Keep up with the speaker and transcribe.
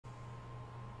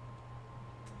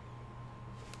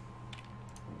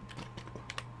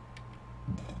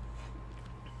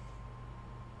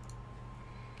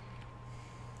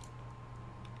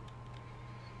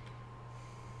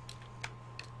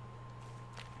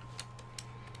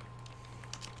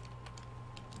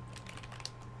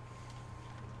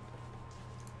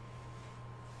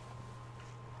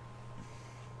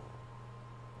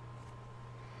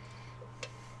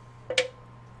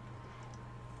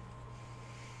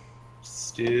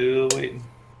Still waiting.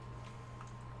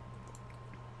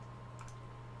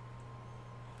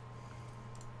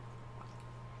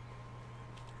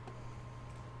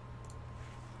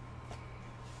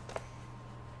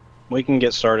 We can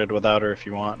get started without her if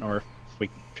you want, or if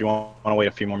you want to wait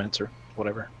a few more minutes or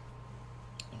whatever.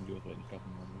 I'm good with waiting a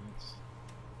couple more minutes.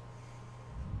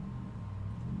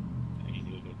 I need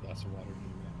to get a glass of water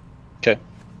anyway. Okay.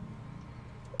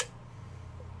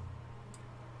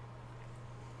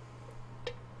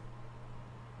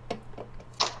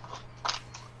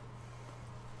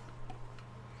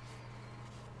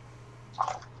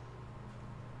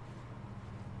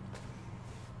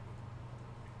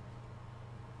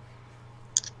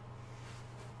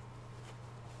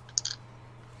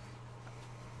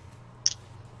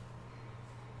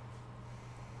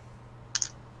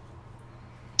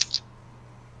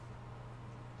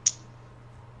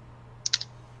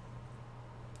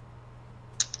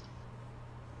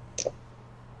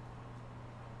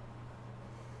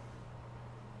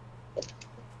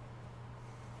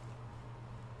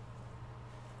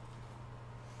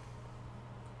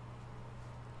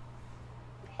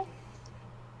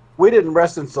 We didn't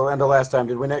rest until the end of last time,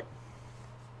 did we, Nick?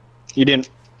 You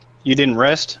didn't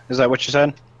rest? Is that what you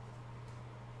said?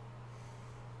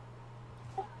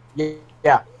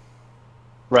 Yeah.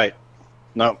 Right.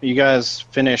 No, you guys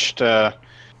finished with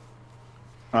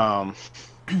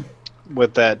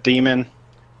that demon,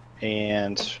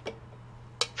 and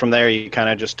from there you kind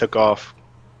of just took off.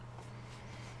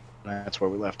 That's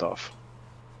where we left off.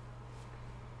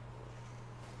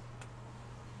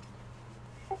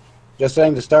 Just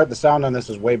saying to start, the sound on this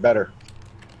is way better.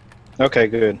 Okay,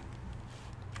 good.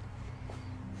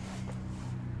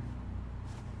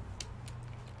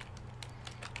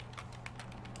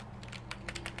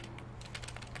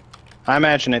 I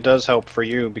imagine it does help for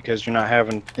you because you're not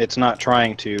having, it's not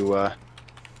trying to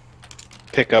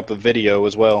pick up the video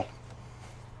as well.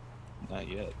 Not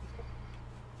yet.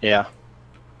 Yeah.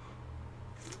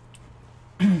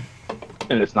 And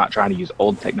it's not trying to use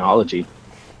old technology.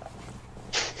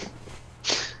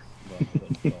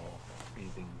 Well,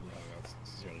 anything that's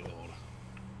necessarily old.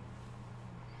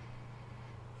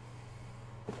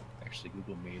 Actually,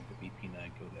 Google made the VP9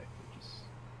 codec, which is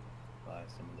by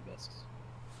some of the best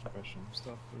professional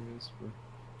stuff there is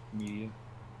for media.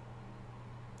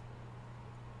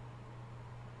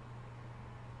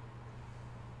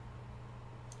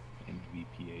 And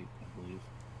VP8, I believe.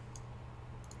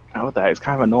 Oh, what the heck? It's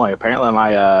kind of annoying. Apparently,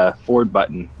 my forward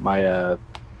button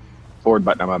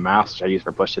on my mouse, which I use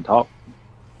for push to talk,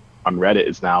 on Reddit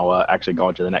is now actually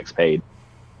going to the next page.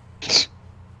 It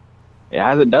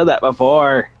hasn't done that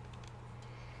before.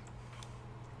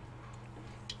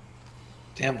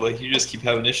 Damn, Blake, you just keep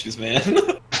having issues, man.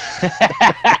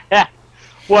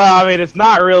 Well, I mean, it's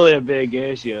not really a big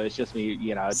issue. It's just me,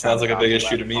 you know. Sounds like a big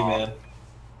issue to me, man.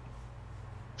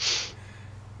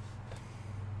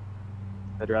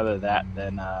 I'd rather that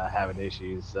than having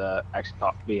issues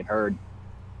actually being heard.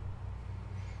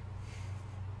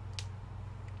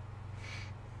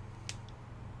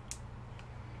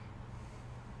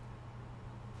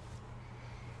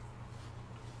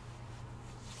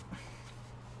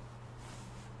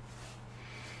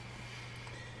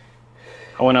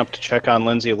 I went up to check on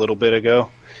Lindsay a little bit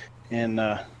ago, and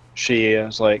she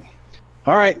was like,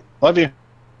 "All right, love you.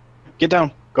 Get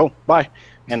down. Go. Bye."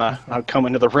 And I come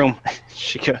into the room.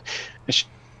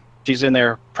 She's in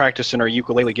there practicing her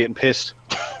ukulele, getting pissed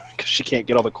because she can't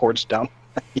get all the chords down.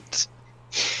 It's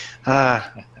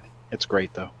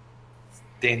great though.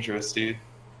 Dangerous, dude.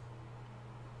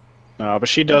 But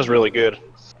she does really good.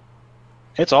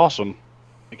 It's awesome.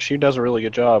 Like, she does a really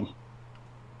good job.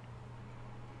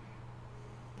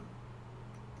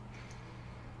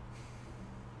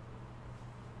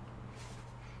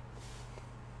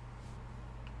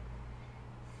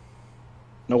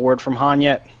 No word from Han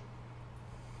yet?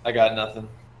 I got nothing.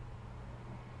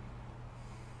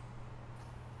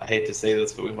 I hate to say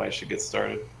this, but we might should get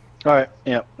started. All right,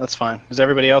 yeah, that's fine. Is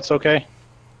everybody else okay?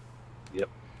 Yep.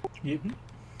 Mm-hmm.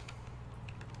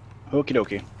 Okie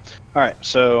dokie. All right,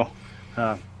 so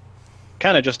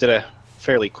kind of just did a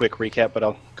fairly quick recap, but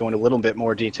I'll go into a little bit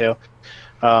more detail.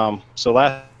 So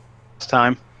last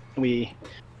time we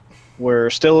were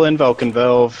still in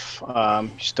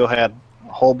Vulcanvelve. Still had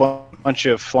a whole bunch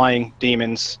of flying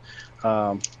demons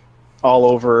all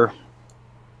over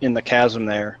in the chasm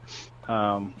there.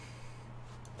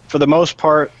 For the most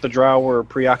part, the Drow were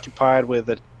preoccupied with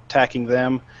attacking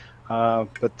them,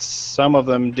 but some of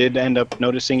them did end up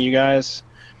noticing you guys,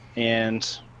 and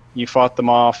you fought them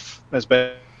off as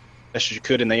best as you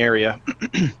could in the area.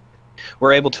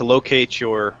 Were able to locate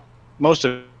most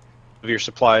of your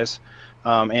supplies,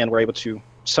 and were able to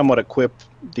somewhat equip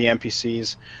the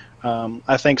NPCs.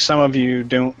 I think some of you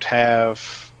don't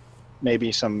have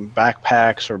maybe some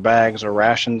backpacks or bags or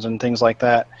rations and things like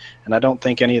that, and I don't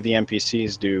think any of the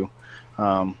NPCs do.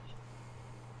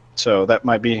 So that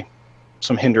might be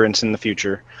some hindrance in the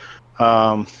future.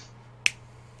 Let's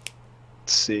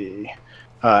see.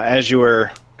 As you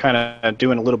were kind of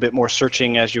doing a little bit more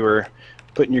searching, as you were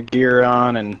putting your gear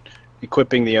on and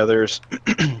equipping the others,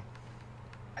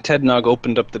 Ted Nug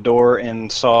opened up the door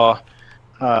and saw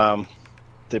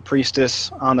the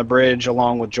priestess on the bridge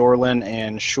along with Jorlin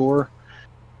and Shore,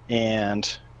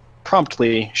 and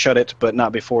promptly shut it, but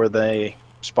not before they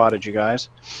spotted you guys.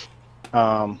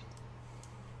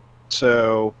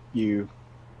 So you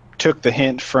took the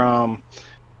hint from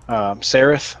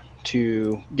Sareth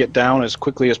to get down as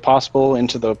quickly as possible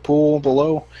into the pool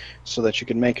below so that you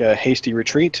could make a hasty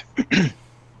retreat.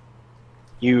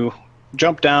 You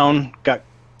jumped down, got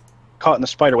caught in the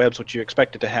spider webs, which you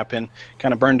expected to happen,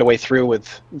 kind of burned away through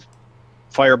with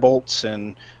fire bolts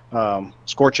and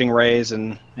scorching rays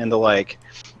and the like,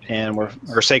 and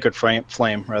or sacred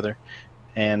flame rather,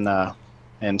 and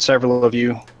several of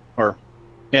you, or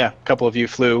yeah, a couple of you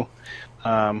flew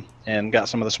and got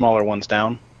some of the smaller ones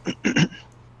down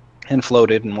and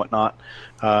floated and whatnot.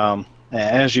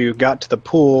 As you got to the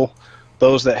pool,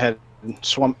 those that had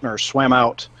swam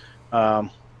out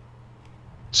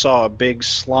saw a big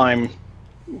slime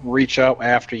reach out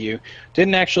after you.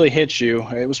 Didn't actually hit you.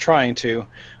 It was trying to,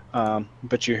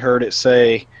 but you heard it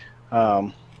say,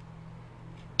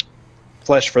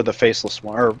 "Flesh for the faceless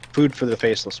one," or "Food for the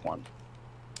faceless one."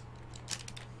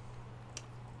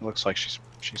 It looks like she's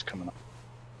coming up.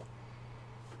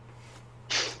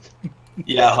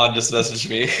 Yeah, Han just messaged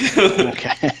me.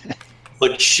 Okay.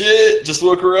 Like, shit, just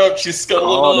woke her up. She's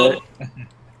scuttling up.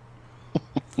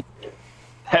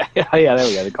 Yeah, there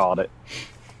we go. They called it.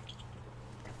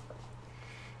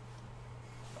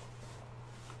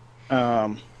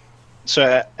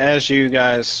 So as you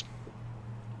guys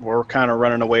were kind of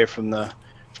running away from the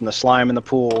slime in the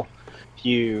pool,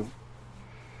 you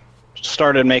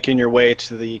started making your way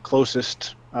to the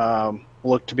closest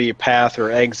looked to be a path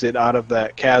or exit out of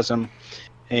that chasm,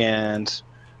 and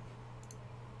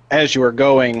as you were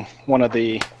going, one of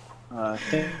the I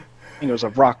think it was a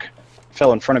rock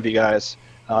fell in front of you guys,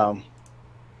 and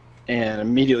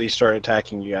immediately started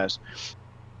attacking you guys.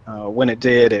 When it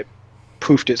did, it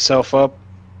poofed itself up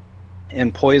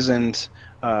and poisoned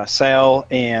Sal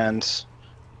and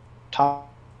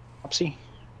Topsy,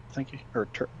 thank you, or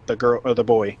the girl or the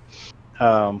boy.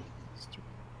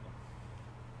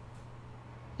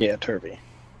 Yeah, Turvy.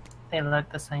 They look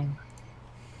the same.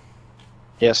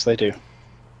 Yes, they do.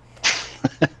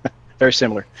 Very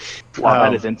similar. Wow,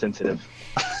 that is insensitive.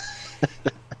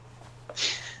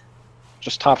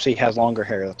 Just Topsy has longer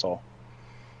hair, that's all.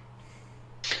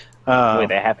 Wait,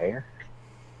 they have hair?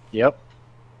 Yep.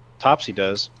 Topsy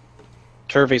does.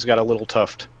 Turvy's got a little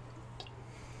tuft.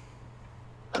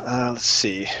 Let's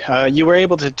see. You were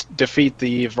able to defeat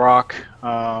the Vrock,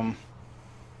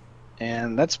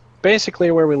 and that's basically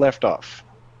where we left off.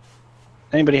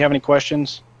 Anybody have any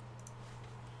questions?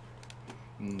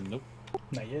 Nope.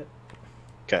 Not yet.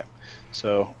 Okay.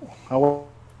 So I'll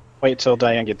wait till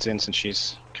Diane gets in since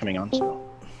she's coming on. So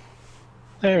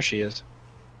there she is.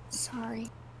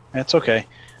 Sorry. That's okay.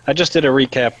 I just did a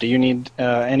recap. Do you need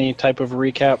any type of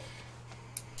recap?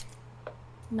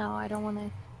 No, I don't want to.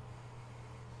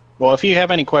 Well, if you have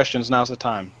any questions, now's the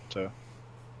time. So.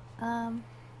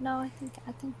 No, I think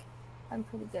I'm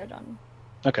pretty good on.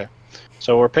 Okay.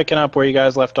 So we're picking up where you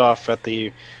guys left off at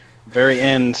the very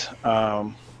end,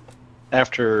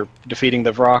 after defeating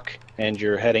the Vrock, and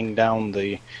you're heading down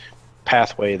the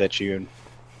pathway that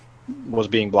was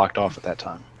being blocked off at that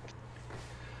time.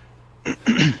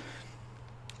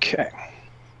 Okay.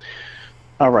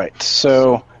 All right.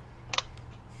 So,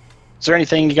 is there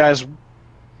anything you guys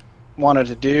wanted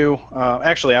to do?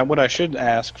 Actually, what I should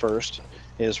ask first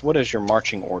is, what is your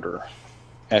marching order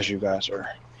as you guys are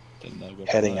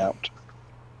heading out?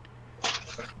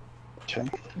 Okay.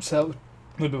 So,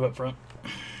 we'll move up front.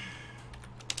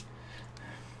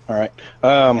 All right.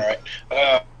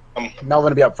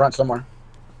 Melvin will be up front somewhere.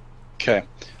 Okay.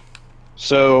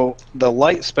 So the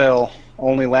light spell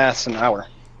only lasts an hour.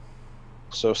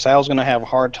 So Sal's going to have a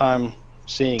hard time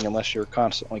seeing unless you're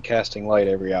constantly casting light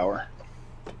every hour.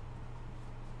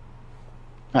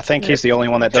 I think he's the only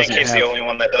one that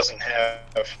doesn't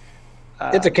have.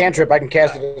 It's a cantrip. I can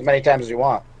cast it as many times as you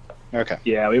want. Okay.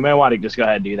 Yeah, we may want to just go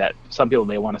ahead and do that. Some people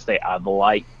may want to stay out of the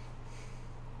light,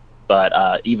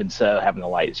 but even so, having the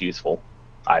light is useful.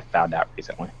 I found out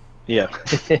recently. Yeah.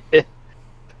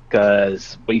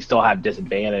 because we still have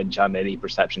disadvantage on any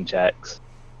perception checks.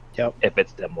 Yep. If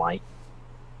it's dim light.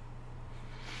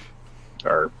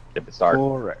 Or if it's dark.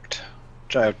 Correct.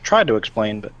 Which I've tried to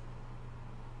explain, but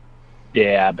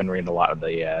Yeah, I've been reading a lot of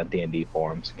the D&D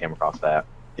forums. Came across that.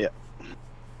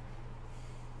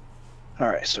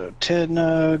 alright, so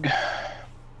Tidnug,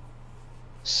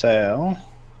 Sal,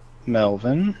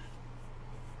 Melvin,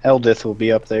 Eldith will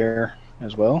be up there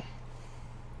as well.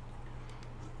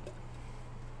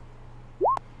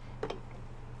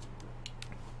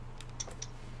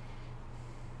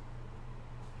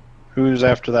 Who's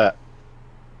after that?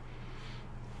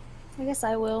 I guess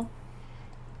I will.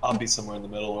 I'll be somewhere in the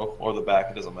middle or the back.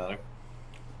 It doesn't matter.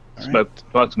 Alright.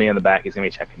 Smoke's me in the back. He's gonna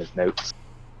be checking his notes.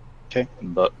 'Kay.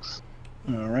 And books.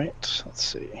 Alright, let's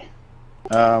see.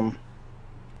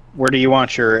 Where do you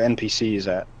want your NPCs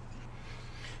at?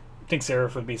 I think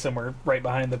Seraph would be somewhere right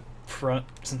behind the front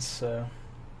since he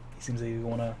seems to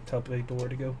want to tell people where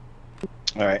to go.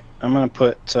 Alright, I'm gonna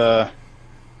put,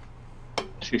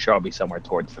 Sure, I'll be somewhere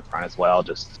towards the front as well,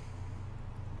 just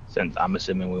since I'm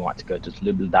assuming we want to go to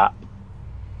Slubldap.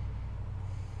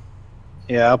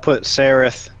 yeah, I'll put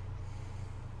Sareth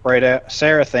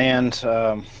Sareth and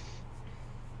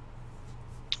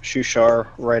Shushar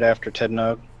right after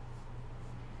Tidnug.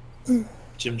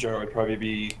 Jim Jar would probably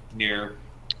be near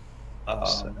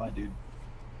my dude.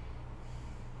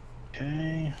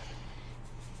 Okay.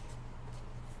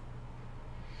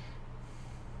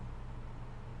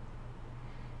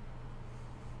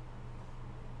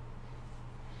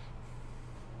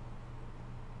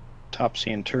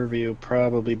 Topsy and Turvy will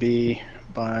probably be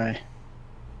by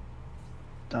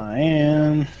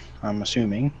Diane, I'm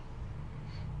assuming.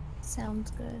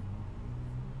 Sounds good.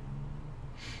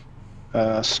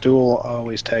 Stool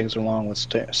always tags along with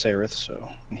Sareth,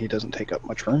 so he doesn't take up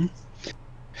much room.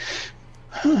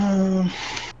 And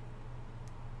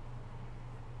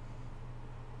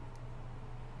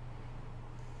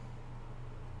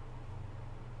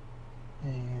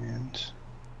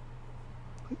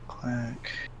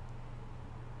click.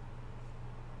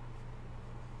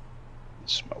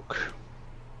 Smoke.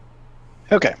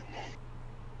 Okay.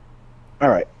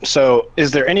 Alright, so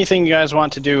is there anything you guys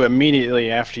want to do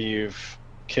immediately after you've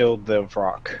killed the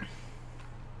Vrock?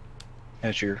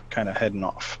 As you're kind of heading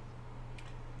off.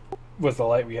 Was the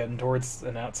light we heading towards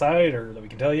an outside, or that we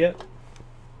can tell yet?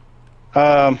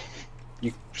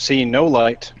 You see no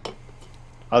light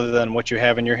other than what you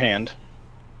have in your hand,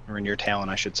 or in your talon,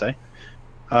 I should say.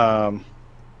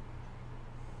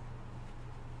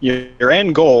 Your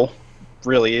end goal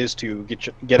really is to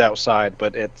get outside,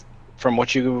 but it's, from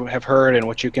what you have heard and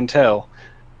what you can tell,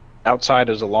 outside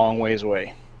is a long ways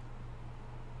away.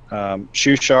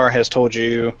 Shushar has told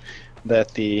you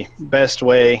that the best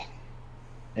way,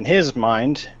 in his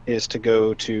mind, is to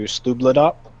go to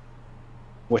Slubldap,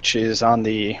 which is on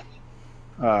the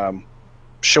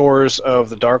shores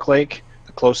of the Dark Lake,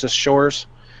 the closest shores.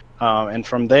 And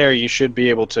from there, you should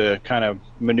be able to kind of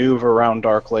maneuver around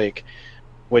Dark Lake,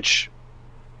 which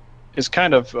is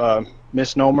kind of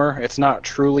misnomer. It's not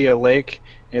truly a lake.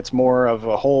 It's more of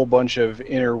a whole bunch of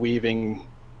interweaving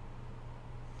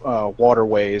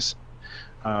waterways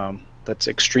that's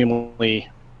extremely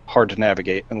hard to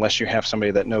navigate unless you have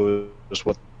somebody that knows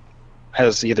what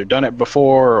has either done it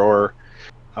before or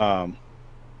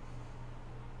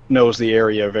knows the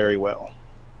area very well.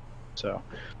 So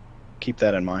keep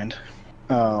that in mind.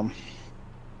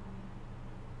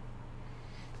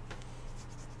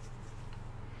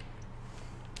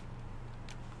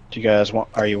 Do you guys want?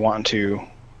 Are you wanting to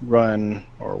run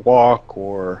or walk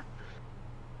or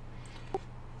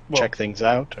check things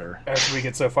out? Or After we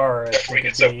get so far, I think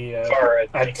it'd be,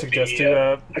 I'd suggest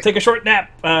to take a short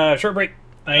nap, short break.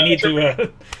 I need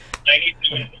to.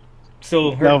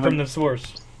 Still hurt Melvin, from the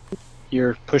sores.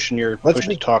 you're pushing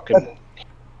to talk and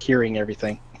hearing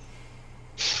everything.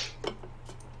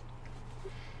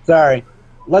 Sorry.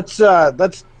 Let's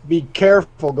be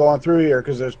careful going through here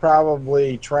because there's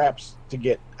probably traps to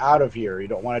get out of here. You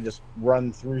don't want to just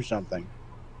run through something.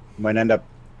 You might end up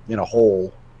in a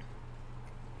hole.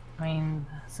 I mean,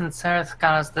 since Seraph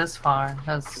got us this far,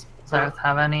 does Seraph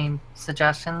have any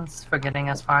suggestions for getting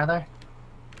us farther?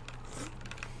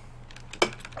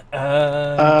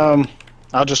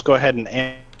 I'll just go ahead and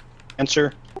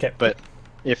answer. Okay. But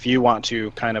if you want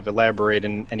to kind of elaborate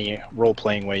in any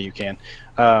role-playing way, you can.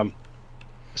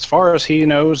 As far as he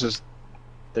knows,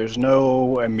 there's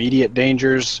no immediate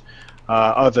dangers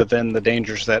other than the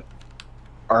dangers that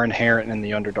are inherent in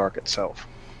the Underdark itself.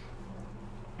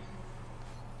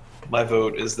 My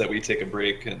vote is that we take a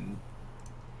break and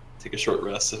take a short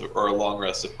rest or a long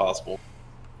rest if possible.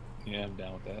 Yeah, I'm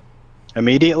down with that.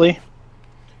 Immediately?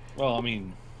 Well, I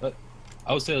mean,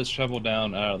 I would say let's travel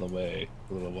down out of the way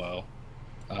for a little while,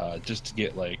 just to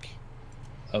get like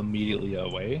immediately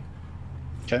away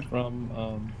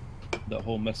from the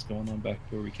whole mess going on back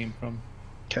where we came from.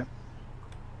 Okay.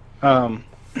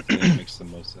 That makes the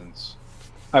most sense.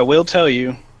 I will tell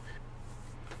you,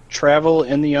 travel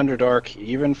in the Underdark,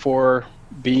 even for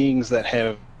beings that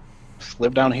have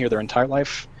lived down here their entire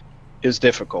life, is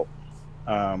difficult.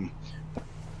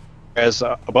 As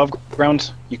above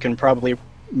ground, you can probably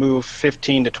move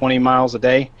 15 to 20 miles a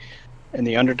day. In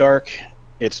the Underdark,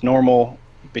 it's normal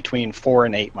between 4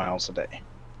 and 8 miles a day.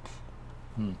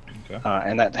 Okay.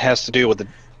 And that has to do with the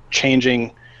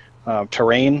changing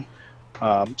terrain.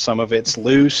 Some of it's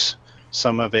loose.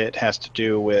 Some of it has to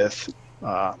do with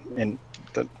in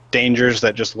the dangers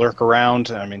that just lurk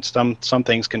around. I mean, some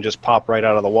things can just pop right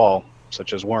out of the wall,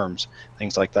 such as worms,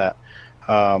 things like that.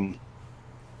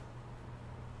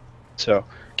 So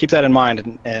keep that in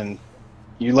mind, and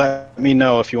you let me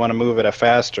know if you want to move at a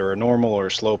fast or a normal or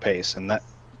a slow pace. And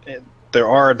there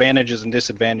are advantages and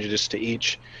disadvantages to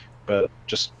each, but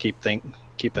just keep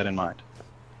that in mind.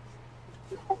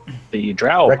 The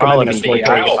drow will probably going to be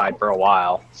occupied for a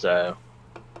while, so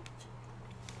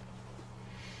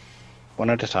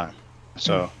one at a time.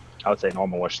 So I would say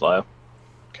normal or slow.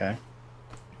 Okay.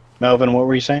 Melvin, what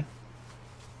were you saying?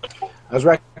 I was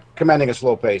recommending a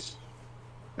slow pace.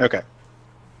 Okay.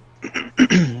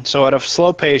 So at a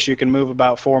slow pace, you can move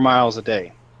about 4 miles a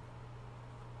day.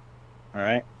 All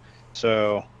right.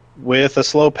 So with a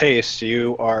slow pace,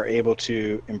 you are able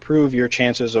to improve your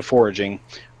chances of foraging,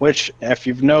 which, if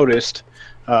you've noticed,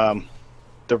 the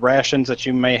rations that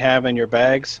you may have in your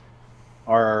bags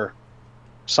are,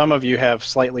 some of you have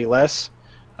slightly less.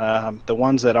 The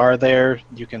ones that are there,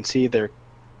 you can see they're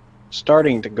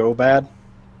starting to go bad.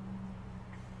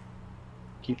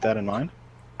 Keep that in mind.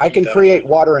 I can create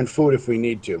water and food if we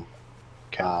need to.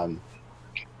 Okay.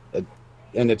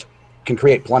 And it can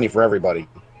create plenty for everybody.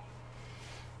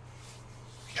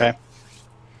 Okay.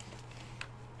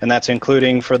 And that's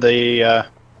including for the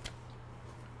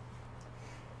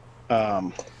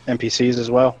NPCs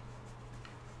as well?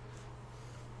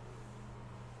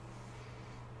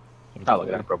 I'll look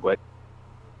it up real quick.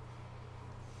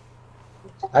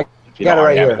 I got it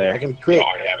right here. I can create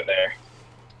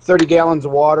 30 gallons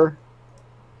of water,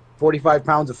 45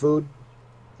 pounds of food.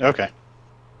 Okay.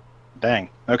 Dang.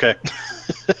 Okay.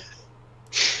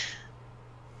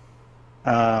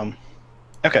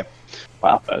 Okay.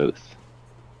 Wow, both.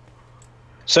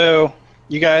 So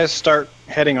you guys start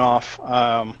heading off,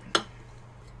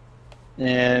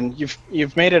 and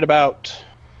you've made it about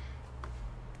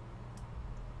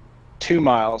 2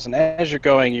 miles, and as you're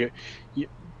going, you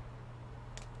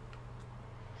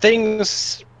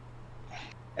things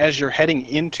as you're heading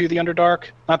into the Underdark.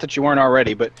 Not that you weren't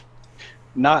already, but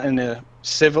not in a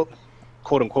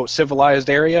quote unquote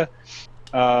civilized area.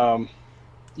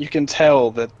 You can tell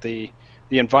that the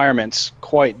environment's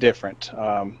quite different.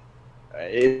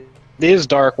 It is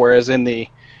dark, whereas in the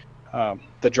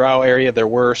Drow area there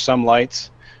were some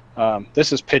lights.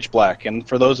 This is pitch black, and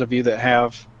for those of you that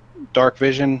have dark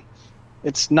vision,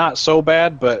 it's not so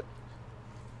bad, but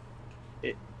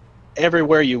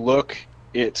everywhere you look,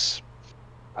 it's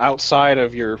outside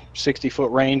of your 60-foot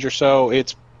range or so.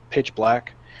 It's pitch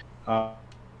black, and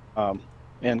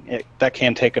that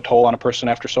can take a toll on a person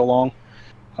after so long.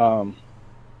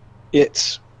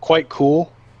 It's quite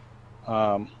cool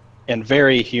and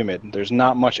very humid. There's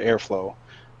not much airflow.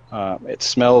 It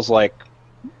smells like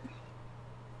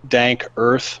dank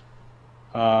earth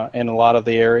in a lot of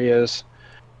the areas.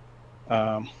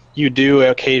 You do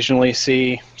occasionally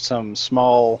see some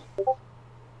small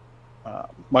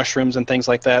mushrooms and things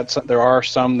like that. So there are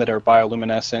some that are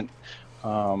bioluminescent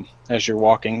as you're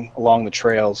walking along the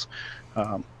trails.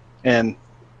 And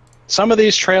some of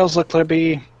these trails look to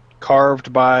be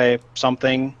carved by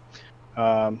something,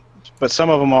 but some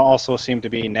of them also seem to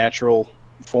be natural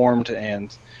formed,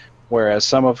 and whereas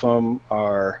some of them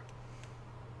are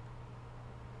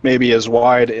maybe as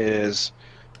wide as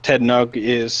Ted Nug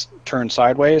is turned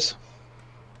sideways,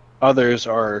 others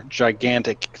are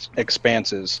gigantic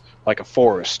expanses like a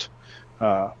forest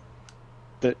that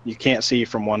you can't see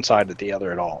from one side to the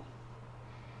other at all.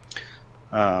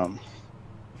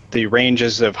 The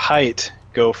ranges of height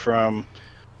go from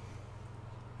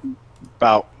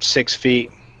about 6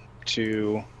 feet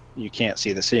to you can't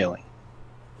see the ceiling.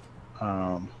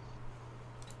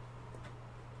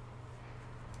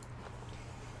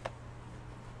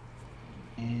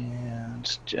 And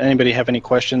anybody have any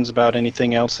questions about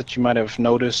anything else that you might have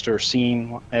noticed or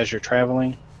seen as you're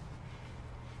traveling?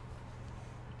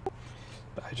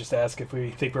 I just ask if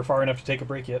we think we're far enough to take a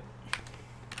break yet.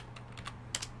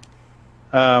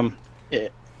 At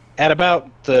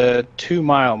about the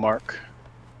 2-mile mark,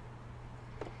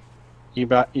 you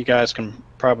guys can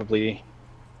probably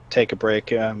take a break.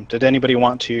 Did anybody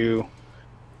want to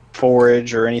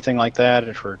forage or anything like that,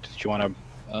 or did you want to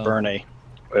burn a?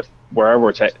 If wherever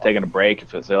we're taking a break,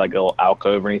 if it's like a little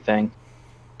alcove or anything.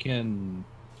 Can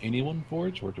anyone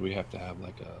forage, or do we have to have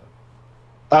like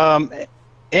a?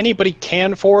 Anybody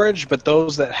can forage, but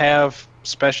those that have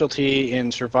specialty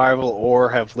in survival or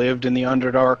have lived in the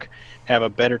Underdark have a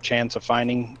better chance of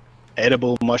finding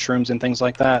edible mushrooms and things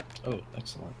like that. Oh,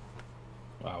 excellent.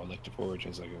 Wow, I would like to forage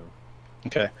as I go.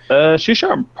 Okay.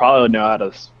 Shushar probably know how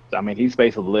to. I mean, he's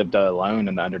basically lived alone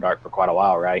in the Underdark for quite a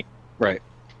while, right? Right.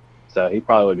 So he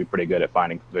probably would be pretty good at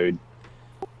finding food.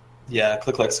 Yeah,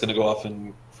 Click-Clack's going to go off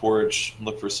and forage and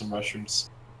look for some mushrooms.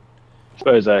 I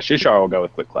suppose Shushar will go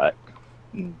with Click-Clack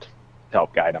and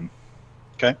help guide him.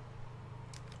 Okay.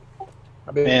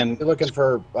 I've been looking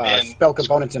for spell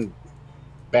components and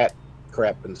bat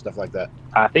crap and stuff like that.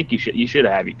 I think you should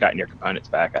have gotten your components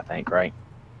back, I think, right?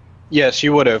 Yes,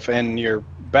 you would have, and your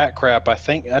bat crap, I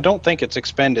don't think it's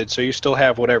expended, so you still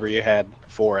have whatever you had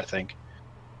before, I think.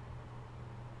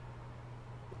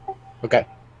 Okay.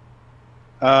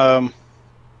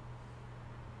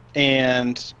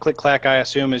 And Click-Clack, I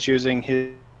assume, is using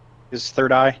his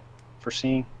third eye for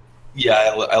seeing?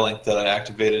 Yeah, I linked that. I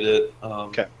activated it.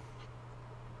 Okay.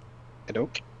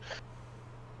 Okay.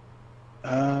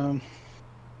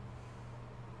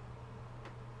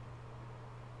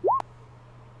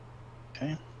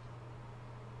 Okay.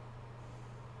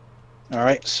 All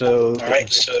right. So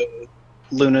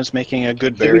Luna's making a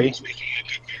good berry.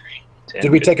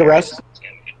 Did we take a rest?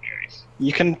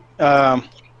 You can. Let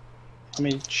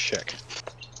me check.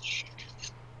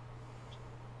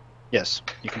 Yes,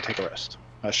 you can take a rest.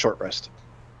 A short rest.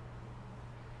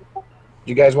 Do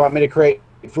you guys want me to create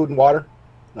food and water?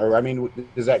 Or, I mean,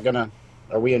 is that gonna...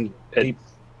 Are we in deep...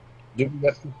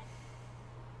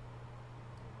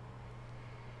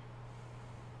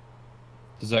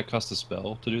 Does that cost a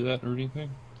spell to do that or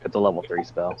anything? It's a level 3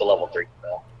 spell.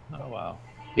 Oh, wow.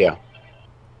 Yeah.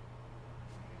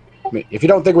 I mean, if you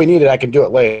don't think we need it, I can do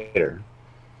it later.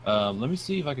 Let me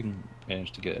see if I can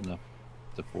manage to get enough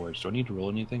to forage. Do I need to roll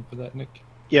anything for that, Nick?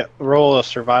 Yeah, roll a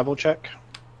survival check.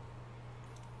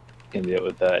 Can do it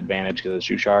with advantage because of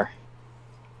Shushar.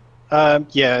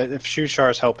 Yeah, if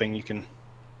Shushar is helping, you can.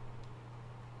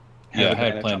 Yeah, I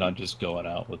had planned on just going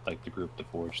out with like the group to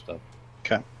forge stuff.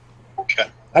 Okay.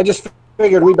 I just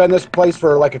figured we've been in this place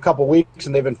for like a couple weeks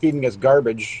and they've been feeding us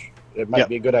garbage. It might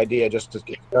be a good idea just to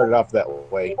get started off that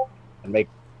way and make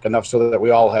enough so that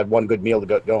we all had one good meal to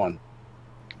get going.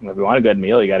 If you want a good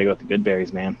meal, you got to go with the good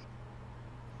berries, man.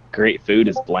 Great food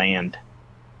is bland.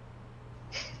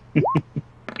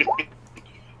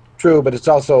 True, but it's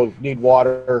also need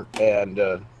water and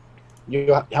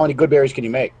how many good berries can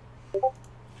you make?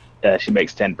 She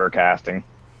makes 10 per casting.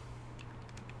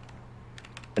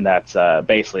 And that's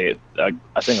basically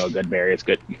a single good berry. It's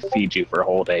good. It feeds you for a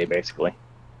whole day, basically.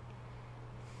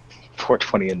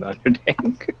 420 in the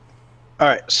Underdank. All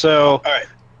right, so okay,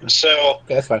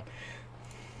 that's fine.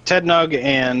 Tednug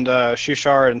and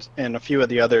Shushar and a few of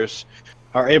the others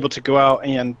are able to go out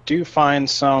and do find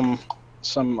some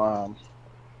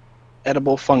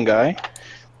edible fungi.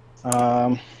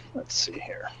 Let's see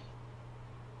here.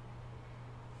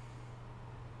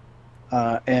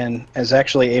 And is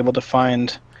actually able to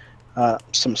find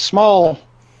some small,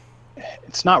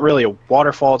 it's not really a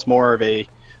waterfall, it's more of a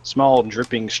small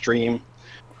dripping stream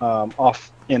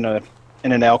off in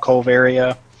an alcove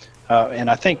area. And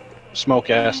I think Smoke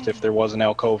asked if there was an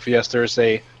alcove. Yes, there's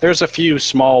a few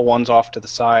small ones off to the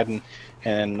side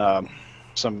and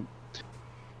some,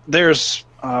 there's,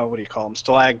 what do you call them,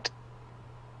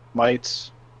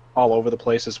 stalagmites all over the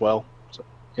place as well. So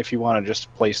if you wanted just a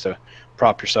place to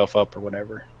prop yourself up or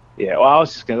whatever. Yeah, well, I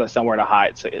was just gonna somewhere to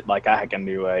hide, so like I can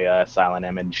do a silent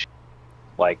image,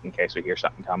 like in case we hear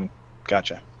something coming.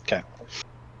 Gotcha. Okay.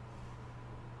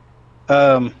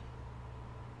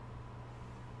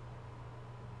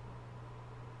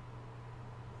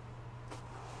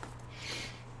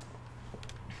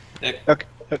 Nick. Okay.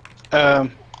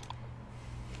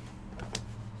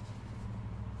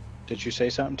 Did you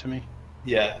say something to me?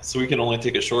 Yeah, so we can only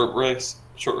take a short rest.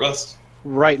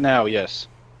 Right now, yes.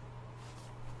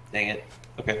 Dang it.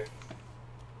 Okay.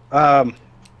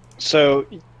 So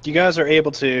you guys are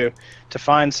able to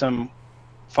find some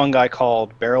fungi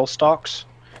called barrel stalks,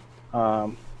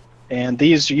 and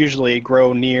these usually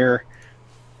grow near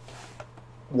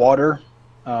water,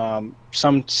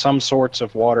 some sorts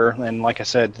of water. And like I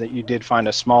said, that you did find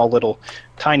a small little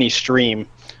tiny stream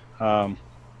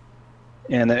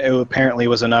and it apparently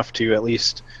was enough to at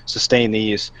least sustain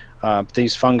these.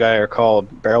 These fungi are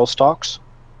called barrel stalks,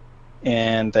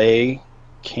 and they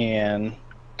can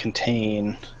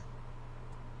contain.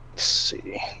 Let's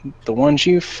see, the ones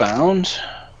you found.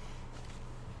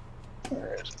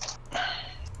 Where is it?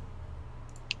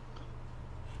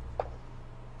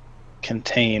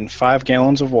 Contain 5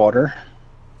 gallons of water,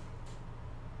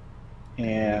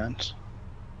 and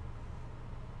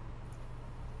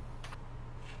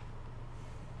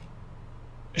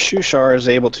Shushar is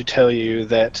able to tell you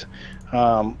that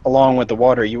along with the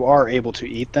water, you are able to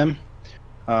eat them,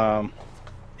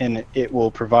 and it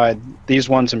will provide, these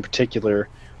ones in particular,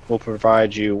 will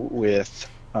provide you with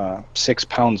 6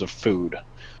 pounds of food.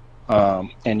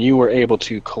 And you were able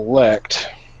to collect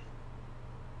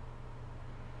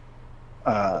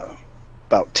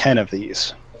about 10 of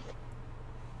these.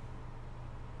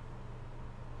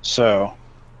 So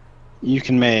you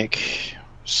can make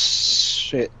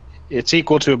it's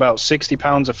equal to about 60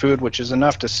 pounds of food, which is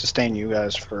enough to sustain you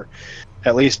guys for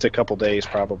at least a couple days,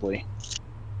 probably.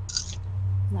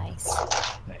 Nice.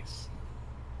 Nice.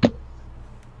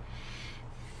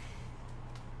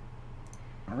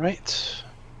 All right.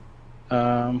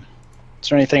 Is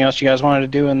there anything else you guys wanted to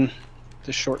do in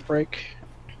this short break?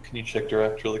 Can you check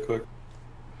direct really quick?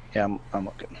 Yeah, I'm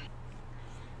looking.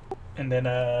 And then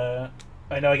I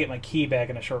know I get my key back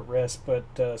in a short rest, but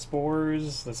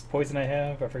spores, this poison I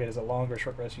have, I forget, is it long or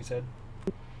short rest? You said.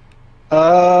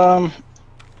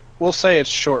 We'll say it's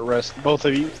short rest. Both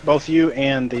you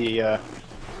and the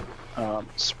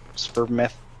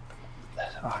Spermeth.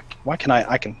 Why can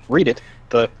I can read it?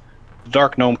 The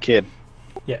Dark Gnome Kid.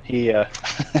 Yeah.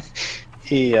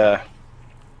 He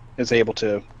is able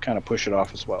to kind of push it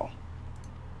off as well.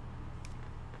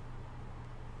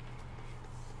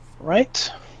 Right.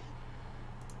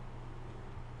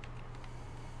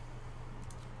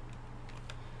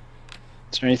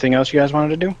 Is there anything else you guys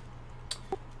wanted to do?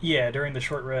 Yeah, during the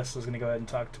short rest, I was going to go ahead and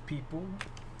talk to people.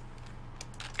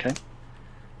 Okay.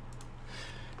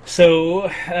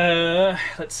 So,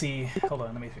 let's see. Hold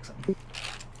on, let me fix something.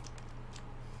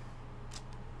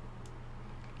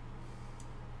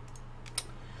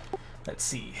 Let's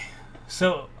see.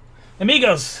 So,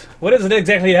 amigos, what is it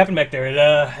exactly that happened back there?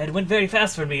 It went very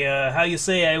fast for me. How you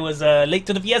say I was late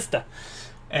to the fiesta?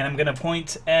 And I'm gonna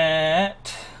point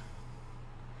at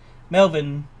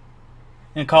Melvin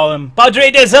and call him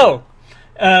Padre Deso.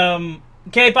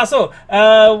 ¿Qué pasó?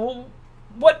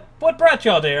 What brought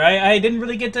y'all there? I didn't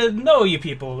really get to know you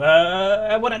people.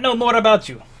 I want to know more about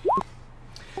you.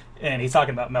 And he's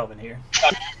talking about Melvin here.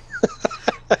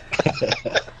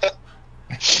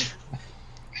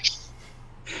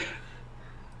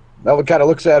 Melvin kind of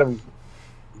looks at him,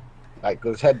 like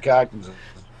with his head cocked, and says,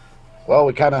 well,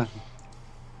 we kind of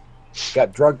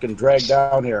got drunk and dragged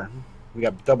down here. We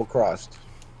got double-crossed.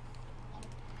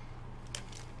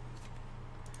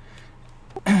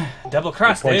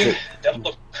 Double-crossed, eh?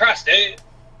 Double-crossed, eh?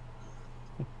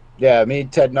 Yeah, me,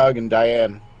 Ted Nugg, and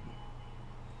Diane.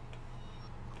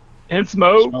 And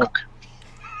smoke.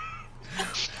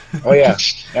 Oh, yeah,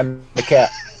 and the cat.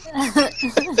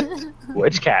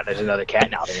 Which cat? There's another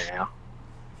cat out here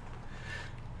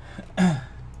now.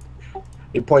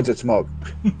 He points at Smoke.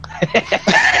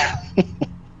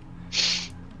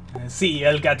 Sí,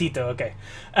 el gatito. Okay.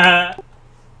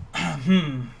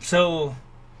 So,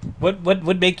 what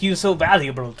would make you so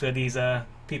valuable to these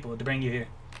people to bring you here?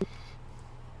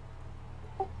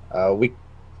 We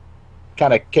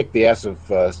kind of kicked the ass of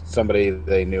somebody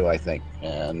they knew, I think,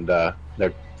 and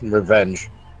their revenge.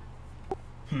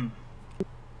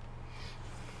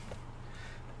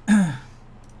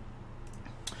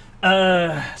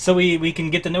 So we can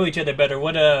get to know each other better.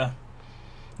 What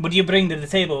do you bring to the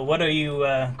table? What are you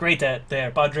great at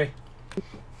there, Padre?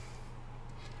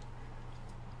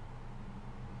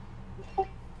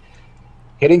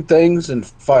 Hitting things and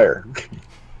fire.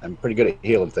 I'm pretty good at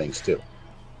healing things too.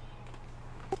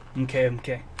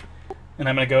 Okay. And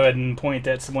I'm gonna go ahead and point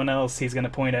at someone else. He's gonna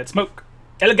point at Smoke.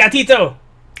 El gatito.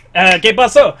 ¿Qué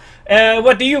pasó?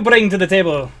 What do you bring to the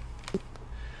table?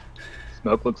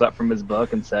 Smoke looks up from his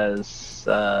book and says,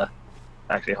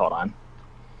 actually, hold on.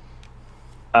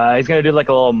 He's going to do like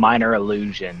a little minor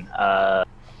illusion.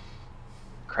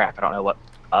 Crap, I don't know what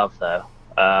of, though.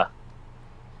 A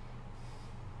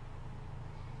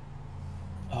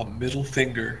middle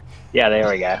finger. Yeah, there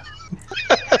we go.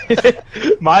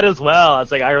 Might as well.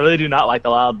 It's like, I really do not like the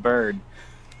loud bird.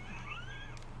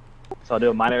 So I'll do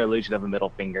a minor illusion of a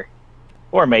middle finger.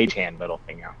 Or mage hand middle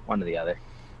finger. One or the other.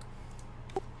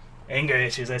 Anger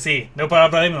issues, I see. No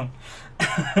problem.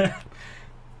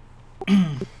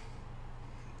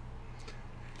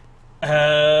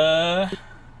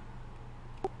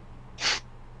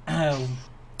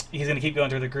 he's going to keep going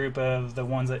through the group of the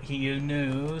ones that he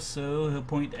knew, so he'll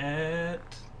point at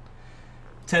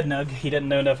Tednug. He didn't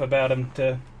know enough about him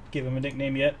to give him a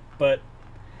nickname yet, but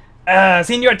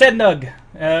Senior Tednug,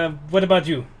 what about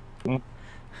you?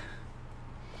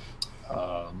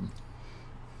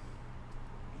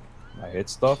 I hit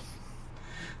stuff.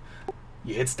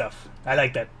 You hit stuff. I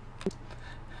like that.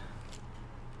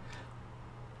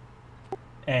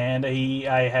 And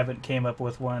I haven't came up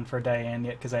with one for Diane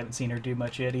yet because I haven't seen her do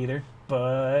much yet either.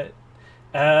 But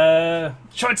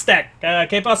short stack.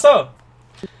 ¿Qué pasó?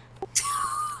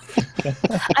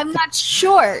 I'm not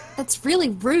short. That's really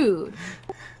rude.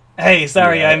 Hey,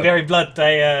 sorry, Yeah. I'm very blunt.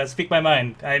 I speak my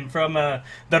mind. I'm from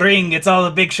the ring. It's all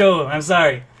a big show. I'm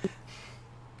sorry.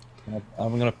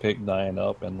 I'm gonna pick Diane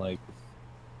up and like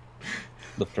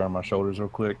lift her on my shoulders real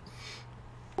quick.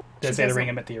 Did I say the ring?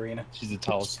 I meant the arena. She's the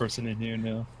tallest person in here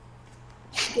now.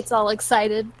 Gets all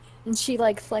excited and she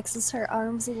like flexes her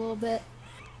arms a little bit.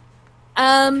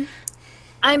 I'm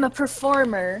a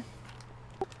performer.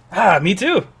 Ah, me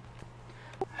too.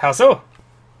 How so?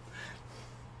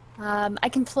 I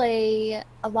can play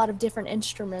a lot of different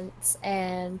instruments,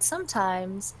 and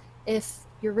sometimes, if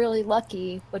you're really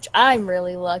lucky, which I'm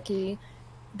really lucky,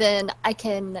 then I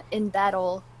can, in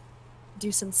battle,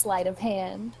 do some sleight of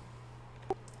hand.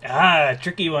 Ah,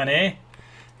 tricky one, eh?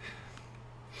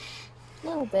 A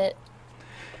little bit.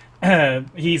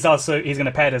 He's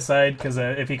gonna pat his side because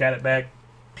if he got it back,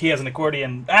 he has an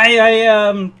accordion.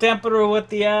 I tamper with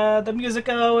the music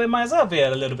in myself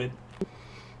here a little bit.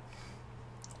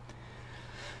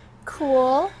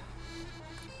 Cool.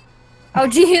 Oh,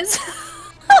 geez.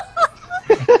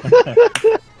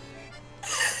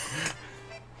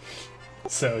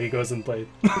 So he goes and plays.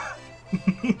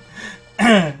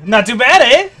 Not too bad,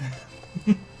 eh?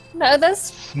 No,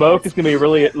 that's Smoke is gonna be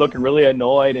looking really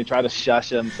annoyed and try to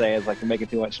shush him, saying it's like you're making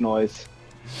too much noise.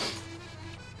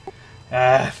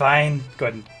 Fine. Go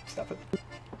ahead and stop it.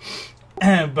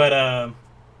 But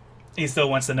he still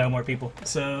wants to know more people.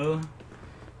 So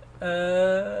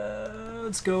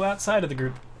let's go outside of the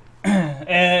group.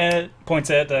 Points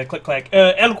at Click Clack.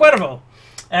 El Cuervo,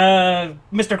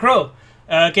 Mr. Crow.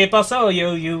 ¿Qué pasó?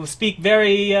 You speak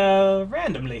very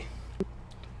randomly.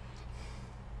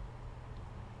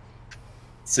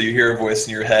 So you hear a voice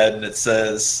in your head, and it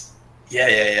says,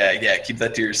 "Yeah, keep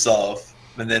that to yourself."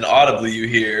 And then audibly you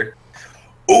hear,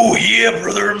 "Oh yeah,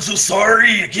 brother, I'm so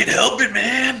sorry. I can't help it,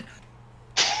 man."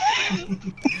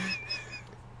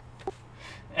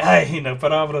 Ay, no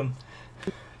problem.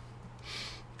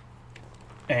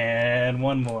 And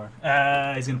one more.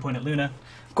 He's going to point at Luna.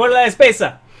 ¿Cuál la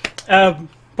espesa?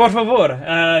 Por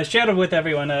favor, share with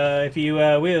everyone, if you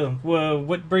will.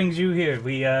 What brings you here?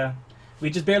 We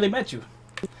just barely met you.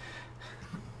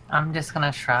 I'm just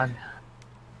gonna shrug.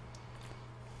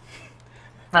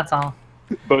 That's all.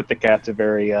 Both the cats are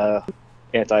very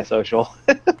antisocial.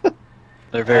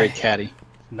 They're very catty.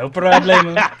 No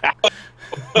problem.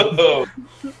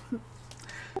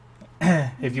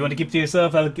 If you want to keep to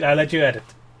yourself, I'll let you at it.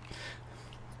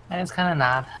 I just kind of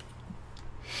nod.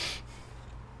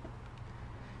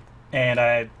 And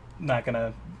I'm not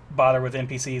gonna bother with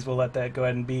NPCs. We'll let that go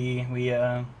ahead and be. We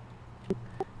don't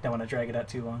want to drag it out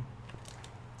too long.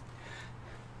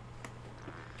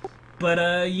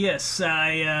 But yes,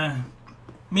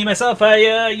 me myself,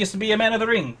 I used to be a man of the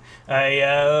ring.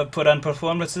 I put on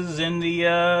performances in the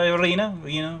arena,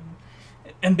 you know,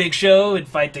 in big show. We'd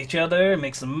fight each other,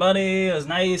 make some money. It was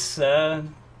nice.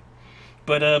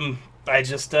 But I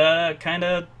just kind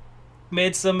of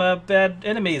made some bad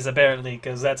enemies apparently,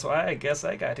 because that's why I guess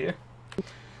I got here.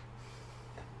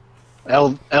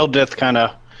 Eldith kind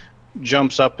of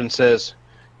jumps up and says,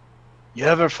 "You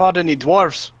ever fought any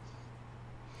dwarves?"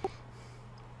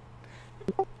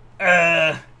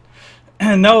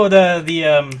 No,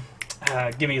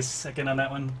 give me a second on that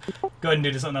one. Go ahead and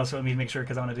do something else for me to make sure,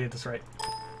 because I want to do this right.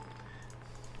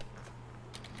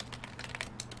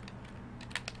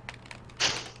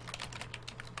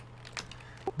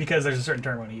 Because there's a certain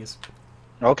term I want to use.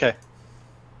 Okay.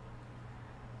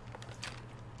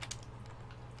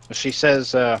 She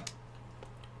says, the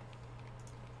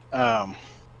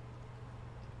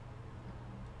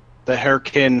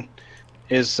Hairkin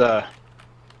is a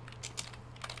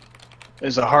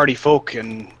hardy folk,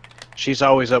 and she's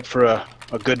always up for a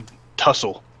good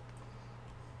tussle.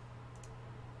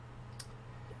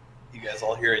 You guys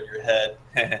all hear it in your head,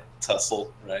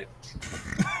 tussle, right?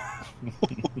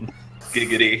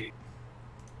 Giggity.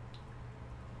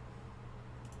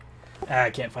 I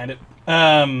can't find it.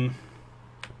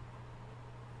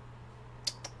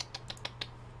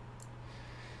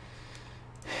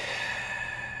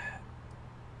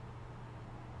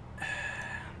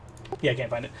 Yeah, I can't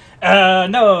find it.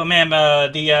 No, ma'am.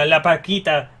 The La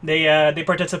Parquita, they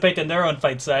participate in their own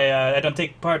fights. I don't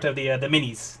take part of the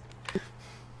minis.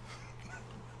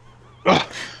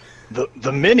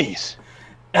 The minis.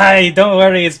 Don't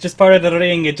worry. It's just part of the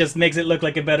ring. It just makes it look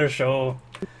like a better show.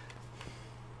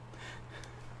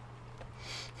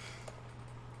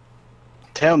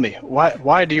 Tell me,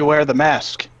 why do you wear the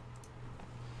mask?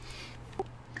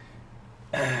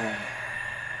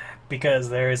 Because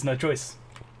there is no choice.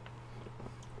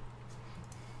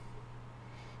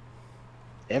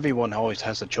 Everyone always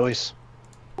has a choice.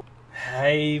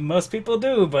 Most people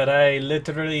do, but I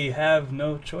literally have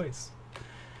no choice.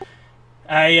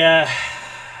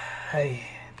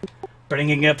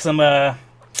 Bringing up some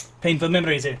painful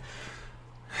memories here.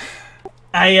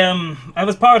 I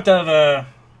was part of a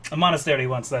monastery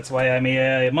once. That's why I'm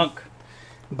a monk.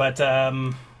 But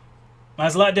I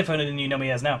was a lot different than you know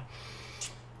me as now.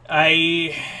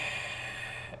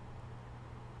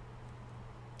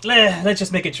 Let's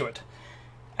just make it short.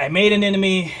 I made an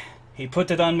enemy, he put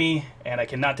it on me, and I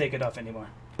cannot take it off anymore.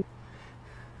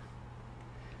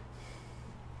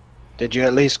 Did you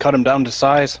at least cut him down to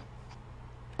size?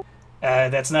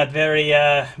 That's not very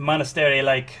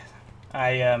monastery-like.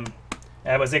 I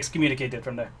was excommunicated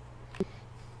from there.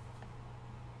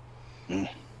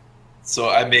 So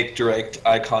I make direct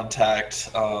eye contact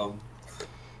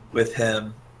with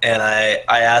him, and I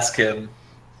ask him,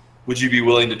 would you be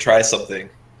willing to try something?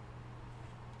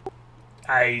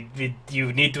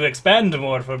 You need to expand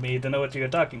more for me to know what you're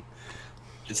talking.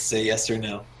 Just say yes or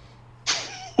no.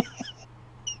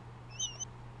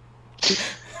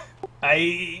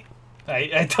 I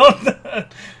don't.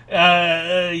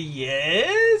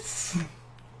 Yes.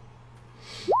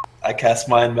 I cast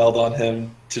Mind Meld on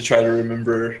him to try to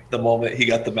remember the moment he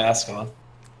got the mask on.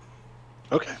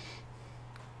 Okay.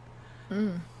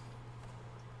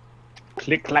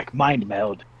 Click, clack, mind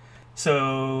meld.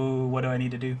 So, what do I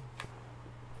need to do?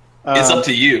 It's up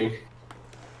to you.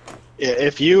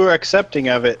 If you are accepting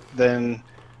of it, then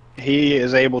he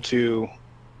is able to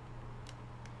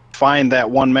find that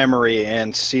one memory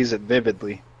and sees it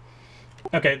vividly.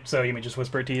 Okay, so you may just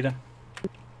whisper it to you then?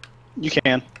 You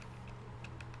can.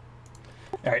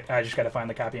 Alright, I just gotta find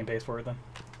the copy and paste for it then.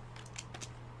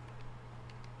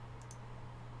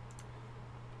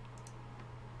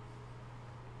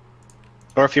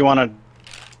 Or if you want to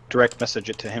direct message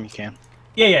it to him, you can.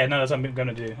 Yeah, no, that's what I'm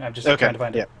gonna do. I'm just trying to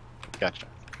find it. Gotcha.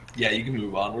 Yeah, you can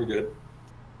move on. We're good.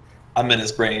 I'm in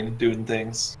his brain doing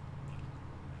things.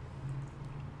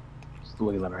 Just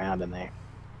wiggling around in there.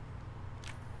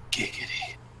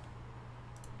 Giggity.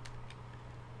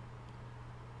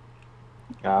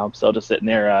 I'm still just sitting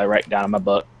there, writing down in my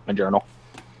book, my journal.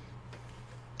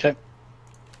 Okay.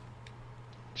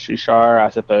 Shushar, I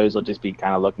suppose, will just be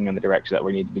kind of looking in the direction that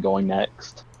we need to be going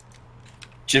next.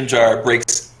 Jimjar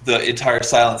breaks the entire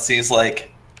silence. He's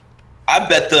like, I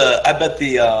bet the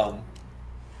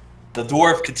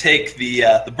dwarf could take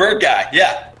the bird guy.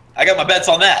 Yeah, I got my bets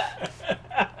on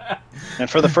that. And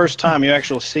for the first time, you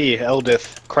actually see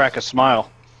Eldith crack a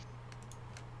smile.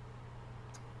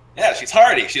 Yeah, she's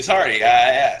hardy. She's hardy.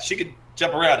 Yeah, she could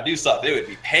jump around and do stuff. It would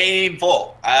be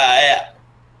painful. Yeah.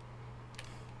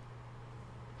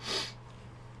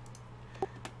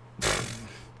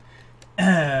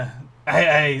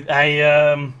 I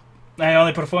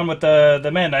only perform with the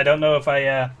men. I don't know if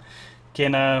I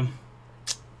can.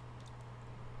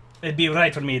 It'd be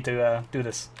right for me to do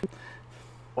this.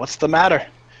 What's the matter?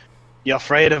 You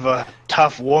afraid of a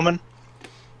tough woman?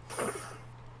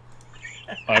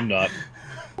 I'm not.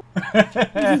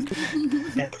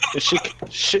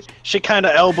 She kind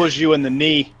of elbows you in the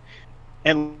knee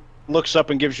and looks up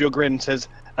and gives you a grin and says,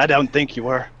 I don't think you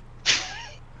were.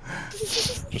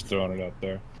 Just throwing it out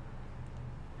there.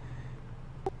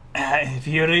 If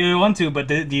you really want to, but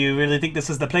do you really think this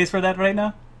is the place for that right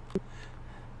now?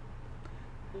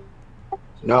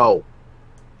 No.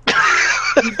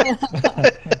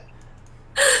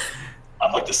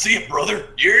 I'd like to see it, brother.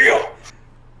 Yeah.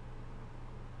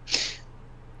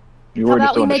 You How were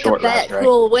just about we doing a make a short bet rest, right?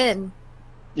 who'll win?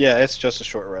 Yeah, it's just a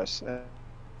short rest.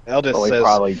 Eldith Well, we says,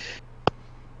 probably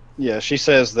yeah, she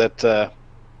says that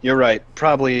you're right.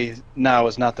 Probably now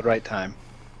is not the right time.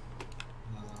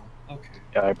 Okay.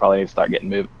 I probably need to start get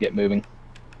moving.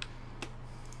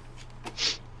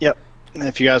 Yep.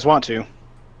 If you guys want to.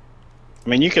 I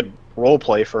mean, you could role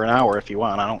play for an hour if you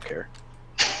want. I don't care.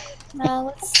 No,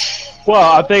 let's.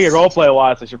 Well, I figured roleplay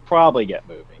wise, I should probably get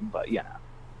moving, but you know,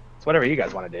 it's whatever you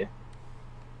guys want to do.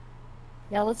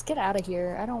 Yeah, let's get out of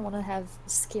here. I don't want to have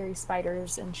scary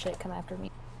spiders and shit come after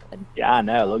me. Yeah, I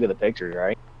know. Look at the pictures,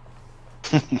 right?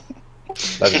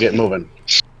 Let's get moving.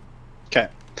 Okay.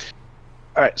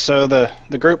 All right, so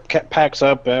the group packs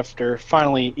up after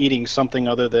finally eating something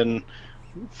other than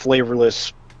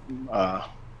flavorless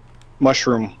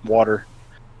mushroom water.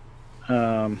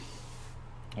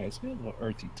 It's got a little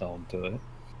earthy tone to it.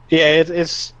 Yeah,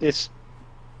 it's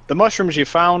the mushrooms you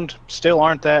found still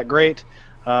aren't that great.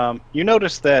 You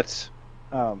notice that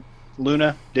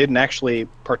Luna didn't actually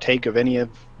partake of any of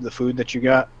the food that you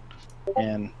got,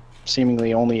 and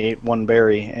seemingly only ate one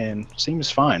berry and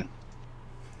seems fine.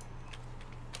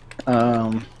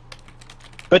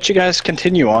 But you guys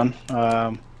continue on,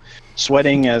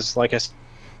 sweating as, like I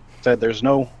said, there's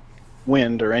no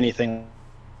wind or anything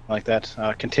like that,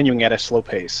 continuing at a slow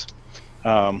pace.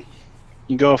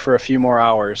 You go for a few more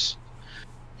hours,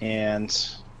 and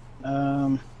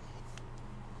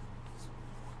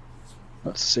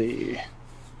let's see.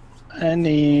 I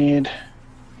need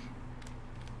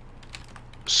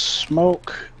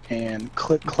Smoke and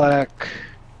Click Clack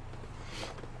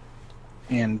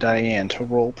and Diane to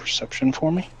roll perception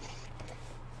for me.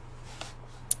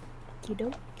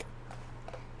 Okey-doke.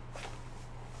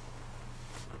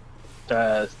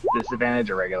 Disadvantage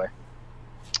or regular?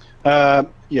 Yeah,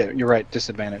 you're right.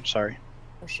 Disadvantage. Sorry.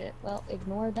 Oh shit. Well,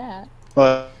 ignore that.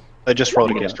 I just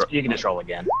rolled again. You can just roll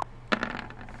again. Okay.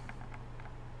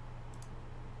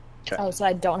 Oh, so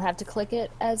I don't have to click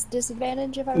it as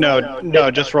disadvantage if I roll? No,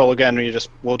 just roll again.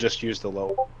 We'll just use the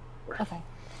low. Okay.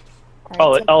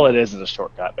 All it is a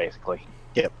shortcut, basically.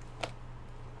 Yep.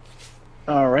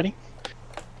 Alrighty.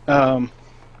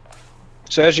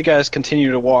 So as you guys continue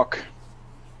to walk,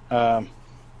 all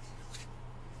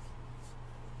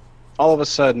of a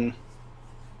sudden,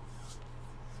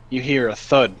 you hear a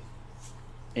thud,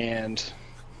 and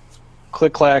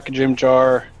Click Clack, Jim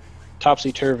Jar,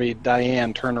 Topsy Turvy,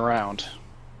 Diane turn around,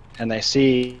 and they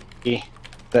see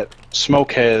that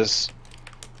Smoke has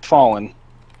fallen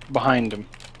behind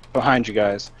you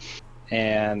guys,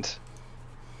 and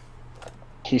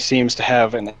he seems to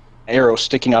have an arrow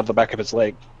sticking out the back of his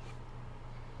leg.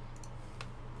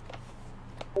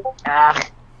 Ah.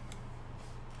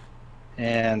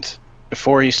 And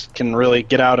before he can really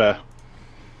get out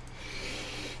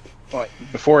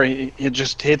before he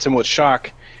just hits him with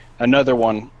shock, another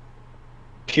one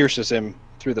pierces him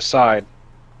through the side,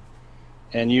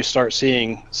 and you start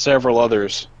seeing several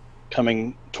others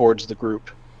coming towards the group.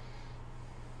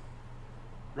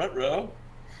 Ruh-roh.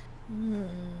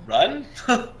 Run?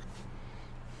 Do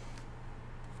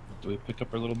we pick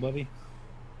up our little buddy?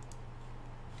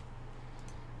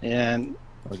 And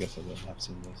Or I guess I wouldn't have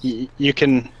seen this. you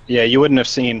wouldn't have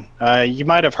seen. You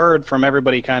might have heard from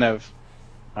everybody kind of,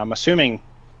 I'm assuming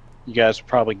you guys would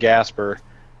probably gasp or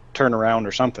turn around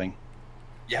or something.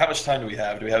 Yeah, how much time do we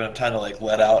have? Do we have enough time to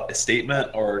let out a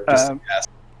statement or just ask?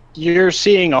 You're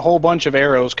seeing a whole bunch of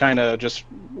arrows kind of just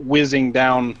whizzing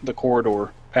down the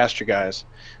corridor past you guys.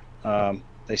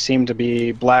 They seem to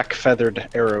be black feathered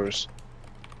arrows.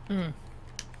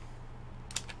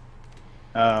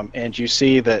 And you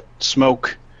see that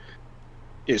Smoke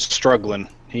is struggling.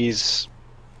 It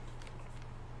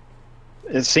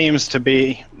seems to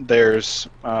be there's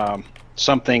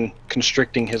something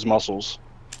constricting his muscles.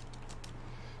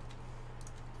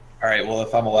 All right, well,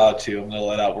 if I'm allowed to, I'm going to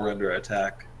let out we're under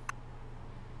attack.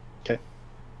 Okay.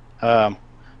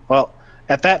 Well,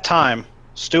 at that time,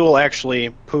 Stool actually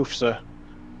poofs a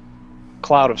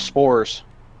cloud of spores,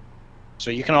 so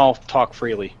you can all talk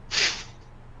freely.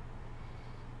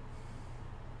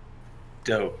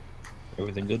 Dope.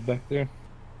 Everything good back there?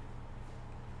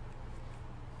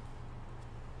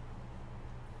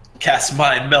 Cast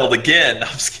Mind Meld again. I'm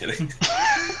just kidding.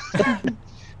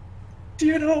 Do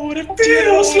you know what it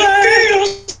feels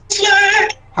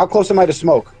like? How close am I to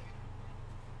Smoke?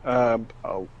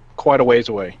 Quite a ways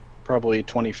away. Probably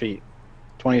 20 feet.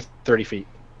 20, 30 feet.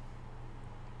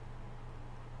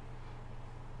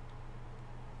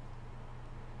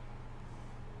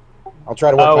 I'll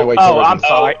try to work my way towards I'm him.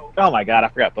 sorry. Oh my god, I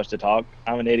forgot push to talk.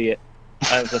 I'm an idiot.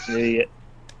 I'm such an idiot.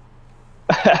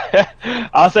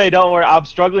 I'll say, don't worry. I'm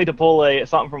struggling to pull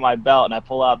something from my belt, and I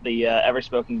pull out the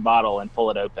ever-smoking bottle and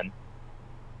pull it open.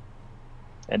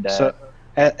 And so,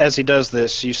 as he does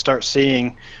this, you start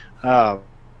seeing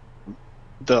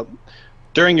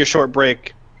during your short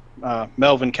break,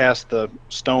 Melvin cast the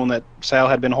stone that Sal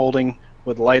had been holding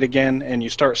with light again, and you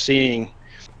start seeing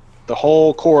the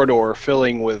whole corridor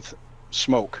filling with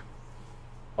smoke,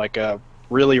 like a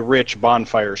really rich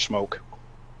bonfire smoke.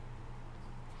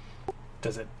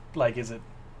 Does it make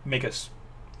us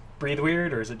breathe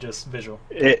weird, or is it just visual?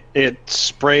 It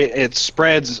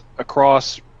spreads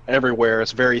across everywhere.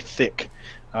 It's very thick.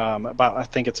 I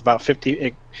think it's about 50.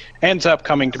 It ends up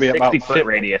coming to be about 60-foot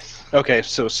radius. Okay,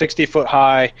 so 60 foot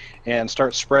high, and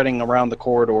starts spreading around the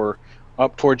corridor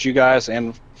up towards you guys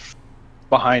and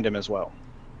behind him as well.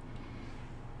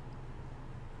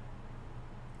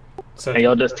 So And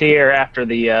you'll just hear after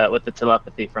the with the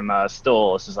telepathy from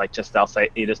Stool, this is like just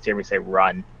outside. You just hear me say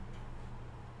 "run."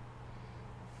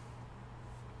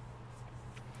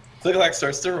 Click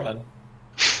starts to run.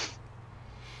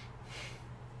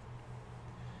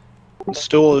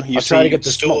 Stool, you I'll see. try to get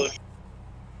the smoke.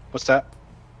 What's that?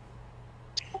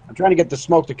 I'm trying to get the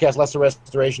smoke to cast Lesser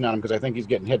Restoration on him because I think he's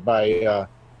getting hit by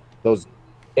those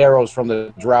arrows from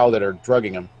the drow that are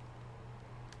drugging him.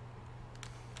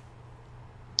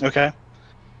 Okay.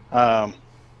 The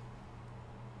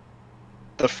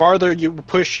farther you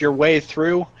push your way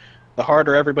through, the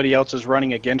harder everybody else is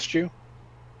running against you.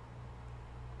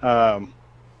 And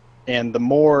the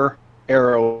more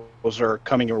arrows are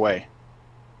coming your way.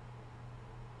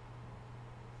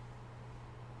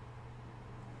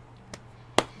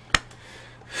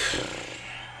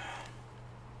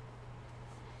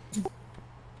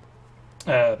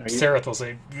 Sereth will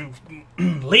say,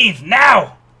 "Leave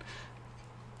now!"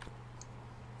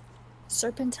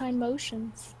 Serpentine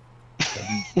motions.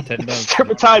 10 down.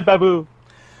 Serpentine babu.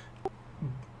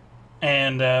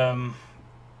 And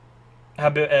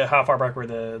how far back were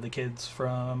the kids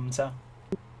from Sal?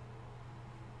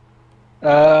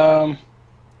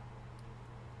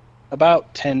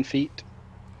 About 10 feet.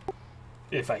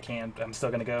 If I can, I'm still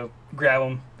gonna go grab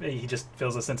him. He just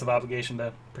feels a sense of obligation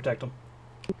to protect him.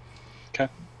 Okay.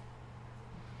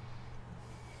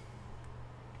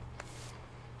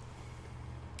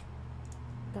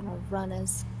 Gonna run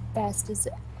as fast as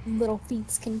little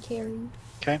feet can carry.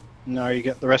 Okay. Now you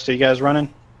get the rest of you guys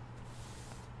running?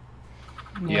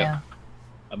 Yeah.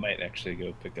 I might actually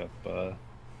go pick up,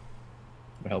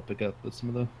 help pick up some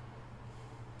of the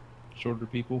shorter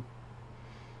people.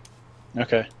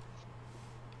 Okay.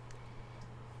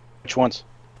 Which ones?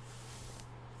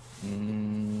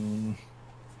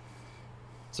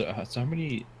 So how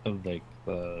many of like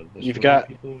the You've shorter got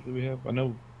people do we have? I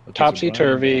know Topsy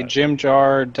Turvy, Jim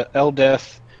Jar,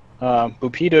 Eldeth,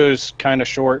 Bupito's kind of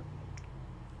short,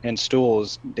 and Stool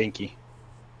is dinky.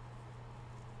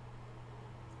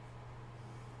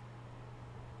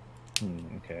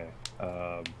 Okay.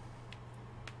 I'm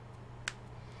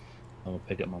gonna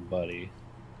pick up my buddy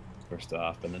first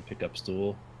off, and then pick up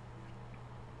Stool.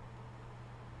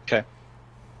 Okay.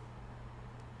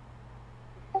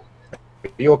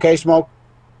 You okay, Smoke?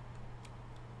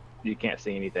 You can't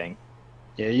see anything.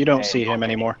 Yeah, you don't And see him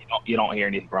anymore. You don't hear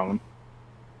anything from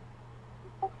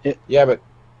him. Yeah, but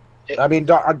I mean,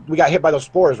 we got hit by those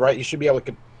spores, right? You should be able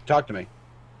to talk to me.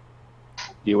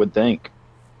 You would think.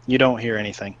 You don't hear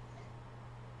anything.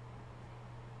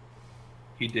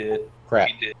 He did. Crap.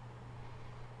 He did.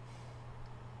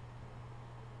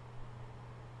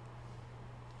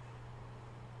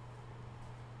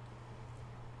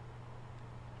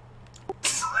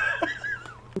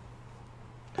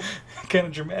 Kind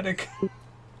of dramatic.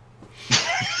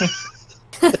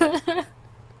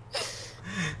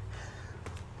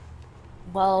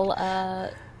 Well,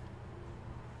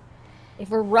 if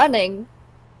we're running,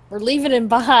 we're leaving him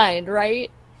behind,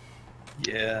 right?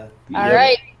 Yeah. All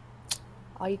right.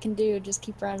 All you can do, just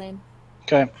keep running.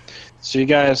 Okay. So you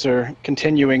guys are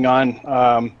continuing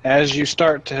on. As you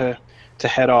start to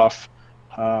head off,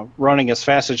 running as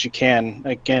fast as you can.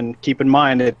 Again, keep in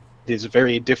mind it is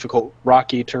very difficult,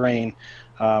 rocky terrain,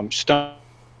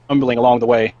 stumbling along the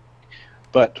way.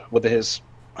 But with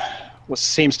what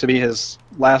seems to be his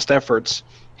last efforts,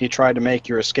 he tried to make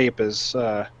your escape as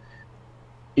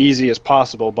easy as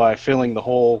possible by filling the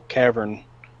whole cavern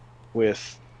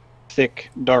with thick,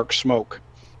 dark smoke.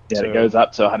 Yeah, So- it goes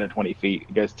up to 120 feet.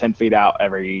 It goes 10 feet out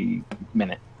every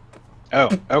minute. Oh,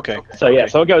 okay. So yeah,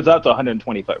 so it goes up to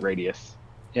 120 foot radius.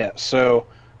 Yeah, so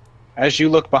as you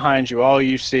look behind you, all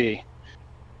you see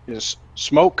is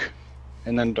smoke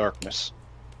and then darkness.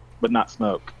 But not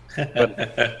smoke.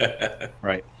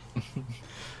 Right.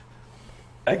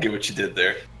 I get what you did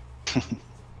there.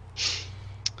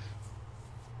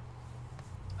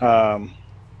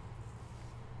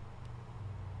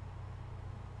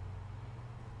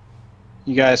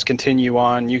 You guys continue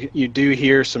on. You do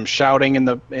hear some shouting in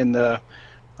the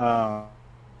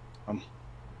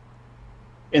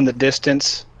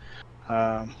distance.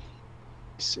 Let's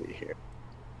see here.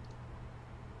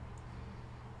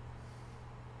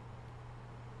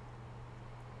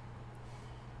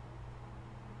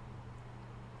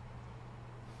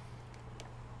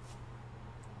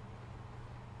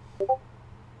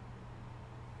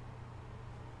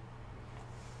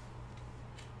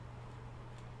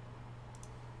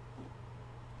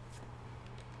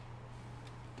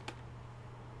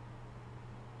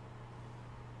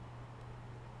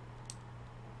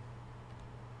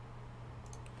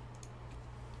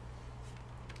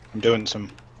 I'm doing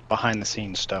some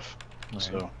behind-the-scenes stuff, Right.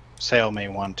 so Sale may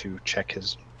want to check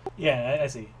his. Yeah, I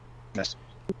see. Yes.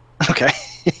 Okay.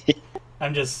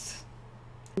 I'm just.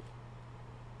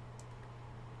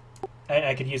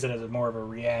 I could use it as more of a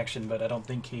reaction, but I don't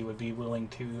think he would be willing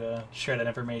to share that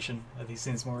information. He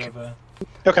seems more of a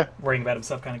Okay. worrying about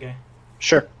himself kind of guy.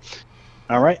 Sure.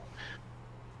 All right.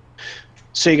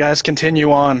 So you guys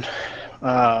continue on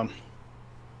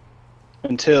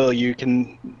until you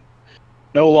can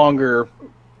no longer.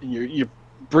 You're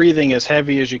breathing as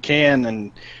heavy as you can,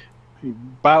 and you're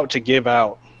about to give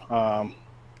out.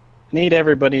 Need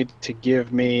everybody to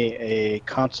give me a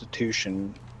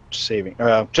Constitution saving,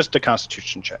 just a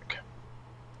Constitution check.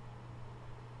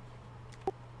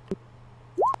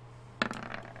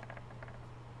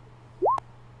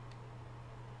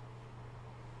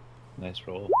 Nice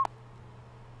roll.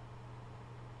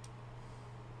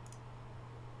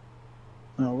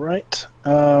 All right.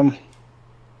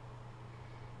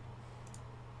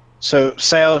 So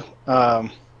Sal,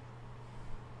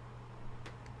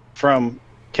 from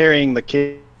carrying the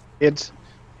kids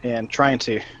and trying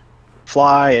to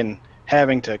fly and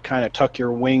having to kind of tuck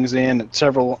your wings in at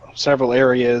several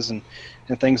areas and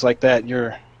things like that,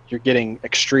 you're getting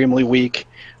extremely weak.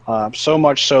 So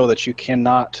much so that you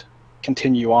cannot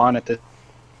continue on at this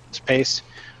pace,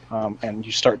 and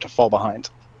you start to fall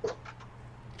behind.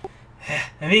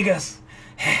 Amigos,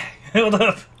 hold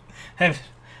up. I'm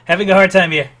having a hard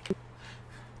time here.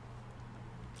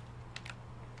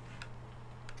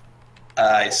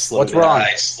 I slow What's down. wrong?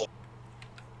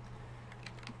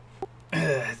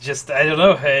 Just, I don't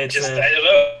know.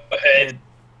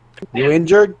 You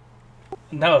injured?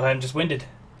 No, I'm just winded.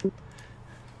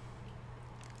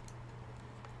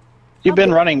 You've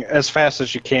been running as fast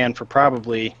as you can for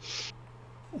probably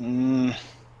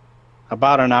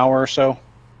about an hour or so.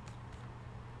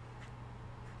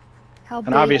 How And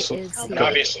big obviously- is he?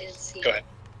 Go ahead.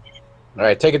 All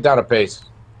right, take it down a pace.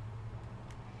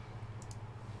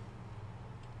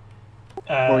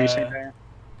 What were you saying there?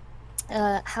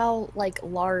 How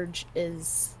large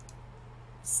is?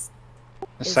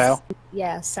 Sal?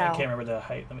 Yeah, I Sal. can't remember the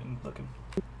height. Let me look.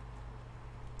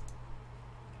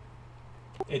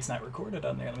 It's not recorded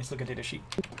on there. Let me just look at data sheet.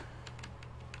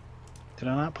 Did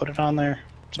I not put it on there?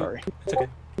 Sorry. It's okay.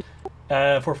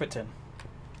 4'10".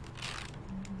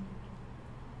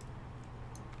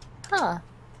 Huh.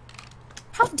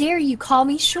 How dare you call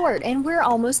me short and we're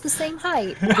almost the same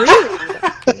height? Rude.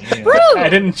 Damn. Rude. I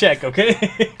didn't check,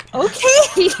 okay?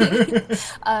 Okay.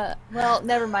 Well,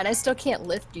 never mind. I still can't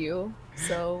lift you,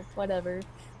 so whatever.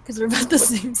 Because we're about the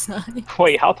same size.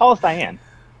 Wait, how tall is Diane?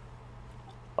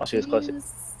 Oh, she was close.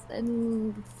 He's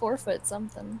in 4 foot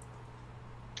something.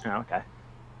 Oh, okay.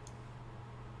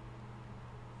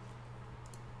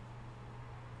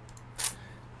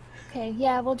 Okay,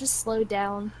 yeah, we'll just slow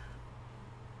down.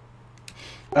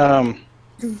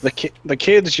 The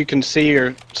kids you can see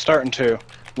are starting to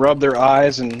rub their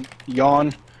eyes and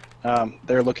yawn.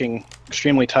 They're looking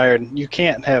extremely tired. You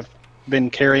can't have been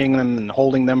carrying them and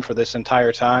holding them for this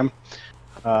entire time.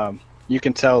 You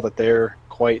can tell that they're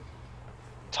quite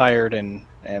tired and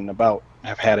about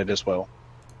have had it as well.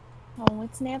 Oh,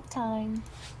 it's nap time.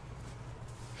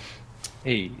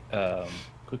 Hey,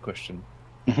 quick question.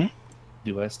 Mhm.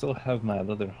 Do I still have my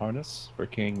leather harness for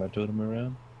carrying my totem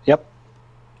around? Yep.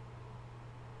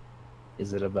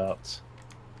 Is it about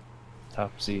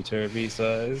topsy-turvy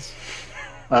size?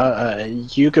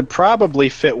 You could probably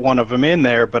fit one of them in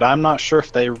there, but I'm not sure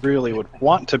if they really would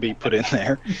want to be put in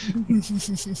there,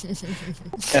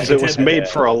 as it was made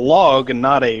for a log and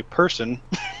not a person.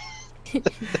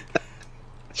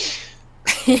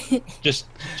 Just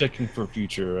checking for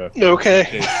future. Okay. In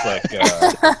case, like,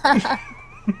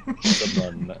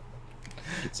 someone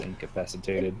gets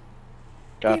incapacitated.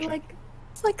 Gotcha.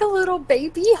 It's like a little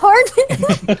baby harness.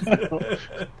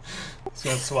 So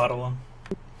let's swaddle him.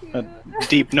 A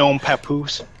deep gnome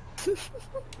papoose.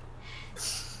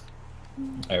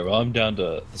 Alright, well, I'm down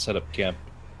to set up camp.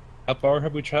 How far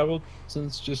have we traveled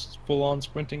since just full-on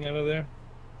sprinting out of there?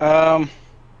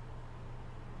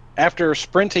 After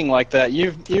sprinting like that,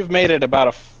 you've made it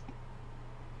about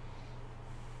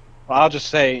I'll just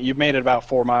say you've made it about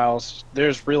 4 miles.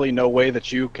 There's really no way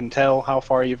that you can tell how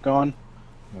far you've gone.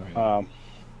 Alright.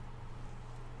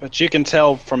 But you can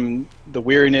tell from the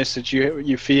weariness that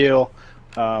you feel.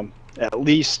 At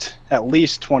least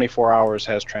 24 hours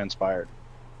has transpired.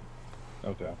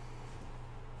 Okay.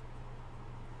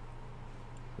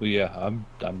 Well, yeah, I'm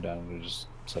down to just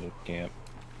set up camp.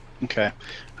 Okay.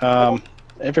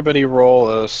 Everybody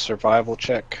roll a survival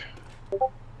check.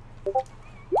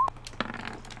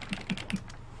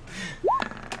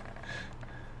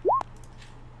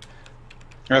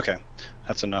 Okay,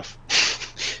 that's enough.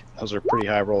 Those are pretty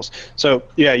high rolls. So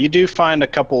yeah, you do find a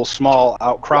couple small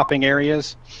outcropping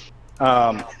areas.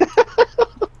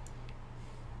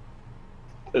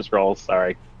 This rolls,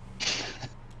 sorry.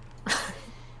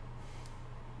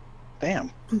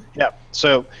 Damn. Yeah.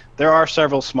 So there are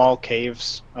several small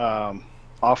caves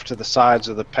off to the sides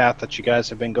of the path that you guys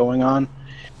have been going on,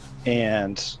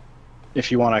 and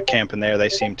if you want to camp in there, they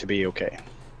seem to be okay.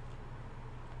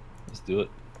 Let's do it.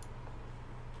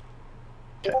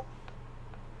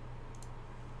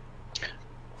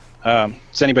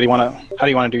 Does anybody want to? How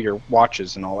do you want to do your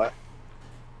watches and all that?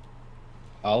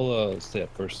 I'll stay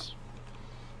up first.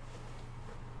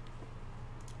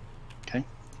 Okay.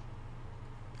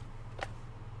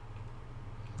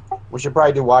 We should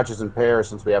probably do watches in pairs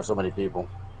since we have so many people.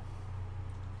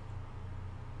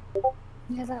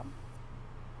 Yeah, that.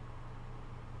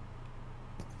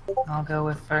 I'll go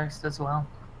with first as well.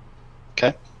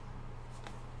 Okay.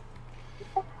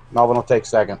 Melvin will take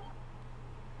second.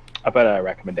 I put a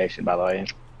recommendation, by the way,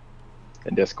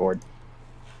 in Discord.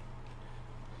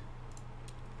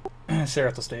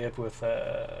 Sarah will stay up with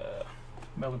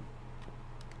Melvin.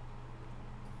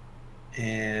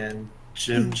 And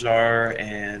Jim Jar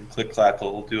and Click Clack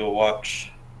will do a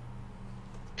watch.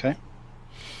 Okay.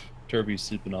 Turby's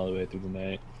sleeping all the way through the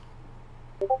night.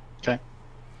 Okay.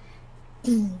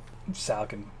 Sal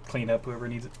can clean up whoever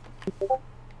needs it.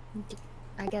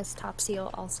 I guess Topsy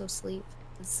will also sleep.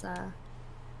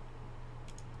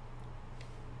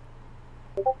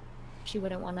 She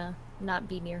wouldn't want to not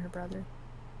be near her brother.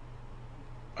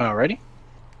 Alrighty.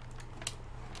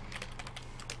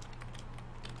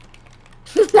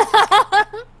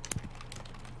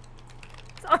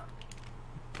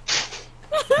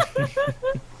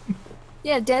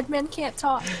 Yeah, dead men can't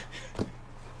talk.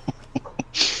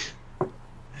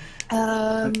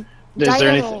 Is there Diana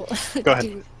anything? will Go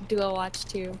ahead. do a watch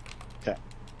too. Okay.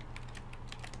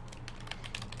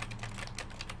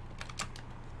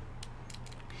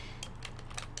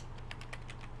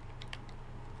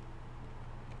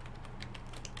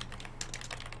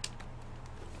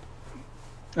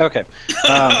 Okay.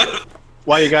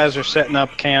 While you guys are setting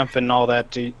up camp and all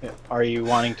that, are you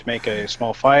wanting to make a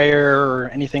small fire or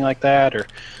anything like that, or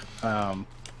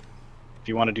if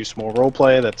you want to do some more role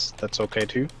play, that's okay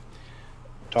too.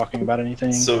 Talking about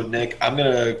anything? So Nick, I'm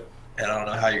gonna, and I don't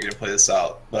know how you're gonna play this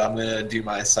out, but I'm gonna do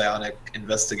my psionic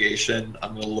investigation.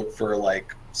 I'm gonna look for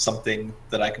like something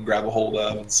that I can grab a hold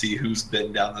of and see who's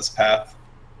been down this path.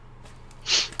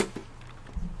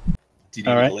 Do you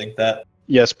need me to link that?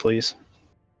 Yes, please.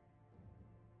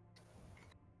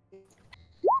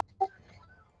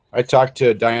 I talked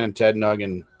to Diane and Ted Nug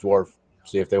and Dwarf,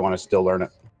 see if they want to still learn it.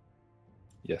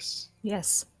 Yes.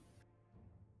 Yes.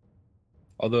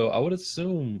 Although I would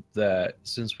assume that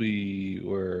since we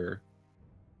were,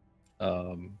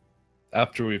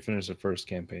 after we finished the first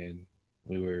campaign,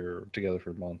 we were together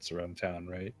for months around town,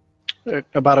 right?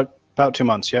 About 2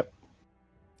 months. Yep.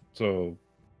 So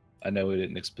I know we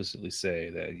didn't explicitly say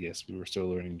that. Yes, we were still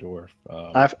learning dwarf.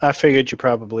 I figured you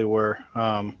probably were.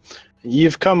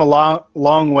 You've come a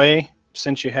long way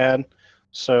since you had,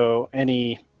 so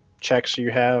any checks you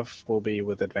have will be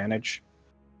with advantage.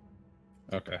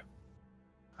 Okay.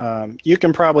 You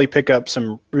can probably pick up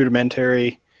some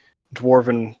rudimentary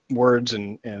dwarven words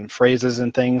and phrases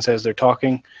and things as they're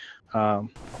talking.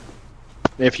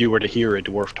 If you were to hear a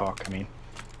dwarf talk, I mean.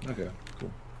 Okay,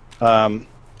 cool.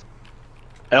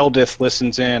 Eldith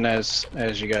listens in as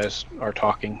you guys are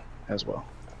talking as well.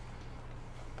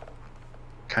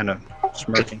 Kind of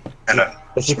smirking.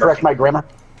 Does she correct my grammar?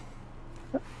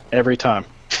 Every time.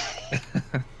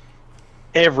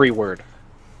 Every word.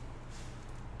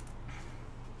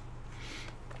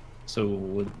 So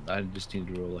would I just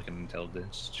need to roll like an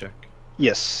intelligence check?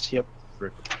 Yes. Yep.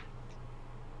 Not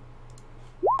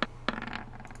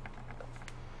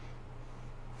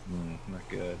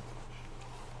good.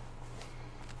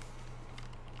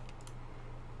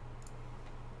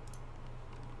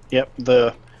 Yep.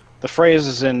 The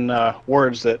phrases and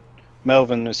words that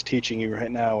Melvin is teaching you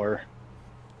right now are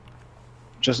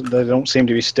just, they don't seem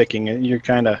to be sticking. You're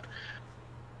kind of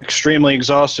extremely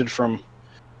exhausted from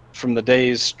the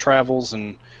day's travels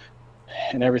and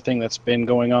everything that's been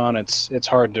going on. It's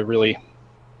hard to really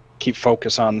keep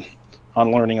focus on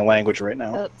learning a language right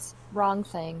now. Oops, wrong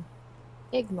thing.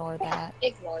 Ignore that.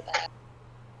 Ignore that.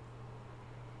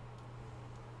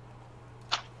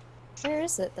 Where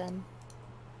is it then?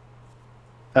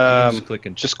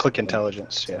 Just click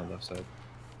intelligence. Yeah. On the left side.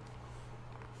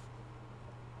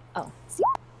 Oh.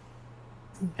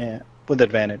 Yeah, with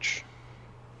advantage.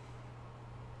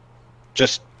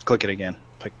 Just click it again.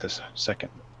 Pick this second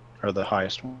or the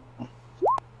highest one.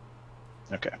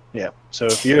 Okay. Yeah. So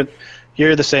if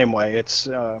you're the same way, it's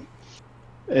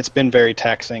been very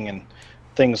taxing and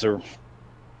things are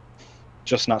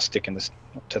just not sticking this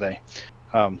today.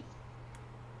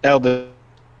 Eldith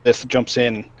jumps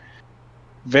in.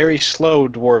 Very slow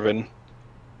Dwarven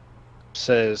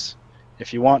says,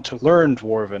 if you want to learn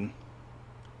Dwarven,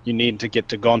 you need to get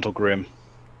to Gauntlgrim.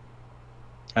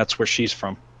 That's where she's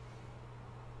from.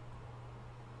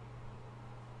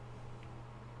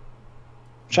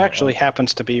 Which actually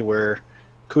happens to be where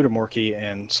Kudamorki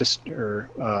and Sister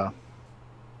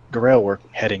Garel were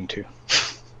heading to.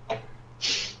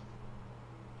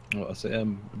 Well, so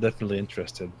I'm definitely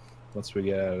interested once we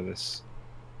get out of this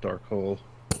dark hole.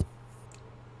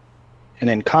 And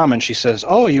in common, she says,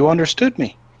 "Oh, you understood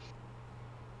me."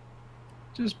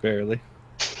 Just barely.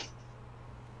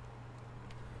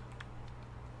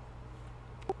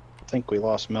 I think we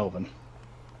lost Melvin.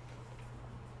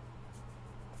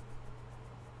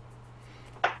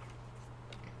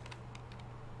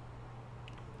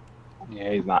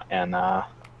 Yeah, he's not in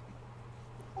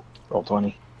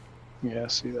Roll20. Yeah, I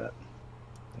see that.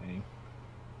 Dang.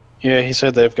 Yeah, he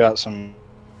said they've got some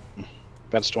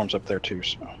bad storms up there too,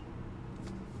 so.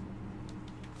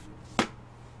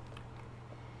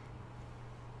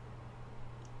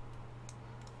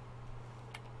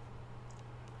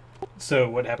 So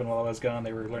what happened while I was gone?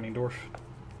 They were learning Dwarf.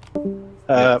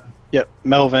 Yep.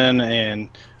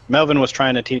 Melvin was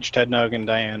trying to teach Tednug and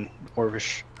Diane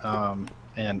Orvish,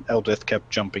 and Eldith kept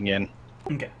jumping in,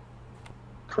 Okay.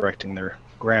 correcting their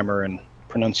grammar and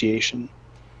pronunciation.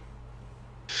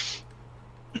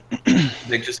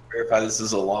 Nick, just to verify, this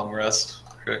is a long rest,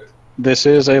 correct? This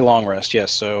is a long rest,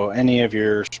 yes. So any of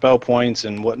your spell points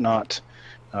and whatnot,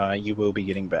 you will be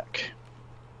getting back.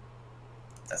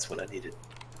 That's what I needed.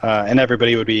 And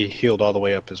everybody would be healed all the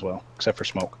way up as well, except for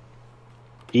Smoke.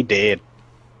 He dead.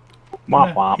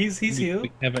 Womp womp. He's healed.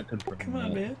 We haven't confirmed Come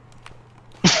on, that. man.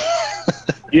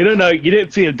 You don't know. You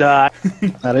didn't see him die.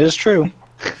 That is true.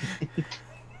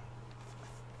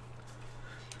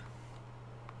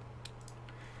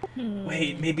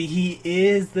 Wait, maybe he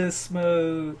is the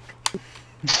Smoke.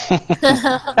 He's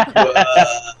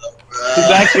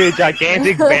actually a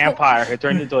gigantic vampire who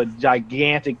turned into a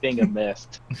gigantic thing of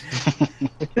mist.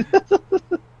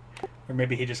 Or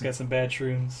maybe he just got some bad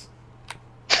shrooms.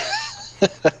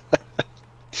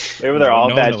 Maybe they're all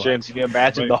No, bad no. streams. You can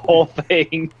imagine Right. the whole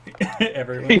thing. We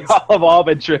Everyone's. all have all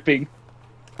been tripping.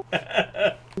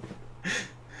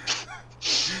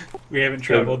 We haven't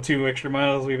traveled 2 extra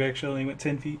miles. We've actually only went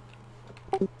 10 feet.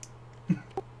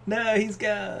 No, he's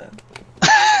gone.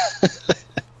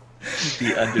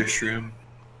 The undershroom.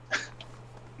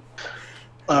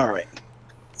 All right.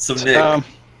 So, Nick,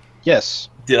 Yes.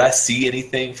 did I see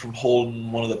anything from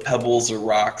holding one of the pebbles or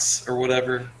rocks or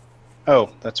whatever? Oh,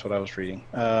 that's what I was reading.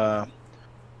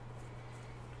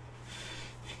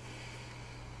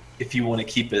 If you want to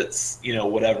keep it,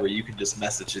 whatever, you can just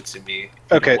message it to me. if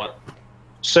you Okay. want.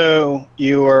 So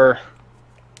you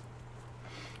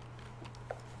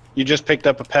just picked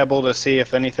up a pebble to see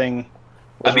if anything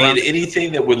was I mean, around?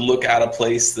 anything that would look out of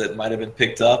place that might have been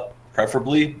picked up,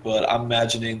 preferably, but I'm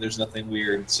imagining there's nothing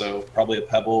weird, so probably a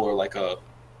pebble or like a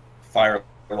fire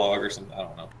log or something. I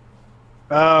don't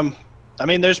know. I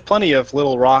mean, there's plenty of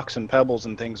little rocks and pebbles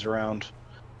and things around.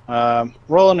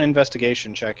 Roll an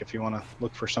investigation check if you want to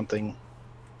look for something.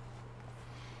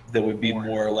 That would be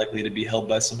more likely to be held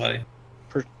by somebody.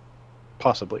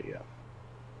 Possibly, yeah.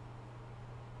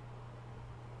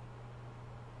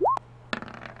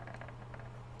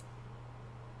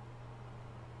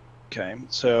 Okay,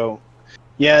 so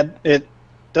yeah, it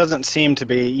doesn't seem to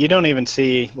be. You don't even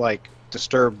see like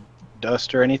disturbed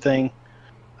dust or anything,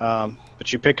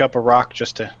 but you pick up a rock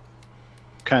just to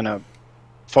kind of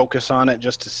focus on it,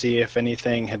 just to see if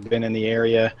anything had been in the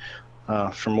area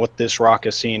from what this rock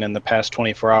has seen in the past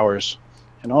 24 hours,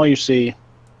 and all you see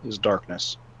is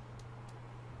darkness.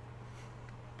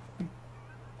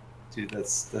 Dude,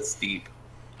 that's deep.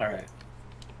 All right.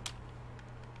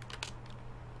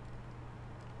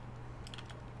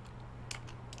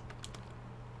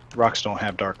 Rocks don't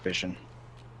have dark vision.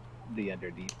 The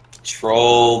underdeep.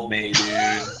 Trolled me,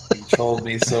 dude. You trolled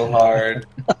me so hard.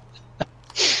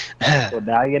 Well,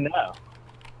 now you know.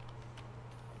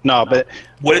 No, but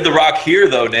What did the rock hear,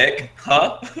 though, Nick?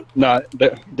 Huh? no,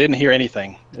 didn't hear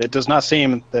anything. It does not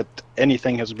seem that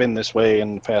anything has been this way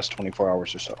in the past 24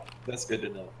 hours or so. That's good to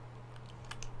know.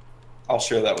 I'll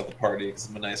share that with the party because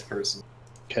I'm a nice person.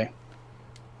 Okay.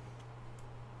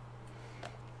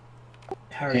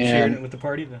 How are you And- sharing it with the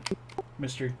party then,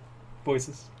 Mr.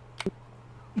 Voices?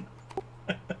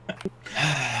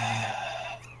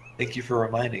 Thank you for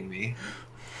reminding me.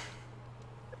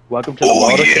 Welcome to the Oh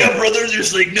world of yeah, King. brother.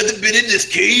 There's like nothing been in this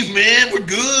cave, man. We're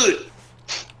good.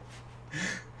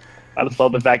 I just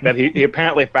love the fact that he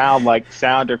apparently found like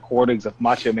sound recordings of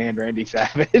Macho Man Randy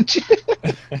Savage.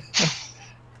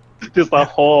 Just a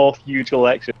whole huge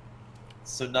collection.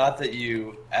 So not that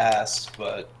you asked,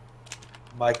 but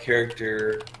my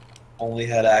character only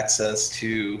had access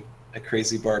to a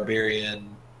crazy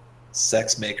barbarian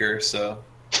sex maker, so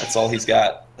that's all he's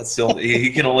got. That's the only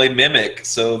he can only mimic,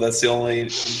 so that's the only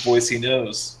voice he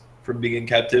knows from being in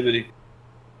captivity.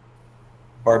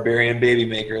 Barbarian baby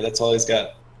maker, that's all he's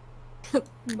got. Oh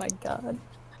my god.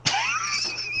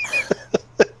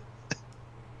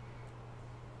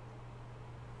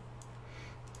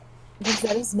 Was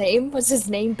that his name? Was his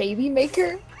name Baby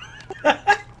Maker?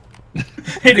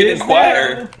 You can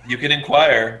inquire. You can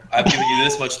inquire. I've given you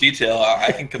this much detail.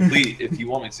 I can complete if you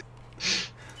want me to.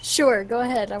 Sure, go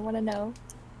ahead. I want to know.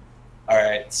 All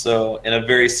right. So, in a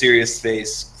very serious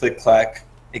face, Click Clack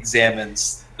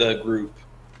examines the group,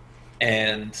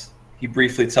 and he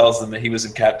briefly tells them that he was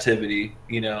in captivity.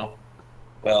 You know,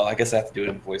 well, I guess I have to do it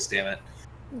in voice. Damn it.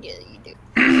 Yeah, you do.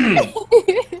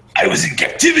 I was in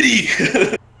captivity.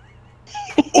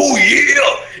 Oh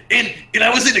yeah, and I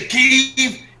was in a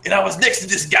cave, and I was next to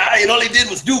this guy, and all he did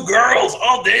was do girls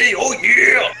all day. Oh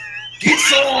yeah, get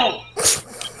some.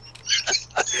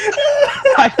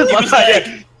 I just He love was that.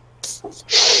 like,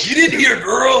 "Get in here,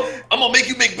 girl. I'm gonna make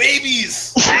you make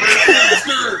babies." I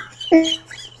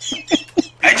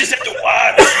just have to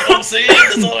watch. You know what I'm saying?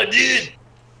 That's all I did.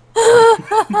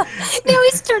 Now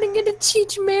he's turning into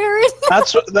Cheech Marin.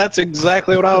 That's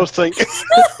exactly what I was thinking.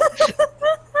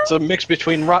 It's a mix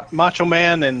between Macho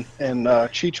Man and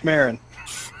Cheech Marin.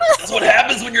 That's what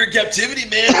happens when you're in captivity,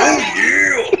 man.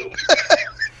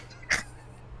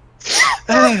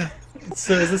 Oh yeah.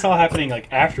 So is this all happening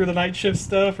like after the night shift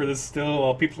stuff, or this still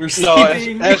while people are No,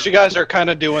 sleeping? as you guys are kind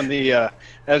of doing the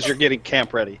as you're getting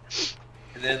camp ready.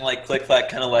 And then like Click Clack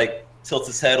kind of like tilts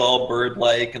his head all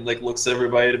bird-like and like looks at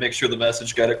everybody to make sure the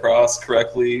message got across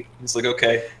correctly. He's like,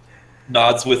 okay,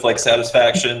 nods with like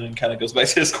satisfaction and kind of goes back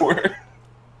to his corner.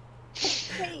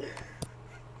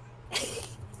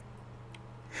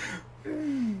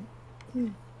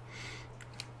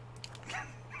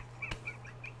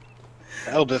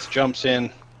 Eldith jumps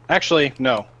in. Actually,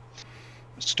 no.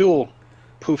 Stool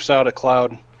poofs out a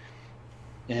cloud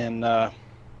and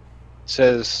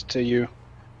says to you,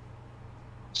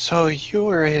 "So you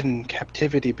were in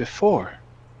captivity before?"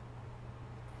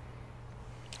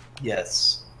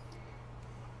 Yes.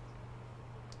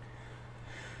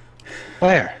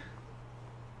 Where?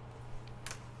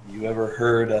 You ever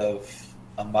heard of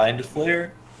a mind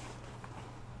flayer?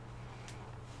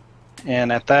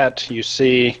 And at that, you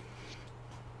see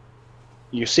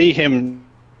him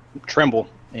tremble,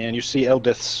 and you see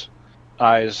Eldith's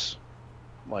eyes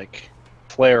like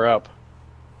flare up,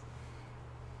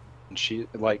 and she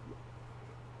like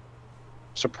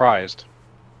surprised.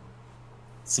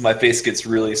 So my face gets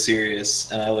really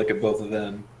serious, and I look at both of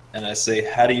them, and I say,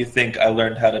 "How do you think I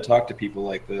learned how to talk to people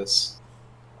like this?"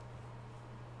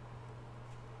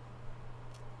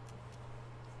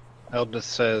 Eldith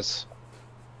says,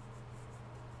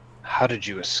 "How did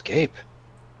you escape?"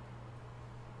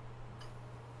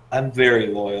 I'm very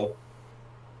loyal.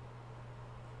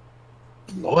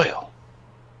 Loyal?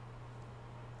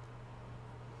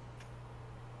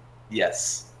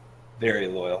 Yes, very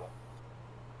loyal.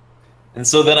 And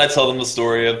so then I tell them the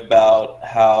story about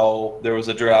how there was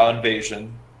a drow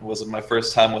invasion. It wasn't my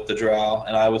first time with the drow,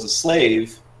 and I was a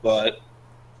slave, but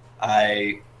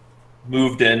I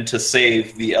moved in to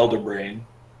save the Elder Brain.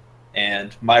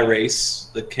 And my race,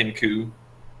 the Kinku,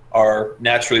 are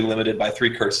naturally limited by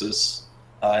 3 curses.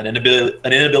 An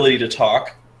inability to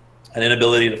talk, an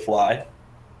inability to fly,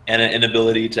 and an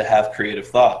inability to have creative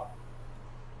thought.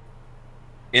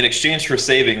 In exchange for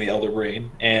saving the Elder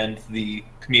Brain and the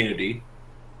community,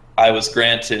 I was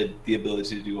granted the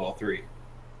ability to do all 3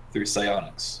 through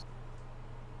psionics.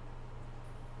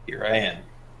 Here I am.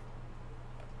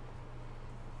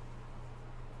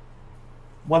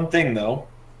 One thing though,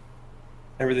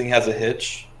 everything has a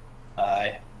hitch.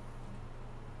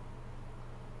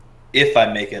 If I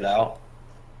make it out,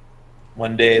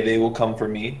 one day they will come for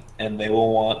me, and they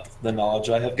will want the knowledge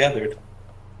I have gathered.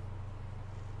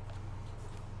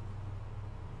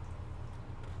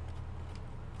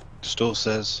 Stool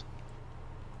says,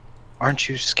 "Aren't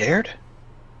you scared?"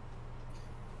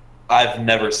 I've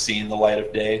never seen the light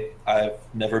of day. I've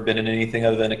never been in anything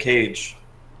other than a cage.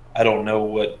 I don't know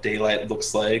what daylight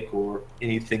looks like or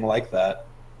anything like that.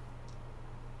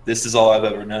 This is all I've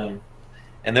ever known.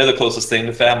 And they're the closest thing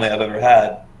to family I've ever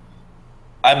had.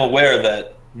 I'm aware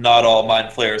that not all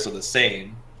mind flayers are the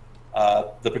same,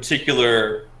 The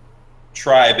particular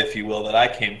tribe, if you will, that I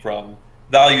came from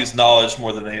values knowledge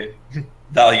more than they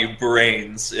value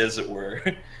brains, as it were.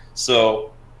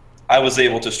 So I was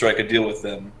able to strike a deal with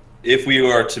them. If we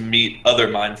were to meet other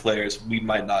mind flayers, we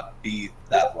might not be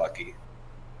that lucky.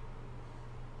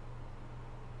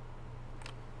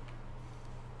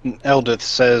 Eldith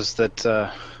says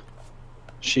that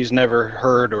she's never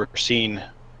heard or seen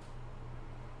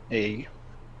a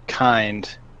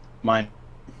kind mind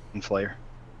flayer.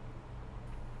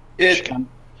 It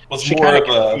was more of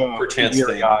a perchance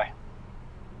thing. Guy.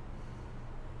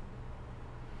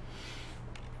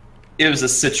 It was a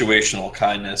situational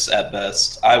kindness at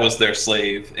best. I was their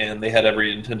slave, and they had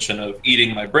every intention of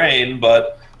eating my brain,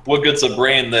 but what good's a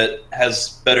brain that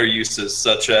has better uses,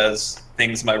 such as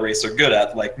things my race are good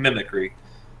at, like mimicry?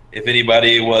 If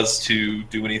anybody was to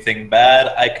do anything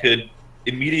bad, I could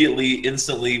immediately,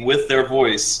 instantly, with their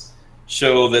voice,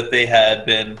 show that they had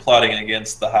been plotting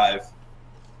against the hive.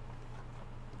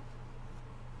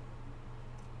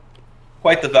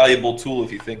 Quite the valuable tool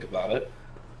if you think about it.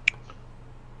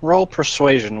 Roll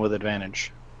persuasion with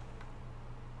advantage.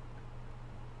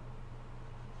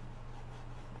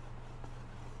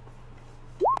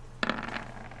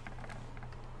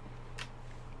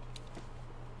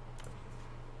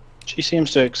 She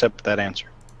seems to accept that answer.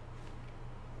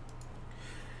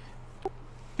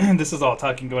 This is all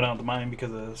talking going on with the mind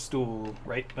because of the stool,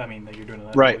 right? I mean, that you're doing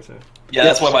that. Right. Voice, so. Yeah,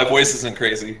 that's why my voice isn't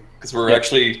crazy, because we're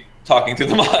actually talking through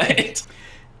the mind.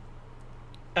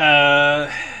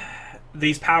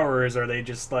 These powers, are they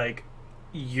just like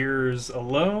yours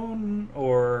alone,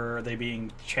 or are they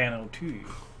being channeled to you?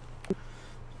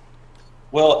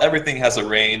 Well, everything has a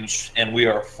range, and we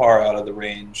are far out of the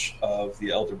range of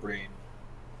the Elder Brain.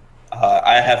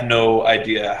 I have no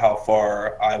idea how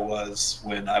far I was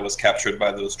when I was captured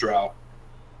by those drow,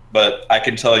 but I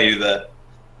can tell you that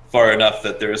far enough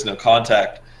that there is no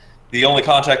contact. The only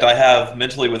contact I have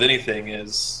mentally with anything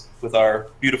is with our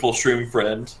beautiful shroom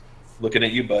friend, looking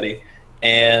at you, buddy,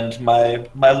 and my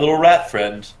little rat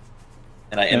friend.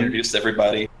 And I introduced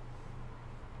everybody.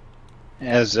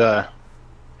 As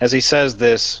he says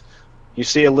this, you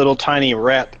see a little tiny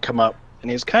rat come up, and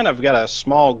he's kind of got a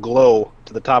small glow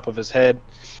to the top of his head,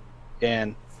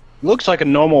 and looks like a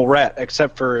normal rat,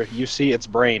 except for you see its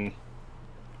brain.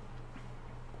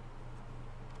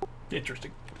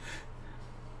 Interesting.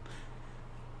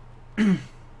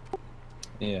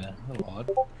 Yeah,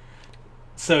 odd.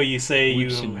 So you say We've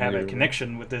you seen have a weird-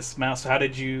 connection with this mouse. How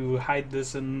did you hide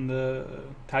this in the...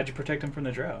 How'd you protect him from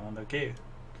the drow on the cave?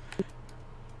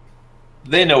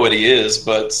 They know what he is,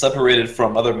 but separated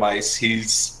from other mice,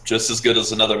 he's just as good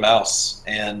as another mouse.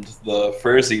 And the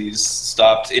Furzies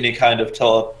stopped any kind of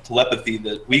telepathy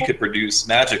that we could produce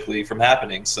magically from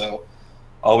happening. So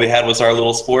all we had was our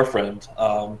little spore friend.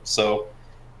 So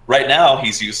right now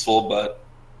he's useful, but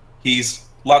he's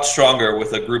a lot stronger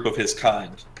with a group of his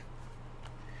kind.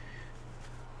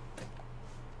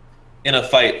 In a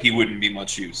fight, he wouldn't be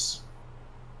much use.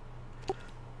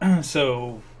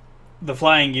 So, the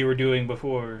flying you were doing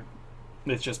before,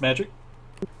 it's just magic?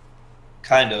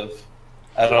 Kind of.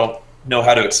 I don't know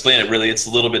how to explain it, really. It's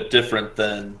a little bit different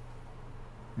than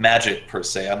magic, per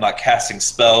se. I'm not casting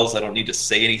spells. I don't need to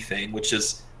say anything, which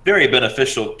is very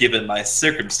beneficial given my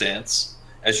circumstance,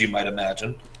 as you might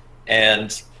imagine.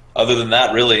 And other than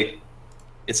that, really,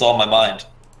 it's all my mind.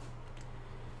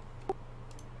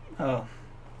 Oh.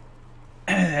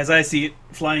 As I see it,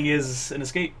 flying is an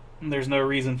escape. There's no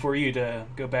reason for you to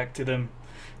go back to them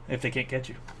if they can't catch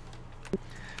you.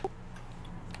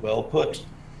 Well put.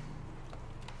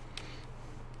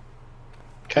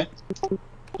 Okay.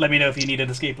 Let me know if you need an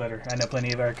escape letter. I know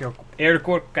plenty of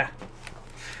Aarakocra.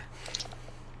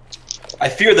 I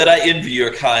fear that I envy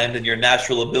your kind and your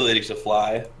natural ability to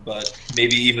fly, but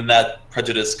maybe even that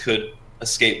prejudice could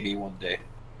escape me one day.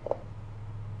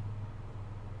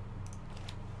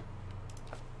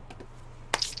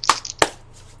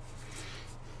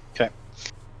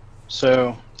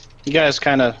 So you guys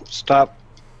kind of stop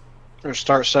or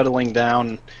start settling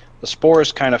down. The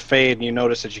spores kind of fade, and you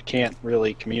notice that you can't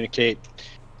really communicate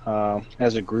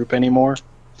as a group anymore.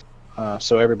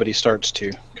 So everybody starts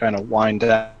to kind of wind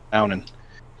down and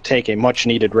take a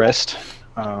much-needed rest.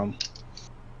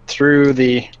 Through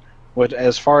the,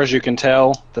 as far as you can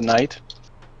tell, the night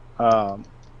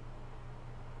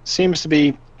seems to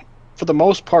be, for the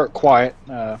most part, quiet.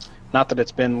 Not that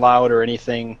it's been loud or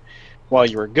anything while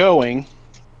you were going.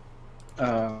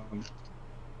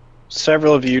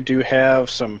 Several of you do have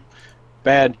some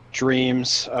bad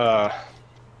dreams,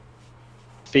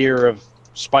 fear of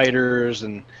spiders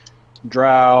and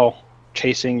drow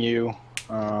chasing you.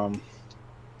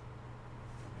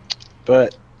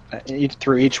 but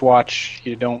through each watch,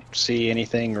 you don't see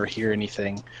anything or hear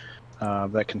anything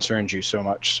that concerns you so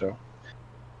much. So,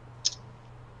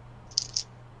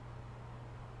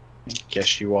 I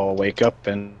guess you all wake up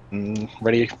and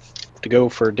ready to go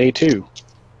for day 2.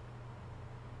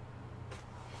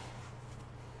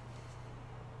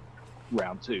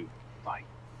 Round 2. Fight.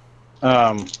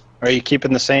 Are you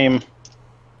keeping the same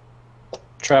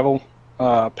travel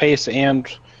pace and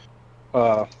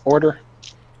order?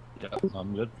 Yeah,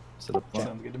 I'm good. Set up plan.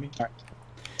 Sounds good to me. All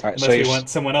right. Unless So we want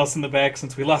someone else in the back,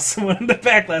 since we lost someone in the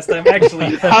back last time. Actually,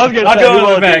 I was gonna I'll say, go who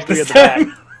in the volunteers back to be this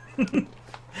in the time.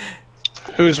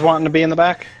 who's wanting to be in the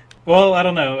back? Well, I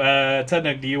don't know.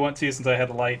 Tednuk, do you want to, since I had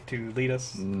the light, to lead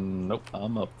us? Nope,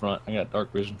 I'm up front. I got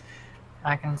dark vision.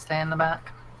 I can stay in the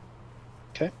back.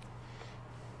 Okay.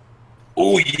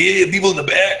 Oh yeah, people in the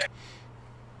back.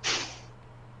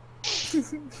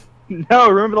 No,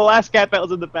 remember the last cat that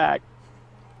was in the back.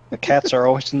 The cats are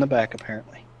always in the back,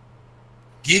 apparently.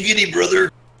 Giggity,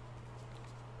 brother.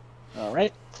 All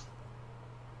right.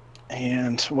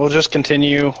 And we'll just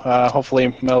continue.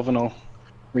 Hopefully, Melvin will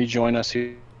rejoin us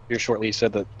here shortly. He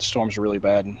said that the storms are really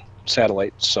bad and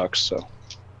satellite sucks. So,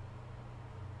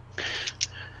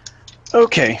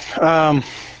 okay.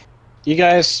 You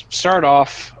guys start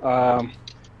off.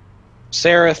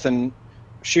 Sareth and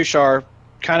Shushar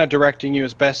kind of directing you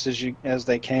as best as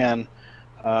they can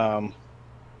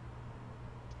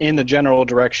in the general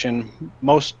direction.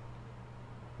 Most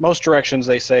directions,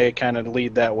 they say, kind of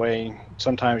lead that way.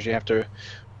 Sometimes you have to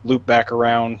loop back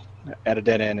around at a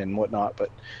dead end and whatnot, but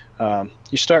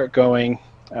you start going,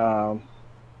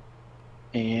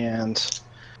 and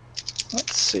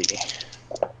let's see.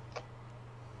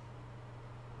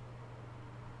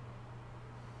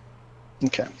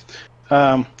 Okay.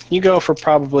 You go for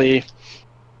probably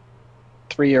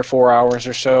 3 or 4 hours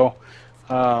or so.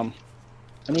 I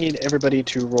need everybody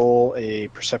to roll a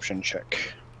perception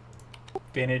check.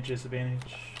 Advantage,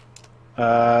 disadvantage.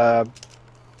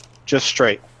 Just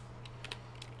straight.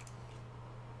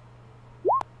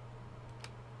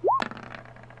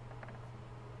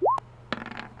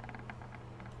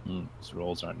 These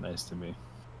rolls aren't nice to me.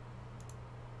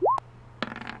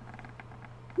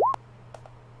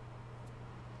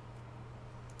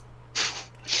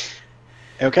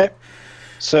 Okay.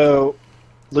 So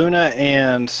Luna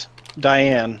and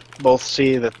Diane both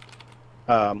see that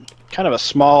kind of a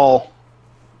small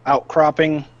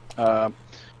outcropping.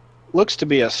 Looks to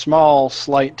be a small,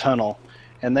 slight tunnel,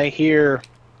 and they hear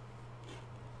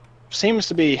seems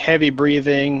to be heavy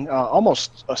breathing,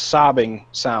 almost a sobbing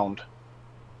sound,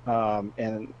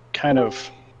 and kind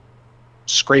of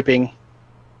scraping.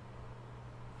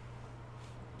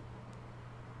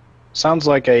 Sounds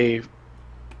like a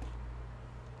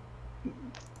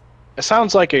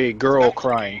girl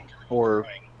crying or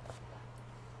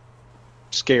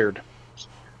scared.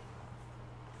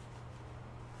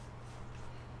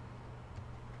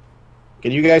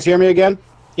 Can you guys hear me again?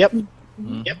 Yep.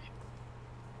 Mm-hmm. Yep.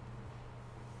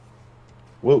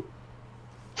 Whoa.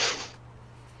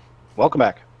 Welcome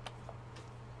back.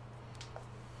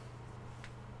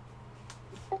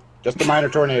 Just a minor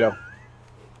tornado.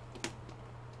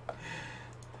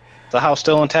 The house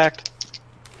still intact?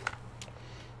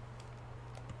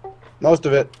 Most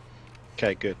of it.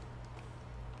 Okay, good.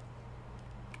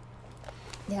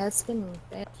 Yeah, it's been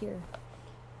bad here.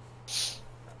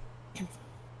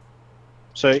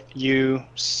 So you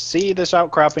see this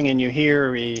outcropping and you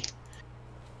hear a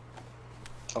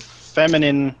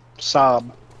feminine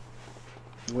sob.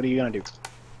 What are you gonna do?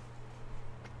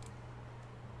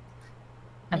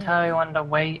 I tell everyone to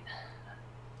wait.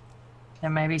 There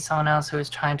may be someone else who is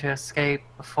trying to escape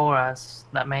before us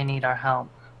that may need our help.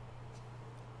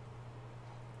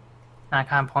 And I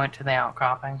kind of point to the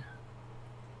outcropping.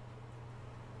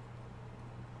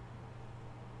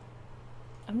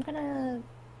 I'm gonna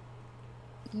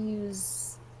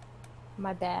use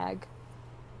my bag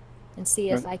and see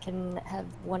if I can have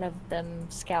one of them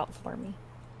scout for me.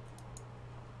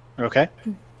 Okay.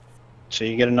 So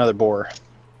you get another boar.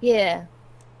 Yeah.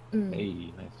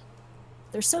 Hey, nice.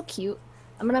 They're so cute.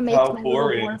 I'm gonna make How my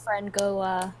boring. little boyfriend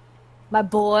go. My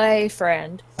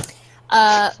boyfriend,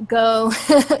 go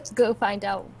go find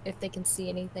out if they can see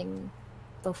anything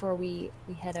before we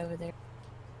head over there.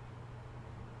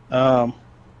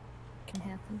 Can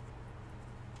happen.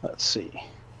 Let's see.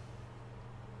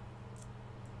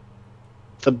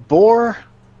 The boar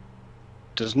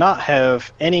does not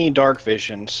have any dark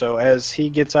vision, so as he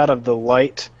gets out of the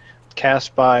light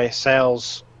cast by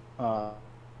Sal's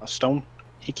stone,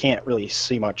 he can't really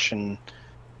see much. And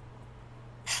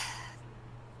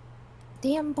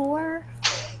Damn boar.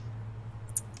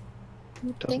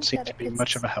 Doesn't seem to be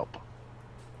much of a help.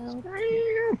 Well,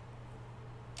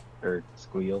 Or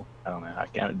squeal. I don't know. I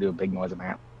can't do a big noise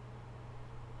amount.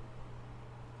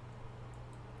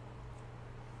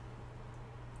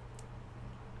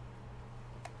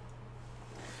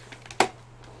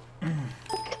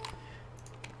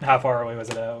 How far away was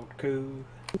it out? Cool.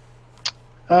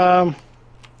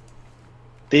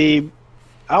 The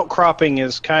outcropping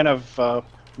is kind of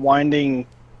winding,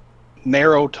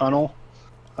 narrow tunnel.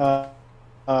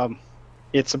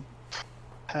 It's a.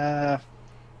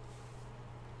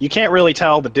 You can't really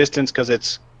tell the distance because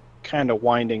it's kind of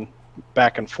winding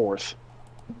back and forth.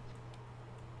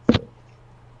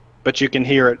 But you can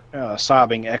hear it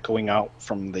sobbing, echoing out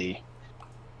from the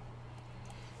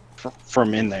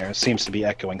from in there. It seems to be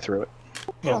echoing through it.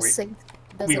 Well, how safe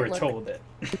does we it were look? told that.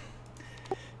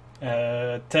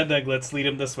 Ted Dog, let's lead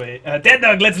him this way. Ted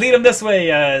Dog, let's lead him this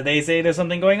way. They say there's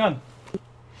something going on.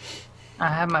 I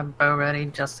have my bow ready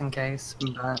just in case,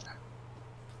 but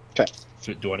Okay,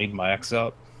 Do I need my axe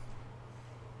out?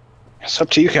 it's up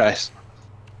to you guys.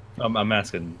 I'm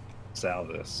asking Sal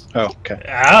this. Oh, okay.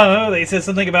 I don't know. They said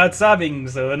something about sobbing,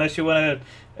 so unless you want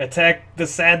to attack the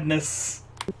sadness.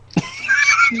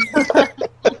 I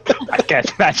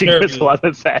can't imagine this was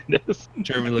a sadness.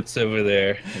 Jeremy looks over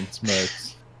there and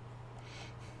smirks.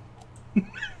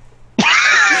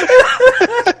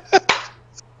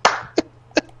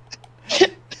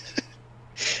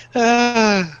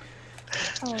 Ah.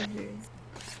 Oh, jeez.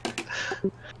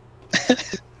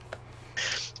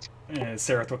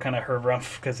 Seraph will kind of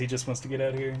harumph because he just wants to get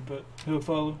out of here, but he'll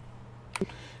follow.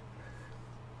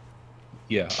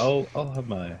 Yeah, I'll have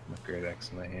my great axe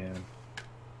in my hand.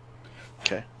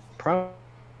 Okay.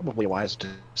 Probably a wise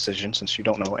decision since you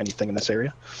don't know anything in this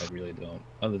area. I really don't.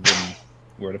 Other than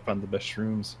where to find the best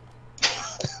shrooms.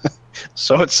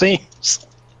 So it seems.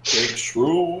 Big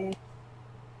shrew.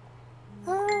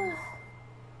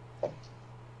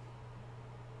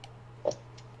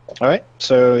 All right.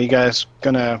 So you guys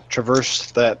gonna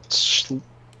traverse that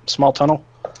small tunnel?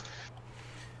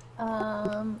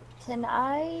 Can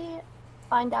I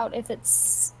find out if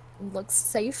it's looks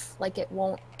safe, like it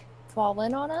won't fall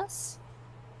in on us?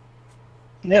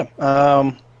 Yeah.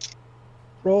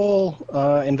 Roll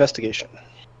investigation.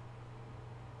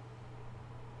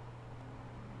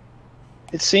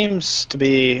 It seems to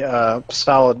be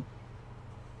solid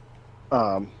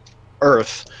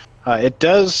earth. It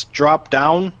does drop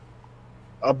down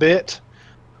a bit,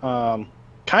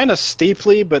 kind of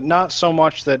steeply, but not so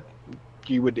much that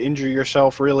you would injure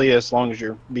yourself really, as long as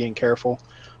you're being careful.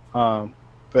 And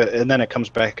then it comes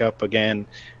back up again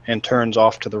and turns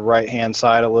off to the right-hand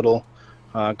side a little,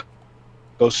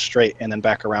 goes straight, and then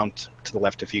back around to the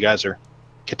left if you guys are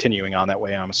continuing on that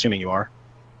way. I'm assuming you are.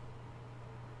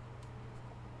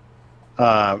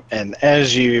 And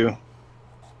as you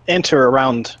enter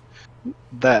around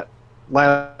that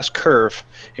last curve,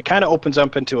 it kind of opens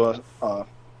up into a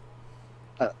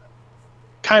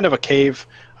kind of a cave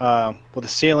with a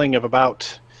ceiling of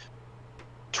about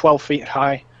 12 feet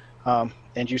high,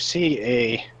 and you see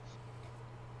a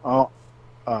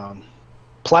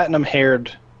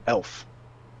platinum-haired elf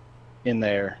in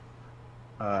there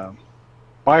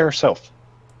by herself.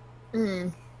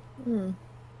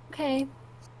 Okay.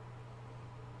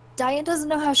 Diane doesn't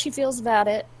know how she feels about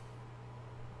it.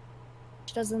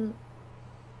 She doesn't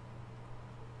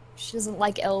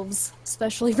like elves,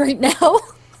 especially right now.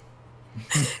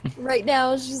 Right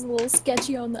now, she's a little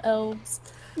sketchy on the elves.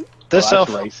 This elf,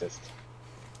 racist.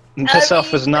 This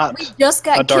elf is not we just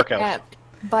got a dark elf. kidnapped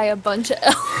by a bunch of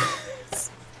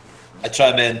elves. I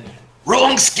chime in.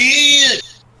 Wrong skin.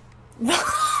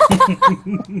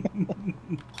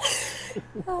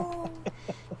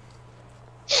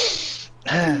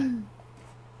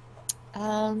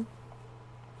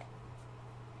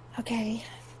 Okay.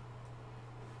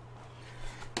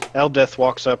 Eldeth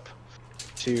walks up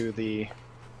to the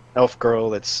elf girl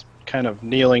that's kind of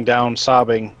kneeling down,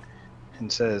 sobbing,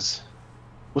 and says,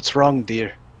 "What's wrong,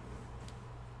 dear?"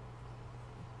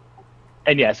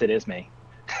 And yes, it is me.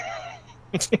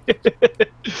 It's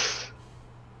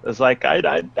like I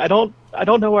don't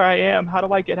know where I am. How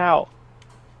do I get out?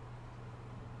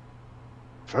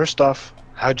 First off,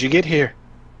 how'd you get here?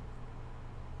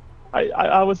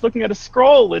 I was looking at a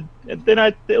scroll and then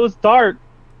it was dark.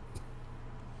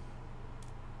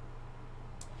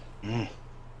 An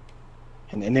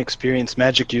inexperienced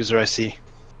magic user, I see.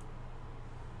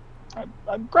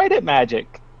 I'm great at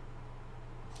magic.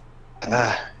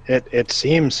 It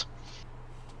seems.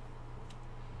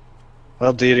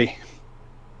 Well, dearie,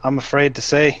 I'm afraid to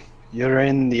say you're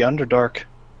in the Underdark.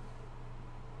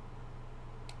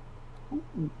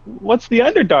 What's the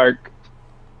Underdark?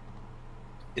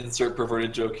 Insert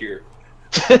perverted joke here.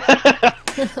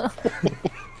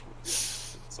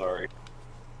 Sorry.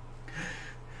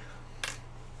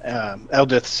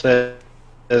 Eldith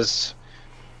says,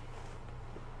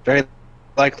 very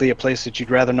likely a place that you'd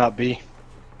rather not be.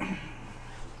 I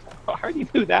already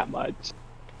knew that much.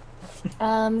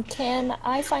 Can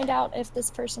I find out if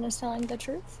this person is telling the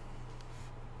truth?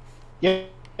 Yep.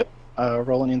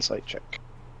 Roll an insight check.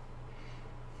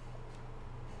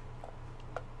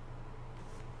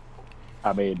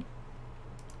 I mean,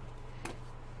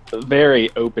 a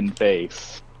very open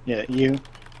face. Yeah, you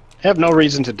have no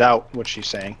reason to doubt what she's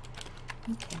saying.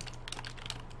 Okay.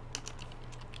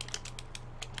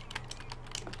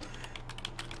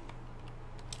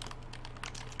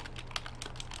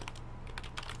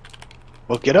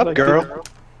 Well, get up, girl.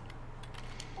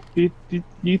 Do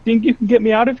you think you can get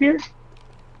me out of here?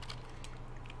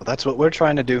 Well, that's what we're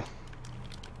trying to do.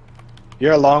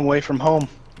 You're a long way from home,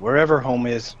 wherever home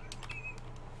is.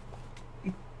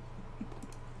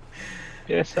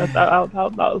 Yes,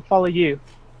 I'll follow you.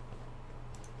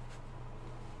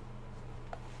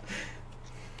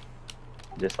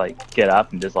 Just like get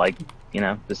up and just like,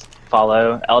 just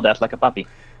follow Eldeth like a puppy.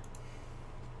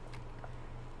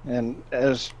 And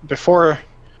as before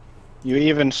you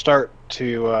even start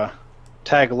to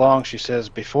tag along, she says,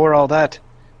 "Before all that,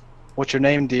 what's your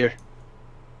name, dear?"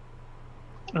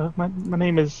 My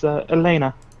name is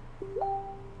Elena.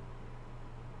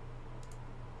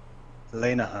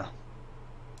 Elena, huh?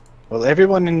 Well,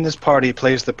 everyone in this party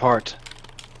plays the part.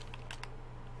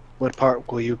 What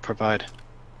part will you provide?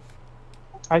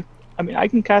 I mean, I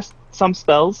can cast some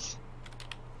spells.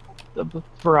 A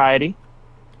variety.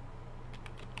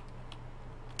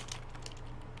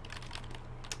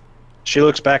 She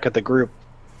looks back at the group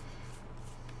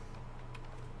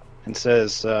and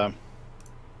says,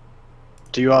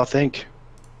 do you all think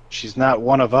she's not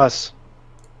one of us?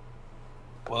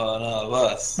 One of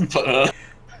us.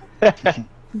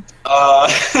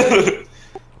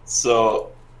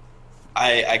 So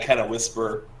I kind of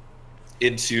whisper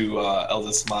into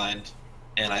Eldith's mind,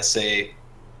 and I say,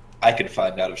 I could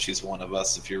find out if she's one of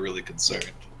us if you're really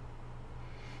concerned.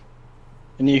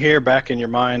 And you hear back in your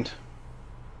mind,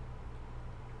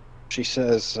 she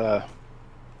says,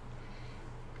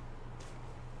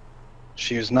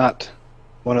 she was not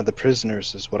one of the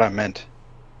prisoners is what I meant.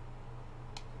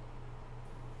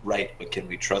 Right, but can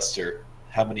we trust her?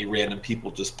 How many random people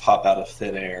just pop out of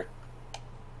thin air?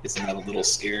 Isn't that a little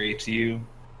scary to you?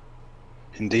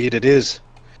 Indeed it is.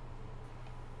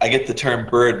 I get the term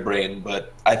bird brain,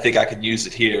 but I think I can use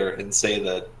it here and say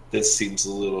that this seems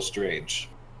a little strange.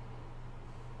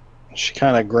 She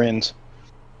kind of grins.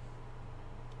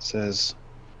 Says,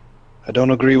 I don't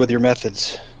agree with your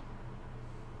methods,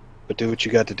 but do what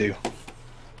you got to do.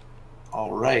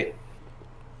 All right.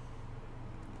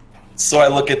 So I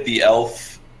look at the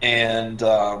elf and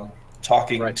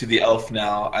talking to the elf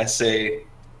now, I say,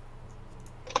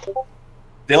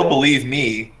 they'll believe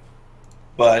me,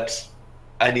 but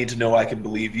I need to know I can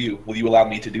believe you. Will you allow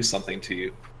me to do something to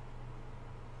you?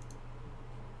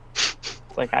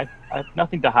 It's like I have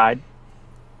nothing to hide.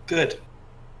 Good.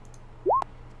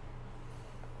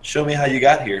 Show me how you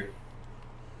got here.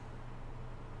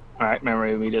 All right,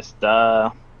 remember we just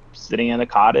sitting in a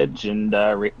cottage and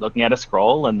looking at a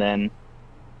scroll, and then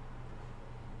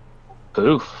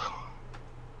poof,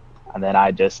 and then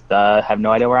I just have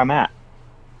no idea where I'm at.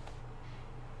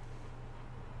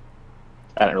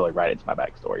 I didn't really write it into my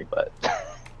backstory, but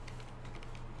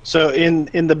so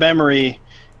in the memory,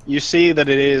 you see that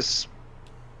it is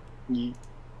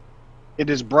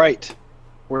bright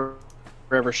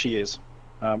wherever she is,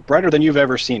 brighter than you've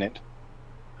ever seen it.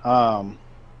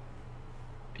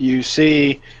 You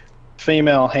see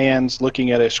female hands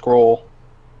looking at a scroll,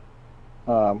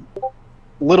 a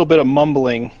little bit of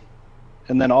mumbling,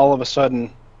 and then all of a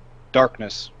sudden,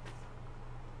 darkness.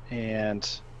 And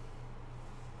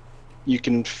you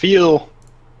can feel,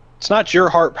 it's not your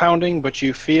heart pounding, but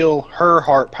you feel her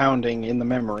heart pounding in the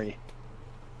memory.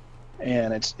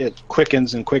 And it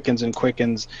quickens and quickens and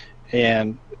quickens,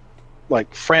 and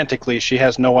like frantically, she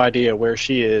has no idea where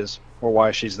she is or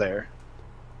why she's there.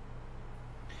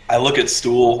 I look at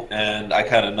Stool and I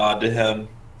kind of nod to him,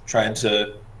 trying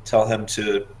to tell him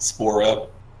to spore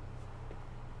up.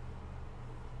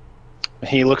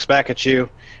 He looks back at you,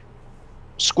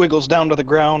 squiggles down to the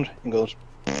ground, and goes,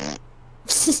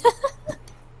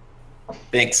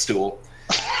 Thanks, Stool.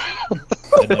 I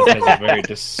know he has a very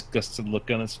disgusted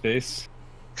look on his face.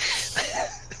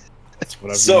 That's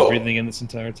what I've been breathing in this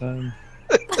entire time.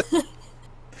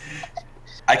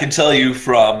 I can tell you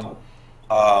from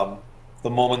the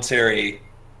momentary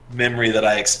memory that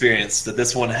I experienced that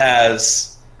this one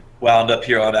has wound up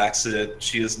here on accident.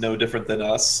 She is no different than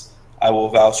us. I will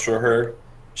vouch for her.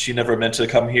 She never meant to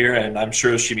come here, and I'm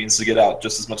sure she means to get out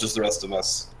just as much as the rest of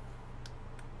us.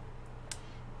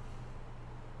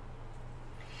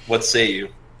 What say you?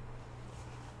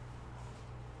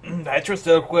 I trust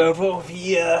El Cuervo.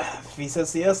 If he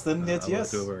says yes, then it's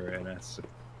yes. Look over and ask if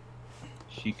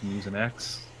she can use an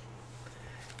axe.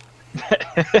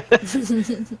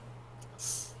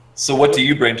 So what do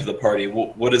you bring to the party?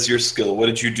 What is your skill? What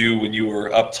did you do when you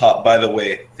were up top? By the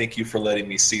way, thank you for letting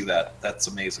me see that. That's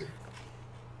amazing.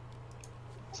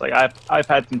 It's like I've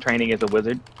had some training as a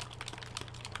wizard.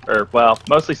 Or, well,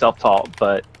 mostly self-taught,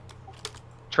 but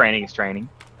training is training.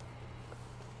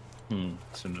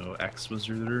 So no axe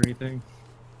wizard or anything?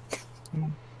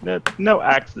 No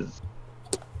axes.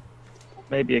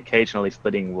 Maybe occasionally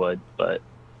splitting wood, but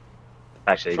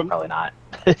actually probably not.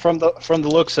 From the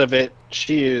looks of it,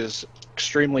 she is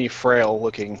extremely frail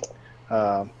looking.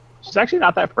 She's actually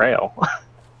not that frail.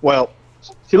 Well,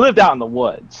 she lived out in the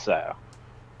woods, so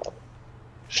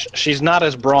she's not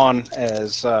as brawn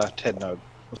as Ted Nug.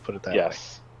 Let's put it that way.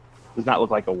 yes, does not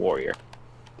look like a warrior.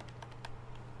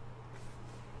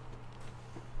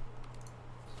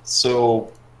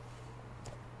 So,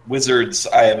 wizards,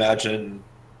 I imagine,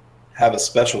 have a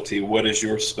specialty. What is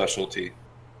your specialty?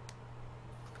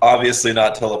 Obviously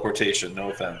not teleportation, no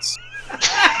offense.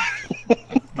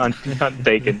 Not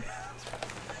taken.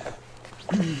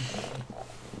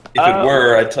 If it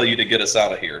were, I'd tell you to get us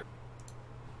out of here.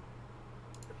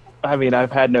 I mean,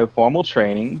 I've had no formal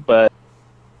training, but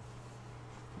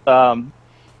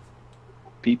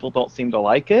people don't seem to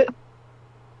like it.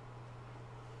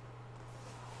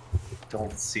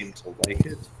 Don't seem to like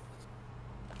it.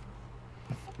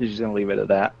 You're just gonna leave it at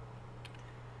that.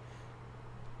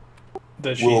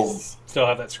 Does she Well- still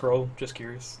have that scroll? Just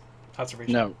curious.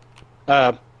 Observation. No.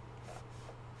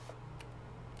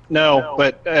 No,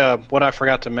 but what I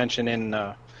forgot to mention in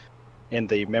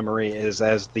the memory is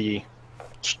as the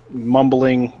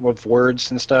mumbling of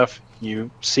words and stuff, you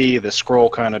see the scroll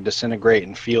kind of disintegrate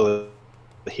and feel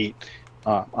the heat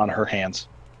on her hands.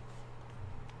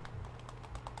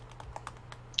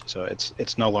 So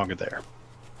it's no longer there.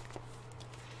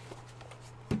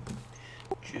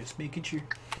 Just making sure.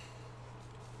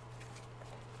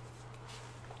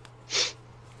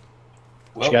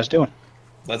 What you guys doing?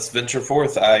 Let's venture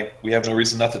forth. We have no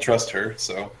reason not to trust her,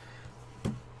 so.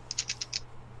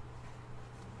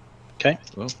 Okay.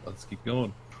 Well, let's keep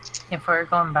going. If we're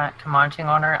going back to marching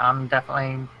order, I'm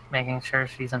definitely making sure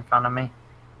she's in front of me.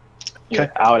 Okay.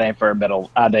 I would aim for middle.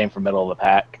 I'd aim for middle of the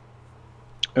pack.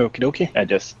 Okie dokie. And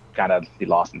just kind of be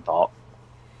lost in thought.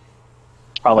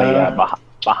 Probably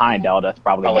behind Eldith,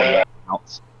 probably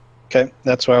else. Okay,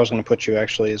 that's where I was going to put you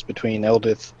actually, is between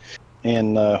Eldith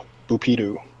and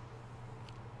Bupidu.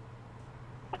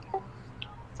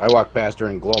 I walk past her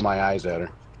and glow my eyes at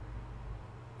her.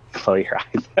 Close your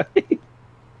eyes at me.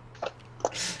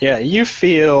 Yeah, you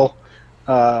feel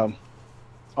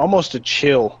almost a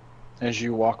chill as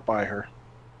you walk by her.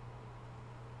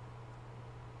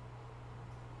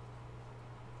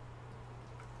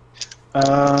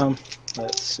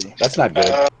 Let's see. That's not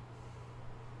good.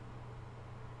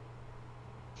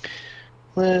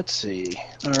 Let's see.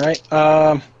 All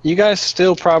right. You guys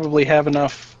still probably have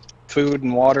enough food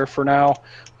and water for now.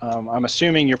 I'm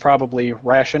assuming you're probably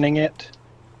rationing it.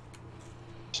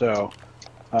 So,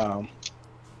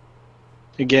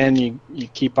 again, you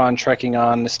keep on trekking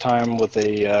on, this time with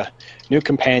a new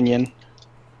companion.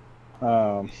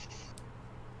 You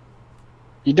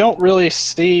don't really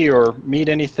see or meet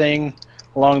anything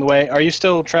along the way. Are you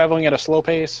still traveling at a slow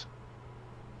pace?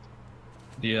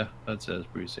 Yeah, that says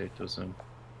pretty safe to assume.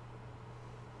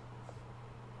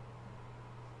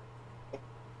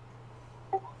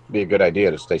 Be a good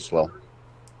idea to stay slow.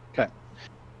 Okay.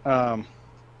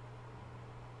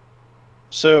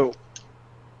 So,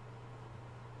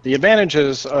 the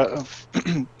advantages of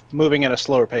moving at a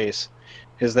slower pace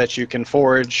is that you can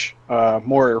forage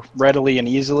more readily and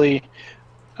easily,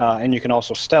 and you can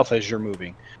also stealth as you're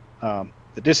moving.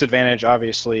 The disadvantage,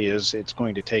 obviously, is it's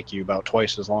going to take you about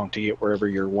twice as long to get wherever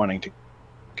you're wanting to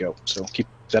go. So keep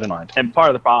that in mind. And part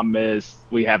of the problem is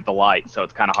we have the light, so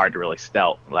it's kind of hard to really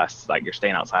stealth unless like you're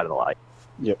staying outside of the light.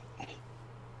 Yep.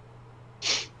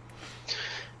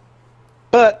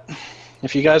 But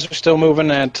if you guys are still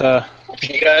moving at,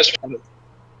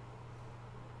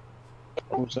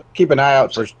 Keep an eye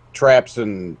out for traps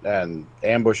and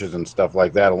ambushes and stuff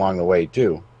like that along the way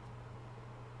too.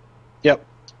 Yep.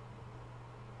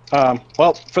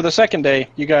 Well, for the second day,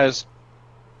 you guys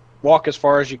walk as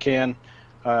far as you can.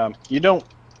 You don't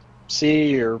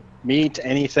see or meet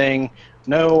anything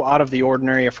no out of the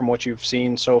ordinary from what you've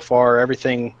seen so far.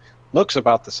 Everything looks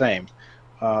about the same.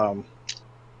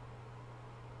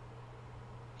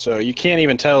 So you can't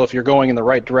even tell if you're going in the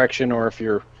right direction or if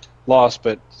you're lost,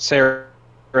 but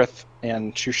Sareth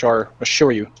and Shushar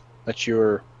assure you that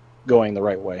you're going the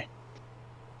right way.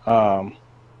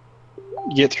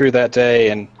 Get through that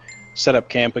day and set up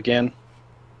camp again.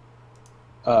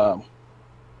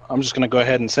 I'm just going to go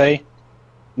ahead and say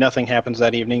nothing happens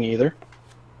that evening either.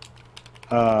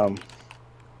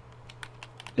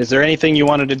 Is there anything you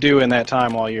wanted to do in that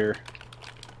time while you're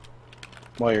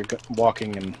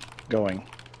walking and going?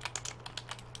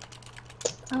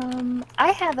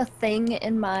 I have a thing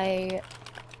in my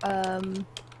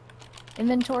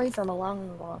inventory from a long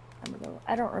time ago.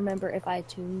 I don't remember if I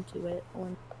tuned to it or.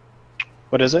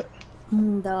 What is it?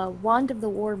 The Wand of the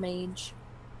War Mage.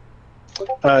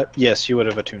 Yes, you would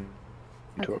have attuned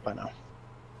to it by now.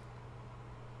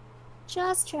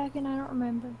 Just checking, I don't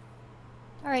remember.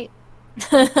 Alright.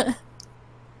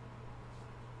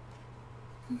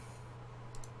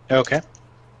 Okay.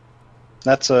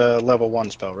 That's a level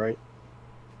 1 spell, right?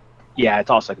 Yeah, it's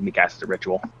also can be cast as a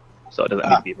ritual, so it doesn't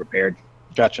need to be prepared.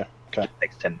 Gotcha. Okay. It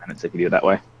takes 10 minutes if you do it that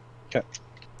way. Okay.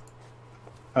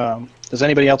 Does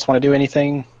anybody else want to do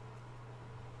anything?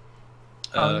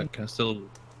 Can I still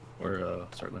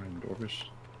start learning Dwarvish?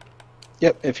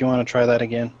 Yep, if you want to try that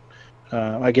again.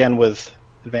 Again with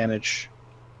advantage.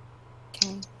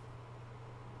 Okay.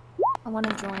 I want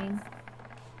to join.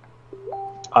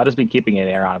 I'll just be keeping an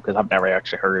ear on because I've never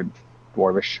actually heard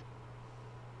Dwarvish.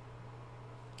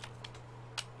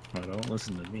 Oh, don't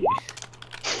listen to me.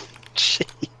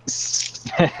 Jeez.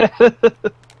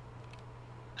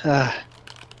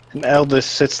 And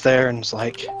Eldest sits there and is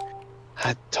like,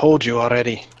 I told you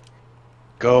already.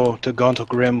 Go to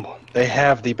Gauntlegrim. They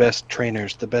have the best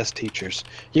trainers, the best teachers.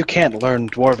 You can't learn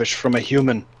Dwarvish from a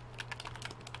human.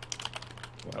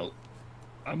 Well,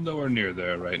 I'm nowhere near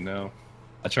there right now.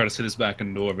 I try to say this back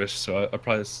in Dwarvish, so I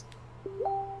probably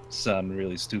sound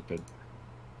really stupid.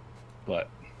 But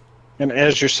And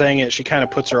as you're saying it, she kind of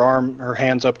puts her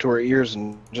hands up to her ears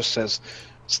and just says,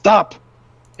 "Stop!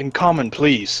 In common,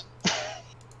 please."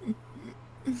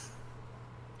 I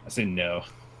say no.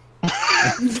 in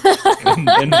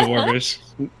Dwarvish.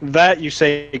 That you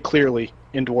say clearly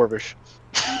in Dwarvish.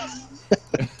 I've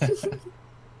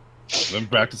been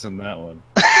practicing that one.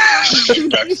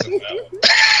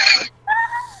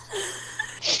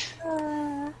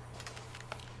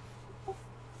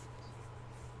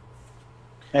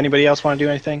 Anybody else want to do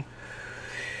anything?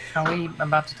 Are we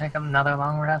about to take another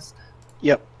long rest?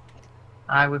 Yep.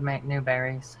 I would make new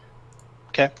berries.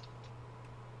 Okay.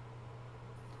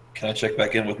 Can I check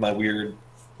back in with my weird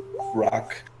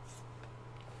rock?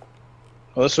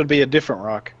 Well, this would be a different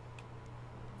rock.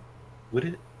 Would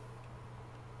it?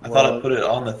 I thought I put it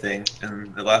on the thing,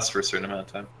 and it lasts for a certain amount of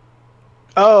time.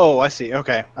 Oh, I see.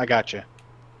 Okay, I gotcha.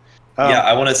 Yeah,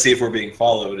 I want to see if we're being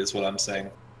followed, is what I'm saying.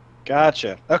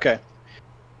 Gotcha. Okay.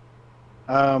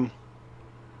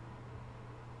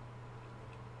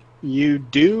 You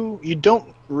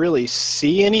don't really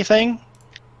see anything.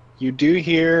 You do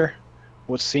hear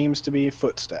what seems to be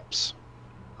footsteps.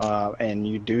 And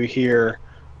you do hear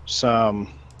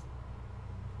some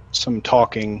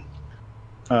talking.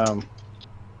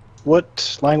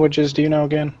 What languages do you know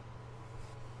again?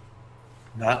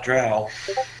 Not Drow.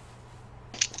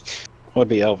 Would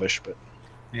be Elvish, but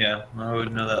Yeah, I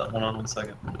would know that. Hold on 1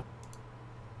 second.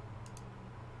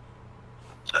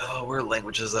 Oh, where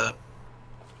language is that?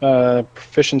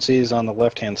 proficiency is on the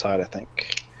left-hand side, I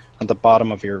think, at the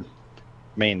bottom of your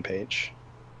main page.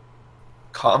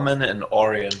 Common and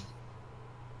Orion.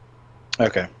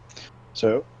 Okay,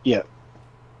 so yeah,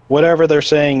 whatever they're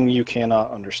saying, you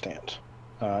cannot understand,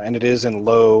 and it is in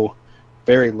low,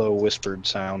 very low whispered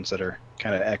sounds that are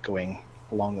kind of echoing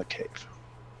along the cave.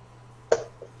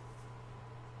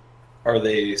 Are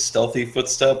they stealthy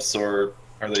footsteps, or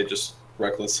are they just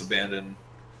reckless abandon?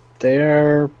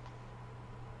 They're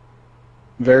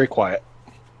very quiet.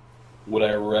 Would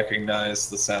I recognize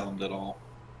the sound at all?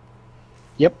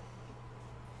 Yep.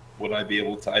 Would I be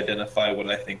able to identify what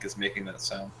I think is making that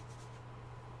sound?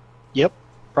 Yep,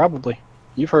 probably.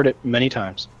 You've heard it many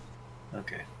times.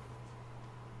 Okay.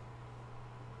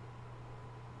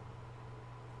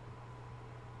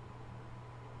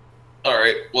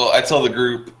 Alright, well, I tell the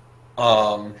group,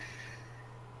 oh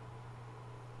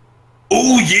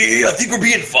yeah, I think we're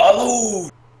being followed!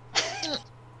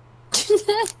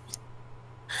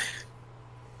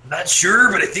 Not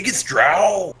sure, but I think it's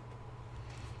Drow.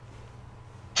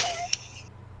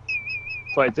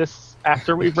 So is this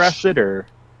after we've rested, or?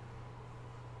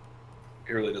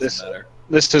 It really doesn't matter.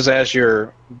 This is as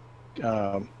you're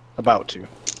about to.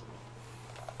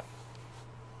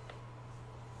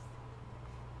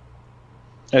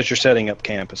 As you're setting up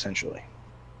camp, essentially.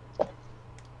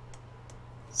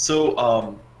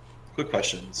 So, quick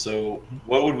question. So,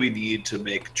 what would we need to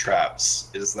make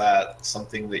traps? Is that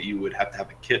something that you would have to have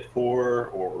a kit for,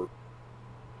 or?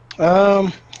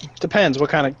 Depends. What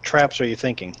kind of traps are you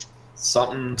thinking?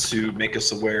 Something to make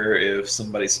us aware if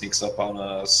somebody sneaks up on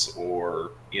us,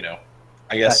 or, you know,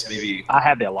 I guess maybe. I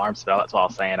have the alarm spell. That's all I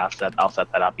was saying. I'll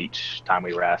set that up each time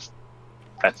we rest.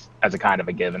 That's as a kind of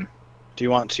a given. Do you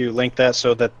want to link that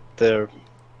so that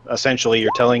essentially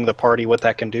you're telling the party what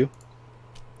that can do?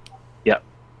 Yep.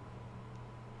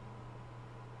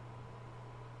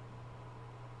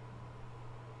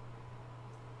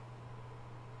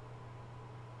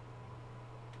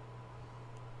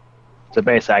 So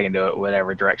basically, I can do it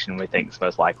whatever direction we think is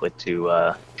most likely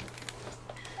to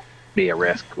be a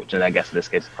risk, which I guess in this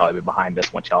case will probably be behind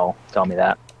us once y'all tell me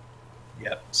that.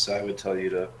 Yep, so I would tell you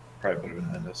to probably put it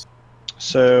behind us.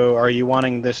 So are you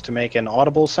wanting this to make an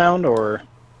audible sound or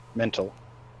mental?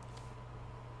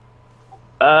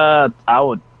 I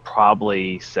would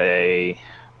probably say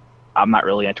I'm not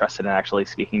really interested in actually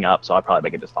speaking up, so I'd probably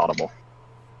make it just audible.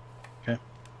 Okay.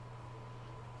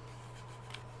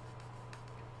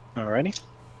 Alrighty.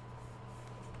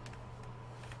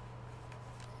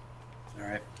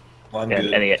 Alright. Well, I'm And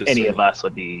good. any of us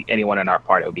would be, anyone in our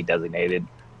party would be designated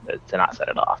to not set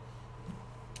it off.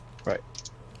 Right.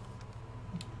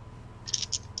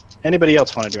 Anybody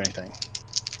else want to do anything?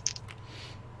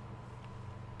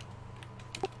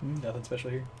 Nothing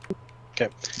special here. Okay.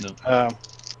 No.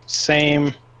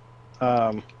 Same.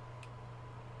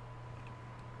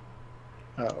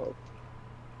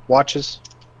 Watches.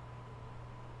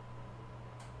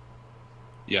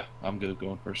 Yeah, I'm good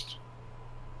going first.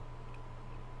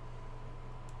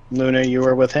 Luna, you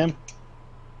were with him?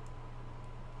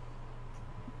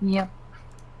 Yep.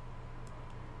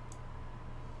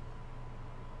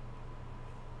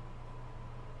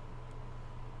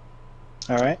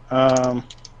 All right.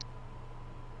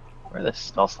 Where are the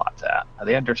spell slots at? Are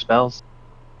they under spells?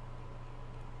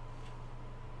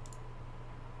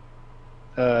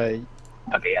 Okay,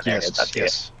 yeah, there it is. That's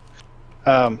yes.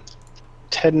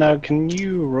 Tedna, can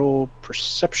you roll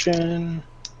perception?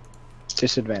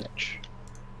 Disadvantage.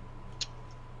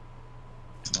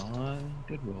 Come on,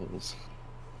 good rolls.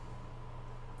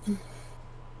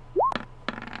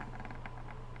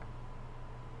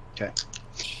 Okay.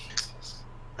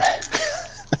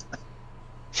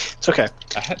 It's okay.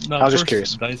 I was just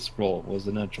curious. Dice roll was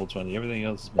the natural 20. Everything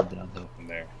else has been downhill from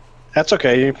there. That's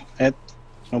okay. It's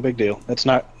no big deal. It's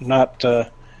not going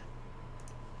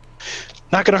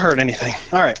to hurt anything.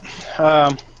 All right.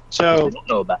 So I don't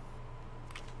know about.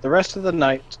 the rest of the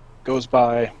night goes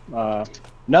by.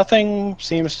 Nothing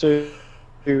seems to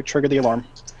trigger the alarm.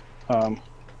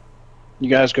 You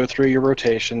guys go through your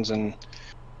rotations, and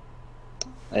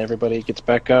everybody gets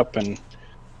back up and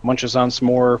munches on some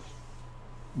more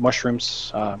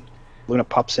mushrooms. Luna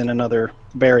pops in another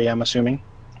berry, I'm assuming.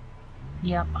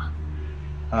 Yep.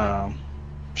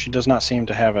 She does not seem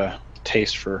to have a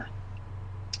taste for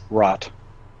rot.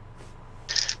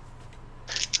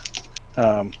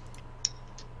 I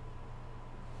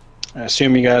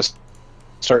assume you guys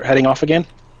start heading off again?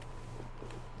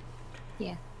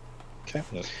 Yeah. Okay.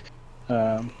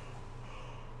 Yep.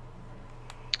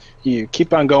 You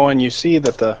keep on going. You see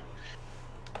that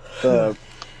the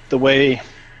way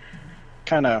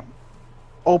kind of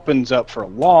opens up for a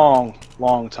long,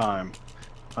 long time.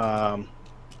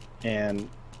 And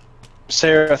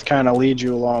Sereth kind of leads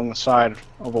you along the side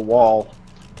of a wall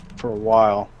for a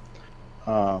while.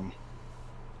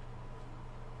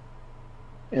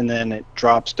 And then it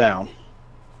drops down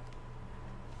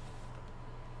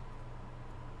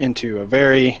into a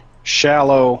very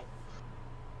shallow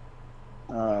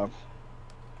kind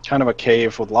of a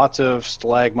cave with lots of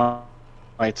stalagmites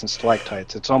and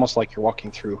stalactites. It's almost like you're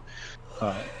walking through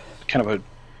kind of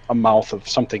a mouth of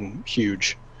something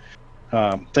huge.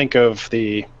 Think of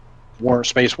the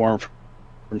space worm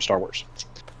from Star Wars.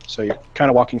 So you're kind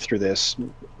of walking through this,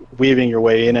 weaving your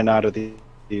way in and out of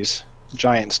these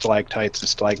giant stalactites and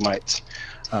stalagmites.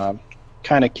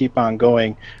 Kind of keep on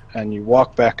going, and you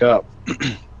walk back up.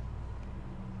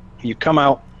 You come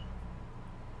out,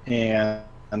 and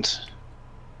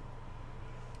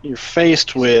you're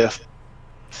faced with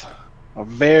a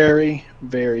very,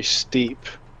 very steep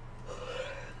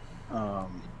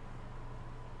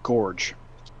gorge.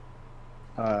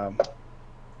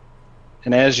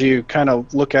 And as you kind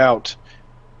of look out,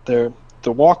 the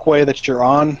walkway that you're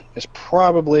on is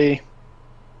probably,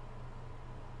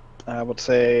 I would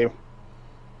say,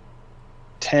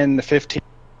 10 to 15.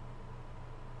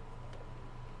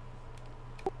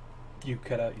 You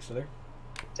cut out. You still there?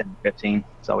 10, 15.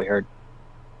 That's all we heard.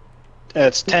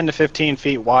 It's 10 to 15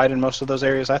 feet wide in most of those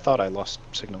areas. I thought I lost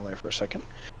signal there for a second.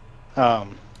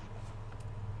 And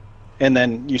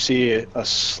then you see a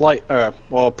slight,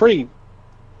 pretty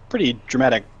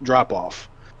dramatic drop off.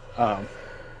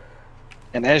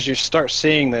 And as you start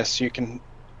seeing this, you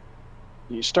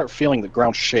start feeling the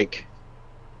ground shake.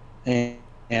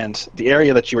 And the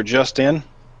area that you were just in,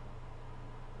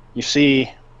 you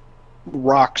see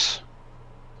rocks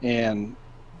and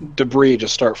debris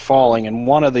just start falling, and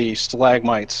one of the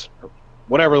stalagmites, or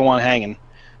whatever the one hanging,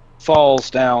 falls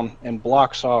down and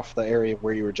blocks off the area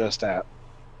where you were just at.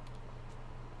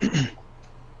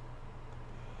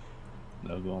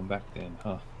 No going back then,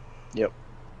 huh? Yep.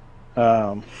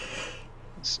 Let's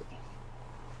see.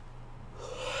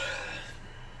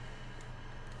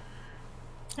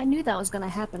 I knew that was going to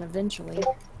happen eventually.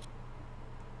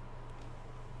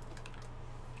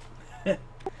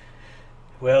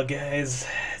 Well, guys,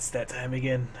 it's that time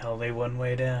again. Only one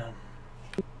way down.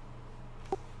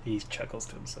 He chuckles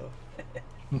to himself.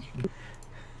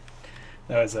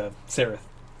 That was Sarah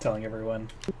telling everyone.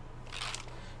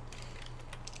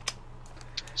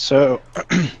 So,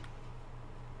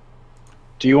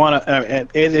 do you want to?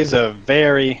 It is a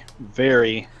very,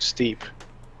 very steep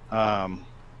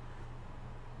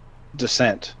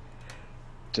descent.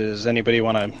 Does anybody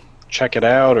want to check it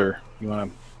out, or you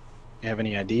want to have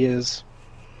any ideas?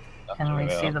 Can we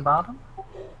see the bottom?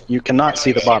 You cannot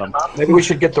see the bottom. Maybe we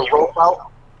should get the rope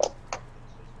out.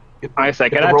 I say,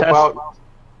 can I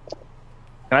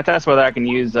test whether I can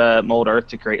use mold earth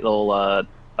to create little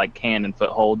like hand and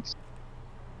footholds?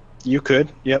 You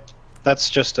could. Yep. That's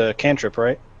just a cantrip,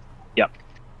 right? Yep.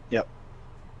 Yep.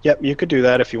 You could do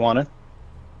that if you wanted.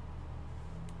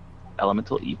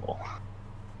 Elemental evil.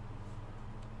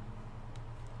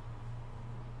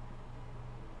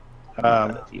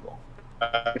 Evil.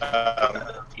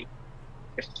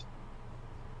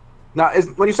 Now,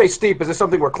 when you say steep, is this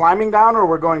something we're climbing down, or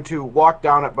we're going to walk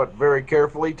down it, but very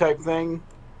carefully type thing?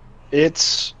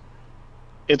 It's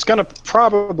going to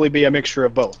probably be a mixture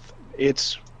of both.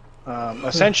 It's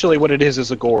essentially what it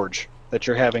is a gorge that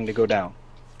you're having to go down.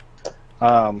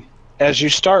 As you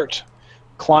start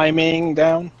climbing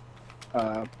down,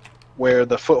 where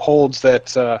the footholds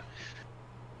that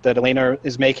Elena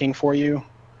is making for you,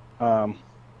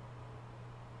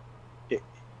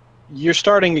 you're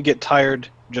starting to get tired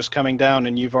just coming down,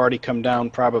 and you've already come down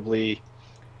probably.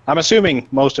 I'm assuming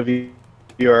most of you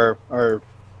are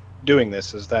doing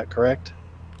this. Is that correct?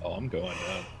 Oh, I'm going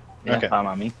down. Yeah, Okay. fine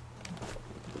on me.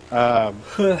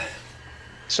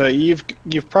 So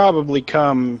you've probably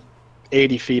come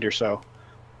 80 feet or so,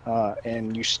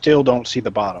 and you still don't see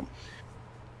the bottom.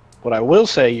 What I will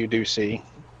say you do see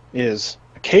is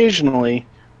occasionally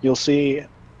you'll see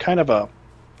kind of a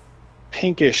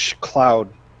pinkish cloud,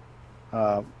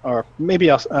 or maybe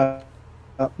not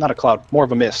a cloud, more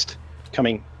of a mist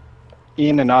coming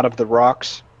in and out of the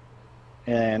rocks,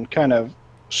 and kind of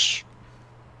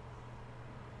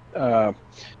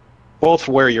both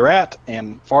where you're at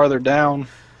and farther down,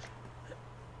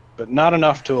 but not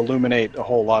enough to illuminate a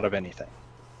whole lot of anything.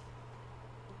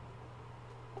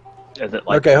 Is it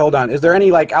like Okay, hold on. Is there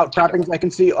any like outcroppings I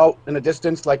can see out in the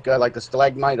distance, like the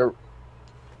stalagmite or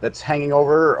that's hanging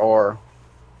over, or?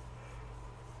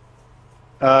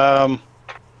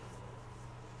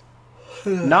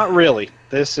 Not really.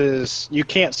 This is, you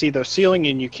can't see the ceiling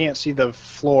and you can't see the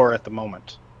floor at the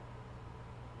moment.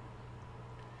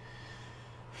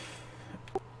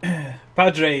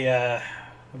 Padre,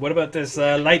 what about this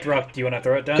light rock? Do you want to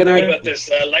throw it down? Can I- What about this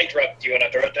light rock? Do you want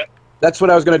to throw it down? That's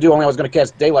what I was going to do, only I was going to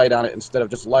cast daylight on it instead of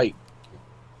just light.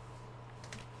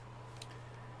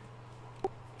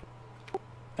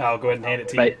 I'll go ahead and hand it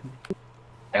to Right. you.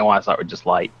 I want to start with just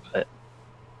light, but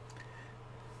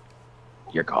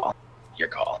your call. Your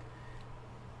call.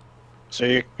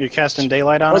 So you're casting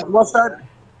daylight on it? We'll start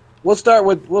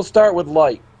with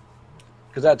light,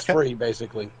 because that's free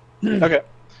basically, Okay.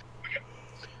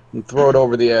 and throw it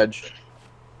over the edge.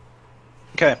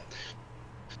 Okay.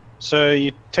 So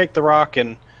you take the rock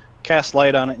and cast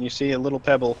light on it, and you see a little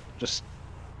pebble just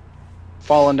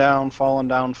falling down, falling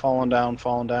down, falling down,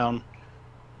 falling down.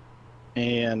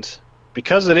 And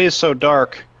because it is so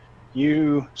dark,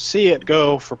 you see it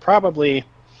go for probably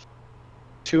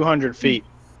 200 feet.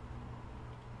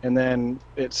 And then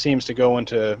it seems to go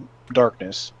into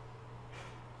darkness.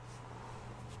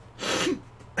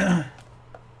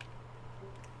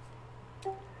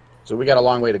 So we got a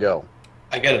long way to go.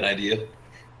 I got an idea.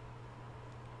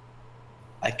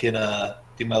 I can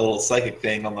do my little psychic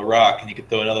thing on the rock, and you can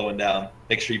throw another one down.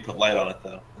 Make sure you put light on it,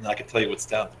 though, and then I can tell you what's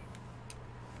down.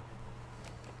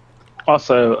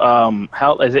 Also,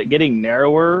 how is it getting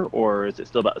narrower, or is it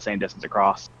still about the same distance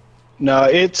across? No,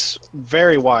 it's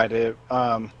very wide.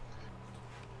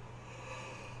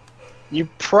 You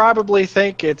probably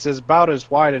think it's about as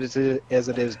wide as it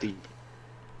is deep.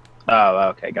 Oh,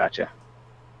 okay, gotcha.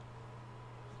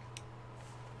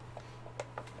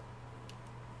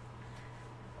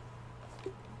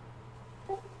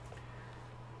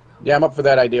 Yeah, I'm up for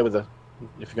that idea with if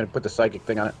you're gonna put the psychic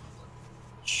thing on it.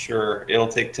 Sure, it'll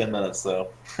take 10 minutes though.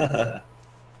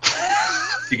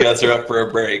 You guys are up for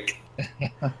a break.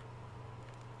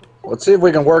 Let's see if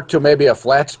we can work to maybe a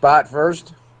flat spot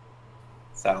first.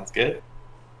 Sounds good.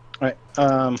 All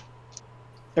right.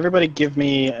 Everybody, give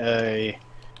me a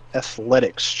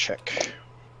athletics check.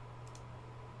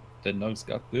 The Nugs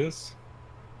got this.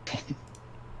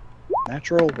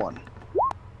 Natural 1.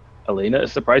 Alina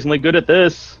is surprisingly good at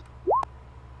this.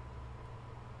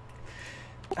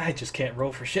 I just can't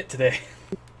roll for shit today.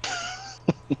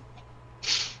 Let's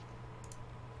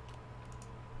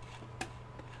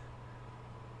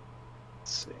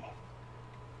see.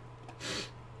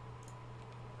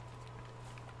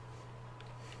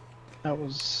 That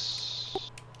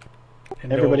was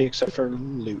And everybody no, except for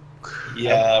Luke.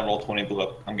 Yeah, roll 20 blew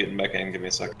up. I'm getting back in. Give me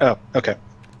a second. Oh, okay.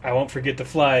 I won't forget to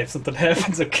fly if something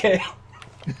happens, okay?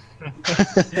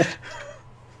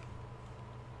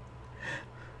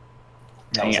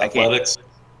 That was I can't- athletics.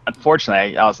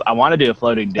 Unfortunately, I want to do a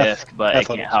floating disc, but it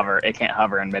Athletics. can't hover. It can't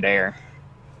hover in midair.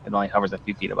 It only hovers a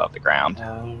few feet above the ground.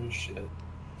 Oh, shit.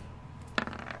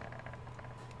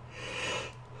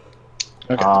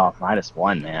 Okay. Oh,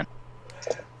 -1, man.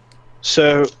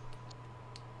 So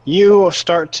you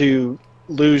start to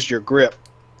lose your grip.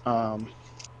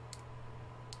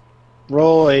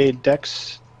 Roll a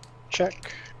dex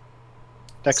check.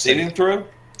 Dex Saving throw?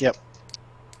 Yep.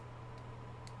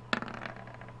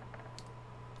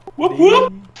 Whoop,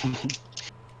 whoop.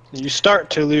 You start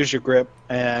to lose your grip,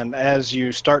 and as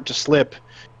you start to slip,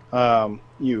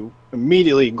 you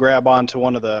immediately grab onto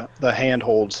one of the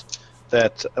handholds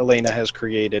that Elena has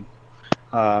created,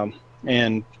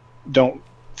 and don't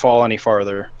fall any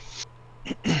farther.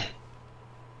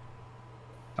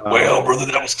 Well, brother,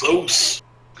 that was close.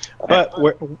 But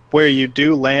where you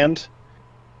do land,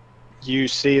 you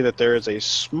see that there is a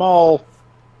small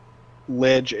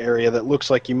ledge area that looks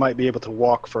like you might be able to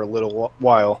walk for a little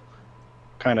while,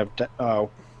 kind of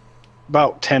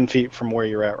about 10 feet from where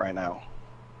you're at right now.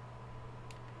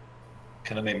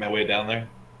 Can I make my way down there?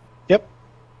 Yep.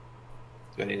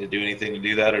 Do I need to do anything to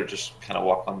do that, or just kind of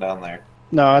walk on down there?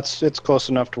 No, it's close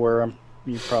enough to where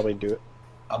you probably do it.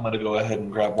 I'm going to go ahead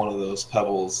and grab one of those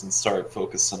pebbles and start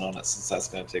focusing on it, since that's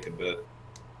going to take a bit.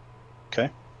 Okay.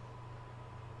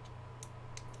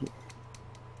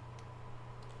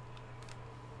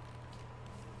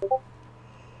 You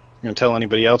gonna tell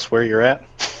anybody else where you're at?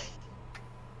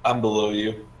 I'm below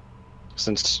you.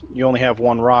 Since you only have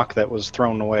one rock that was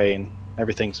thrown away and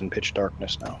everything's in pitch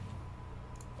darkness now.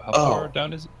 How far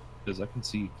down is it? Because I can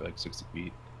see like 60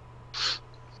 feet.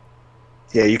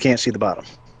 Yeah, you can't see the bottom.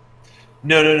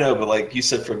 No, but like you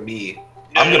said from me,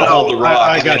 I'm going to hold the rock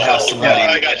I got and have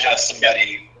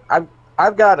somebody...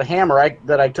 I've got a hammer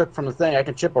that I took from the thing. I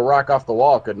can chip a rock off the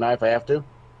wall, couldn't I, if I have to?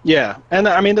 Yeah, and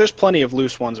I mean, there's plenty of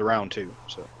loose ones around too.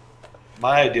 So.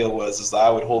 My idea is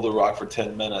I would hold the rock for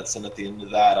 10 minutes, and at the end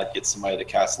of that, I'd get somebody to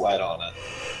cast light on it.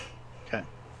 Okay.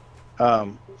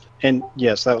 And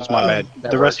yes, that was my bad.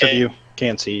 that The rest works. of you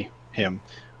can't see him.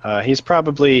 He's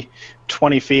probably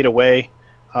 20 feet away,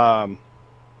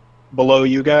 below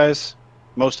you guys,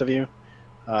 most of you.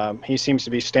 He seems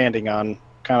to be standing on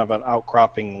kind of an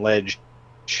outcropping ledge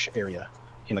area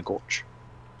in the gorge.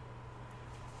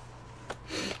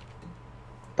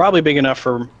 Probably big enough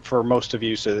for most of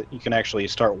you so that you can actually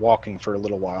start walking for a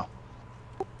little while.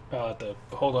 I'll have to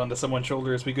hold on to someone's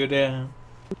shoulder as we go down.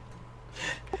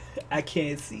 I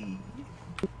can't see.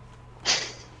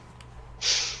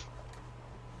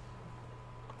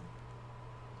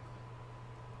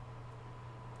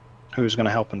 Who's going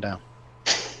to help him down?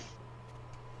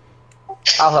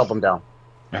 I'll help him down.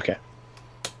 Okay.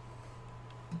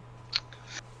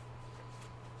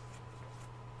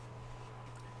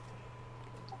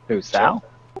 Who's Sal?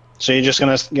 So you're just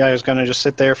guys gonna just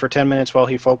sit there for 10 minutes while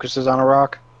he focuses on a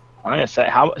rock? I'm gonna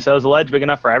say, so is the ledge big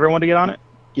enough for everyone to get on it?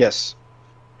 Yes.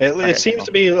 It Okay, seems cool.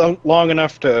 to be long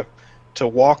enough to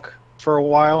walk for a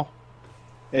while.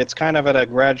 It's kind of at a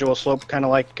gradual slope, kind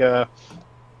of like the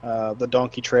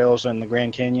donkey trails in the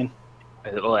Grand Canyon.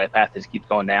 Is it like a path that just keeps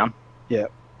going down? Yeah.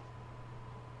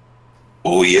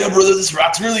 Oh yeah, brother, this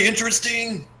rock's really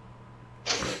interesting.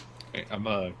 Okay, I'm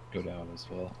gonna go down as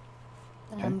well.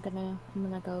 I'm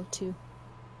gonna go too.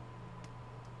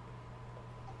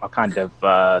 I'll kind of,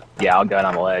 I'll go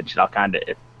down the ledge. I'll kind of,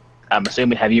 I'm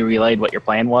assuming, have you relayed what your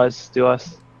plan was to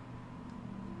us?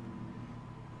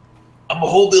 I'm gonna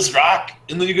hold this rock,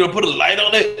 and then you're gonna put a light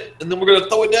on it, and then we're gonna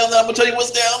throw it down there. I'm gonna tell you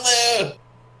what's down there.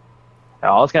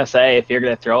 I was gonna say, if you're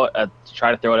gonna throw it,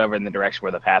 try to throw it over in the direction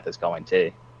where the path is going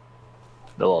to,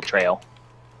 the little trail.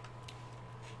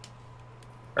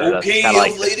 Or Okay, kinda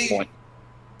like lady. point.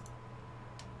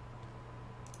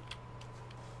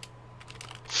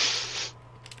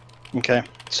 Okay,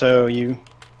 so you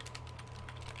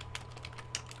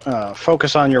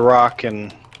focus on your rock,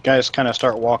 and guys kind of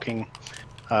start walking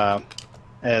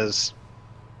as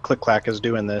Click Clack is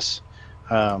doing this.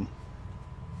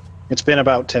 It's been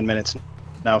about 10 minutes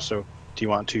now, so do you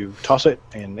want to toss it?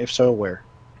 And if so, where?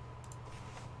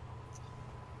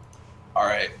 All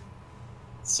right.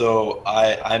 So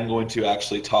I'm going to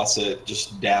actually toss it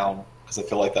just down because I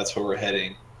feel like that's where we're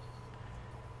heading.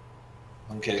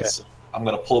 Okay. So I'm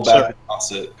going to pull back and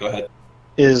toss it. Go ahead.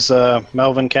 Is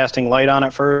Melvin casting light on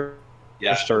it first?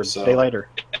 Yeah. Or So. daylight? Or?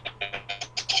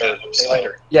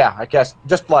 Yeah, I guess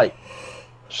just light.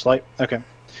 Just light? Okay.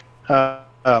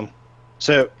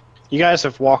 So you guys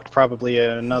have walked probably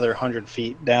another 100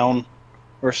 feet down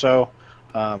or so.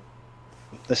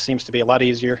 This seems to be a lot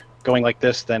easier going like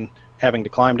this than having to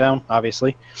climb down,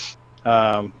 obviously.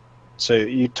 So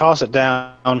you toss it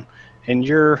down, and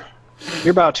you're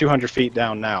about 200 feet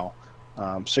down now.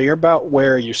 So you're about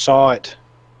where you saw it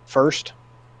first,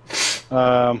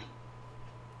 kind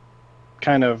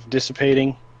of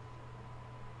dissipating.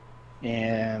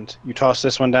 And you toss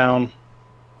this one down,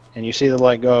 and you see the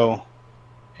light go,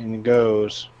 and it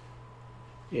goes,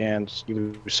 and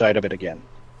you lose sight of it again.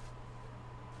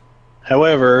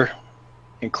 However,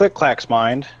 in Click Clack's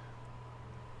mind,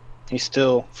 he's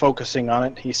still focusing on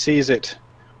it. He sees it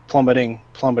plummeting,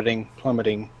 plummeting,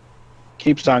 plummeting,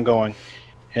 keeps on going,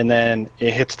 and then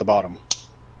it hits the bottom.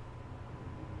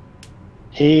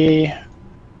 He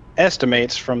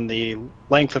estimates from the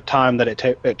length of time that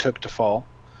it took to fall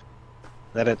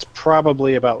that it's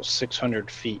probably about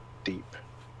 600 feet deep.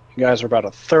 You guys are about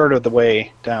a third of the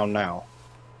way down now.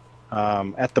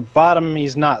 At the bottom,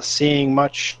 he's not seeing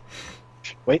much.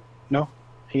 Wait, no.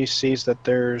 He sees that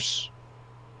there's...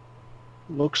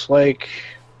 looks like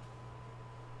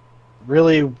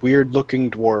really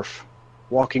weird-looking dwarf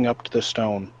walking up to the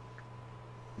stone.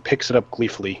 Picks it up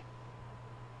gleefully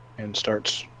and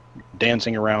starts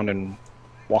dancing around and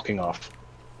walking off.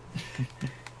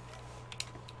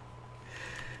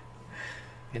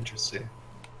 Interesting.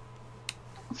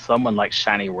 Someone likes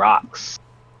shiny rocks.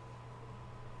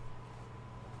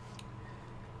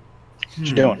 What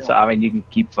you doing? So, I mean, you can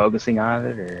keep focusing on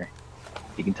it, or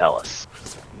you can tell us.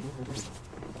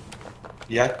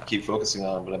 Yeah, I can keep focusing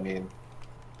on it, but I mean,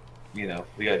 you know,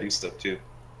 we gotta do stuff too.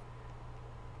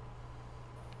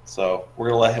 So we're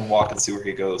gonna let him walk and see where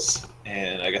he goes,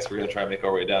 and I guess we're gonna try and make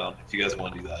our way down. If you guys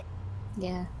want to do that.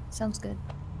 Yeah, sounds good.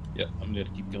 Yeah, I'm gonna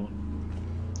keep going.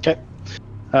 Okay.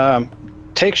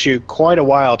 Takes you quite a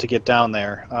while to get down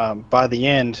there. By the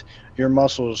end, your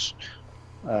muscles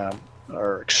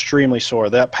are extremely sore.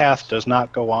 That path does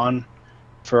not go on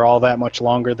for all that much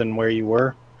longer than where you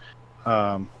were.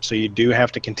 So you do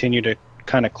have to continue to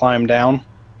kind of climb down.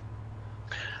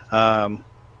 By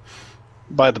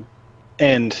the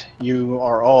end, you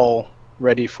are all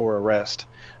ready for a rest.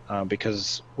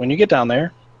 Because when you get down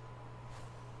there,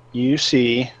 you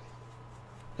see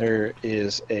there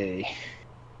is a...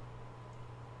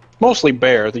 mostly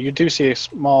bare. You do see a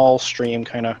small stream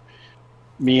kind of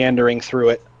meandering through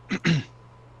it.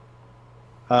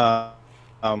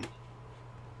 And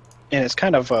it's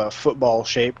kind of football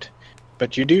shaped,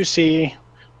 but you do see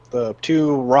the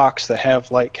two rocks that have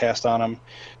light cast on them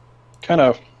kind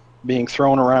of being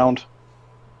thrown around,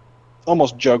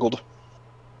 almost juggled.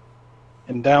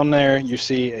 And down there you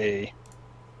see a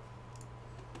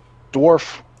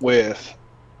dwarf with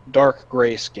dark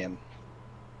gray skin.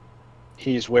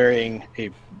 He's wearing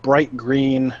a bright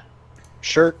green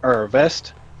shirt or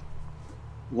vest,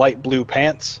 light blue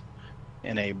pants,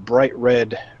 and a bright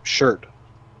red shirt.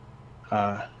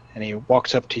 And he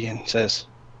walks up to you and says,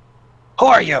 "Who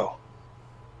are you?"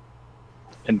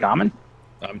 In common?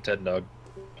 I'm Ted Dog.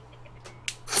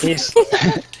 He says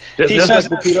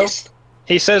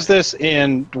this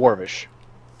in Dwarvish.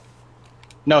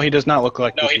 No, he does not look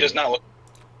like. No, he does not look.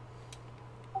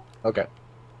 Okay.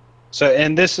 So,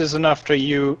 and this is enough for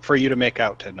you to make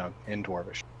out Ted Nug in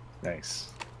Dwarvish. Nice.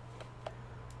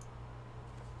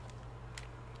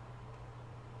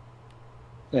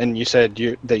 And you said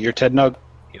that you're Ted Nug?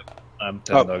 I'm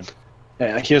Ted Nug.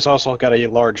 Yeah, he has also got a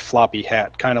large floppy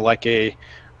hat, kind of like a,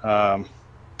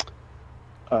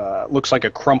 looks like a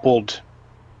crumpled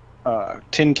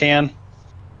tin can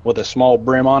with a small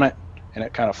brim on it, and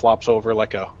it kind of flops over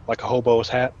like a hobo's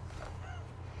hat.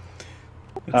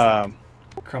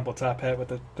 Crumple top hat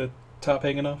with the top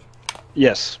hanging off?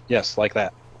 Yes, like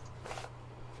that.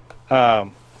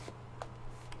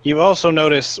 You also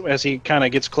notice as he kind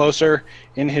of gets closer,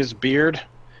 in his beard,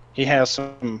 he has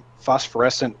some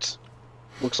phosphorescent,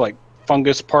 looks like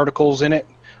fungus particles in it,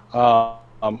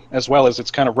 as well as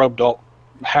it's kind of rubbed all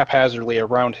haphazardly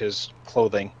around his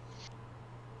clothing.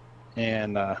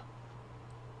 And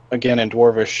again in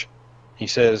Dwarvish, he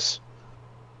says,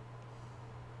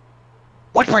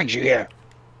 "What brings you here?"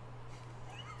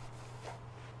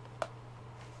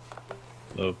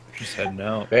 Oh, just heading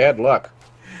out. Bad luck.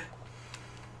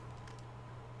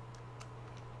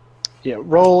 Yeah,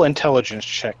 roll intelligence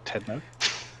check, Tedno,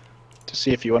 to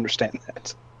see if you understand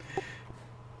that.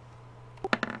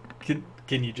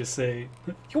 Can you just say,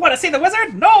 "You want to see the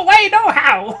wizard? No way, no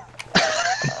how."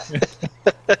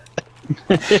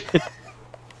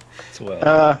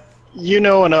 Well. You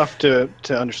know enough to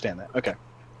understand that. Okay.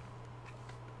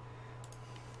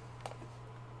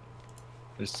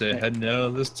 Just say heading out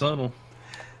of this tunnel.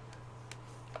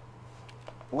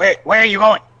 Where are you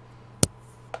going?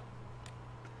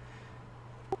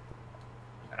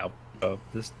 Out of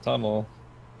this tunnel.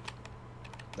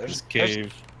 This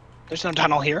cave. There's no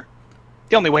tunnel here.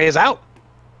 The only way is out.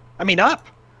 I mean up.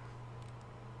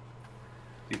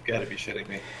 You've got to be shitting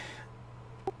me.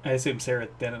 I assume Sarah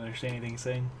didn't understand anything he's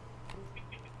saying.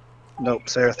 Nope,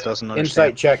 Sareth doesn't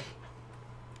understand. Insight check.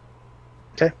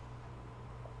 Okay.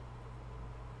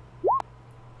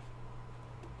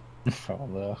 Oh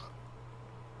no.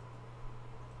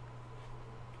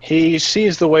 He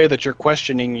sees the way that you're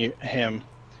questioning him.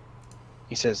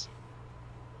 He says,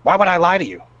 "Why would I lie to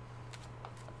you?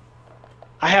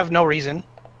 I have no reason.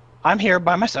 I'm here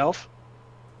by myself."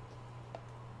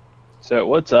 So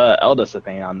what's Elda's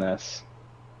opinion on this?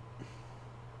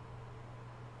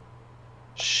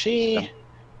 She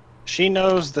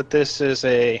knows that this is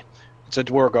it's a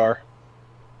Dwargar.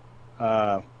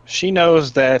 She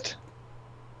knows that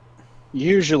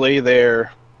usually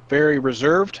they're very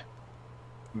reserved,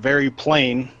 very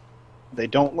plain. They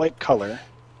don't like color.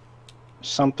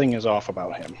 Something is off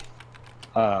about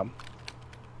him.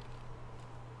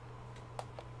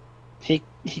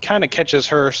 He kind of catches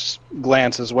her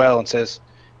glance as well and says,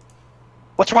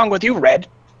 "What's wrong with you, Red?"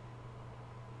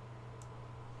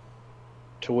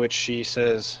 To which she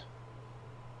says,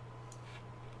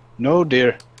 "No,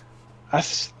 dear. I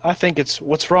think it's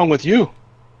what's wrong with you."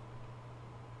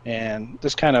 And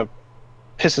this kind of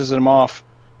pisses him off.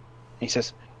 He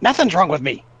says, "Nothing's wrong with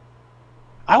me.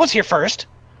 I was here first.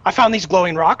 I found these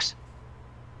glowing rocks.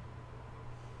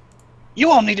 You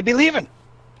all need to be leaving.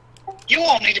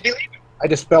 I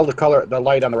dispelled the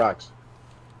light on the rocks.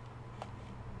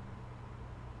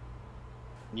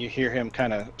 You hear him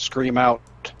kind of scream out,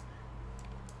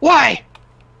 "Why?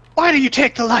 Why do you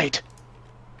take the light?"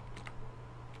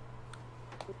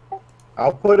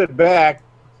 I'll put it back.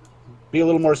 Be a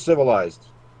little more civilized.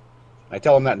 I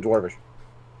tell him that in Dwarvish.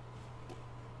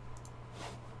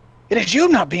 "It is you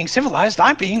not being civilized.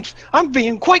 I'm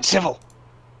being quite civil.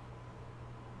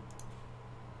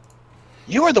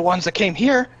 You are the ones that came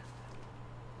here."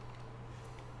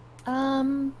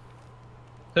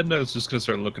 Ted Nug's just gonna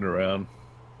start looking around.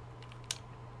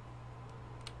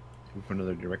 Looking for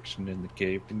another direction in the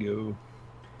cave to go.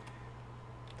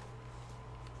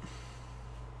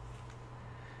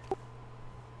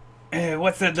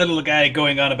 What's that little guy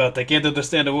going on about? I can't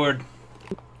understand a word.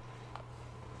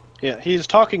 Yeah, he's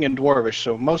talking in Dwarvish,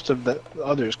 so most of the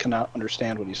others cannot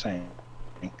understand what he's saying.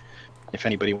 If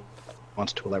anybody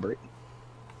wants to elaborate.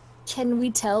 Can we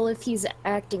tell if he's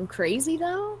acting crazy,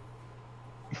 though?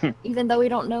 Even though we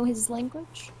don't know his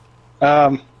language?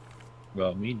 Well,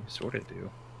 me sort of do.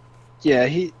 Yeah,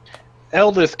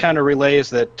 Eldith kind of relays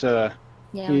that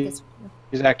Yeah, I guess.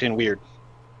 he's acting weird.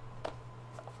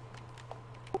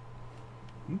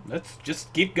 Let's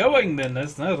just keep going then.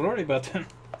 Let's not worry about him.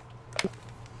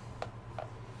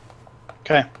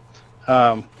 Okay.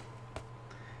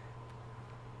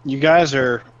 You guys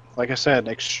are, like I said,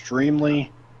 extremely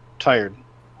tired.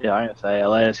 Yeah, I'm gonna say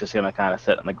Elena's just gonna kind of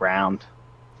sit on the ground,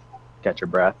 catch her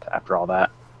breath after all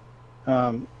that.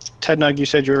 Ted Nug, you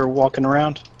said you were walking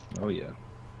around? Oh yeah.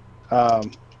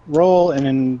 Roll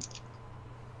an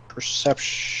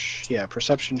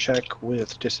perception check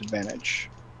with disadvantage.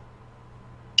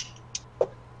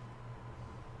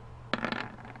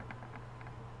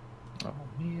 Oh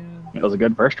man. It was a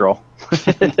good first roll.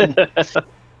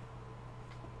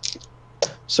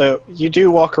 So you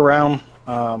do walk around,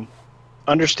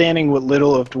 understanding what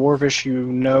little of Dwarvish you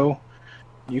know.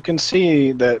 You can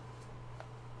see that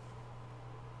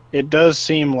it does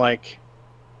seem like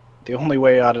the only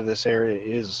way out of this area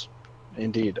is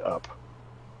indeed up.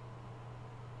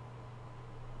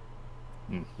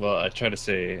 Well, I try to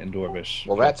say in Dwarvish.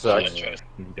 Well, that sucks.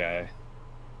 Guy.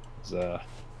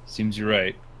 Seems you're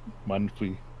right. Mind if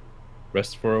we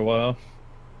rest for a while?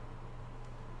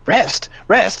 Rest?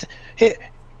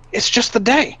 It's just the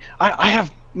day. I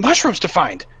have mushrooms to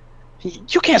find.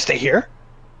 You can't stay here.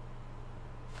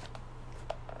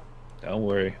 Don't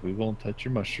worry, we won't touch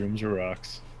your mushrooms or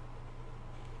rocks.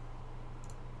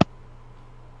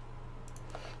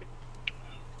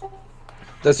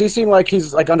 Does he seem like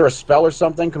he's like under a spell or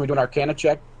something? Can we do an Arcana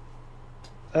check?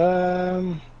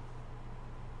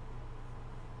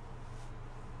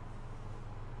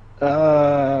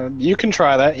 You can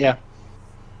try that, yeah.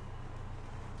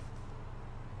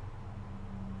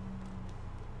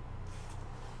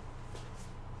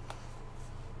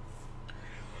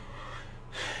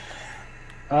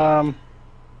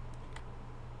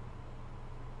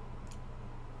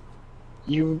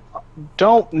 You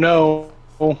don't know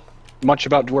much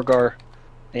about Dwargar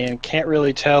and can't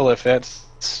really tell if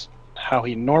that's how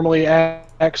he normally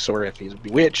acts or if he's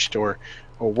bewitched or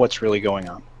what's really going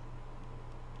on.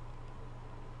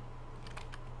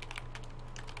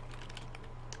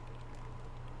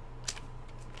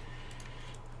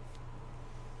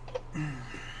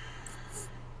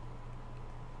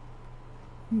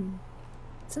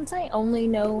 Since I only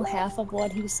know half of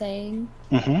what he's saying,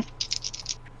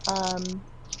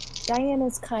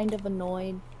 Diana's kind of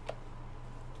annoyed.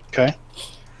 Okay.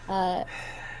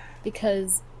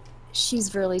 Because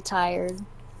she's really tired.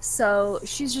 So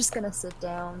she's just gonna sit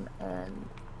down and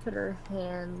put her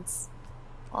hands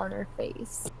on her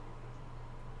face.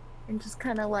 And just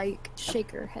kind of like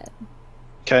shake her head.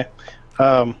 Okay.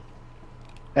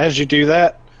 As you do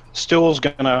that, Stool's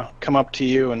gonna come up to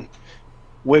you and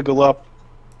wiggle up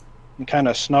and kind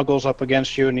of snuggles up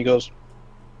against you, and he goes,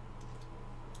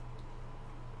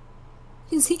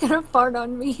 Is he gonna fart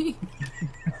on me?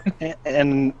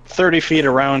 and 30 feet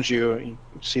around you, you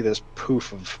see this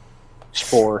poof of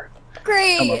spore.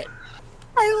 Great!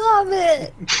 I love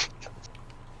it!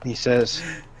 He says,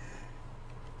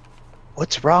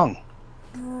 "What's wrong?"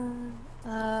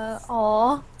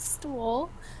 Aw, Stool.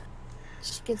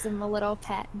 She gives him a little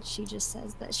pat and she just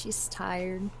says that she's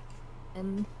tired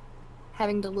and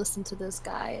having to listen to this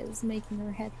guy is making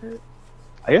her head hurt.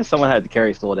 I guess someone had to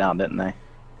carry Stool down, didn't they?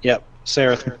 Yep,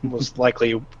 Sareth was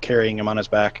likely carrying him on his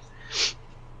back.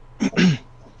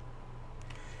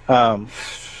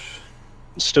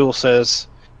 Stool says,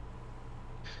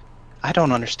 "I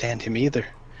don't understand him either.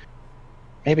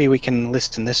 Maybe we can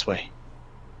listen this way."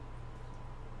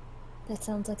 That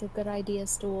sounds like a good idea,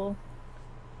 Stool.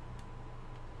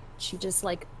 She just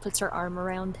like puts her arm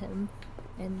around him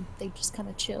and they just kind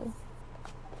of chill.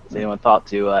 Has anyone thought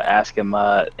to ask him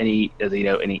does he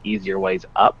know any easier ways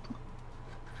up?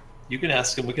 You can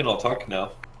ask him. We can all talk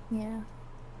now. Yeah.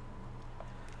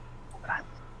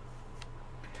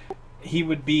 He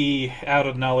would be out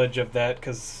of knowledge of that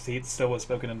because he still was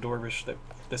spoken in Dwarvish that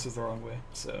this is the wrong way.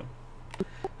 So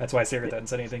that's why Sarah hadn't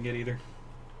said anything yet either.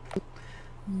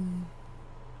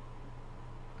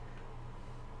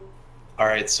 All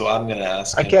right, so I'm gonna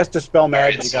ask. I cast a spell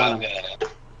magic so on him.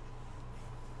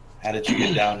 How did you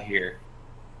get down here?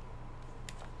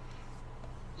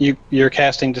 You're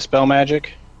casting Dispel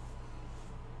Magic?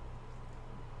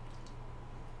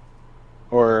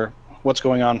 Or what's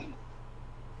going on?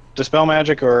 Dispel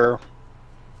Magic, or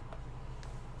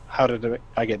how did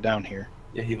I get down here?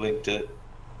 Yeah, he linked it.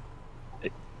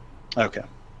 Okay.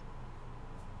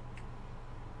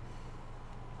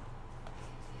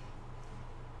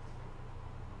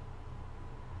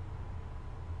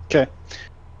 Okay.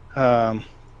 The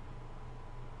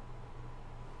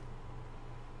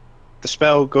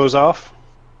spell goes off.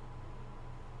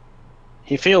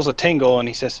 He feels a tingle and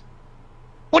he says,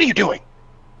 "What are you doing?"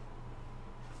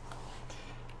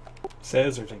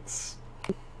 Says or thinks?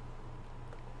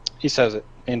 He says it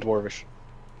in Dwarvish.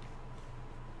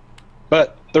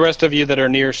 But the rest of you that are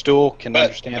near Stool can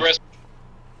understand.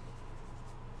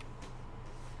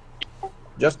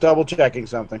 Just double checking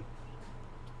something.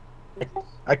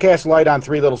 I cast light on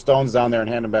 3 little stones down there and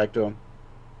hand them back to him.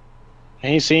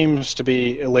 He seems to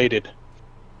be elated.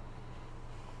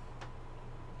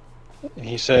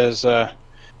 He says, "You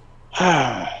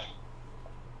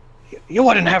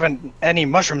wouldn't have any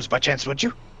mushrooms by chance, would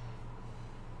you?"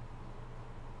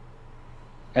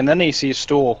 And then he sees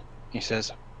Stool. He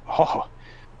says, Oh,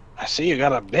 I see you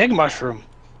got a big mushroom.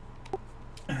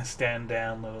 Stand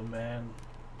down, little man.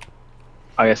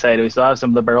 Like I say, do we still have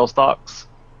some of the barrel stocks?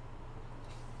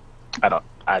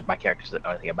 My characters didn't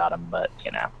know anything about them, but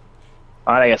you know.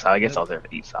 I guess I'll there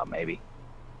to eat some, maybe.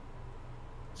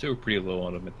 So we're pretty low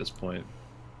on them at this point.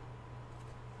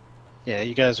 Yeah,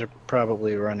 you guys are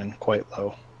probably running quite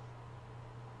low.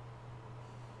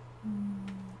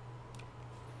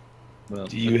 Well,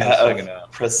 Do you I'm have swinging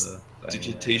out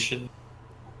prestidigitation?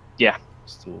 Yeah.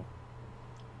 Stool.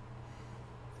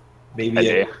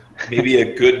 Maybe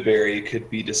a good berry could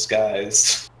be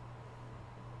disguised.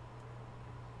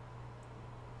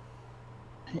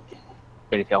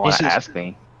 But if y'all want to This is- ask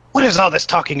me, What is all this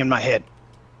talking in my head?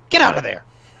 Get out of there!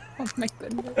 Oh my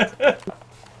goodness.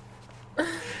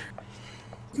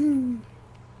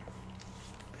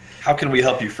 How can we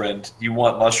help you, friend? You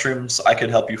want mushrooms? I could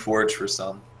help you forage for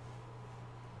some.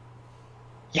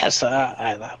 Yes,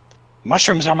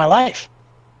 mushrooms are my life.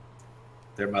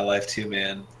 They're my life too,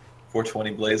 man.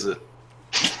 420 blaze it.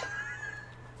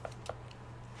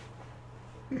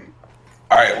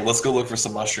 Alright, well, let's go look for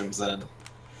some mushrooms then.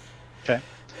 Okay.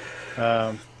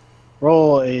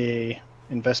 Roll a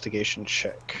investigation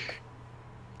check.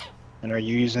 And are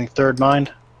you using third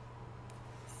mind?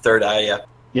 Third eye, yeah.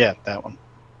 Yeah, that one.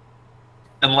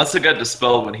 Unless it got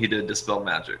dispelled when he did dispel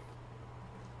magic.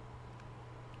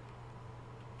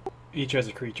 Each has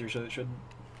a creature, so it shouldn't.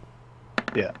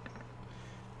 Yeah.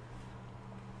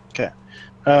 Okay.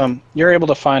 You're able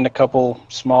to find a couple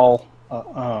small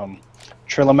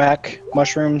Trillimac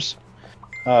mushrooms.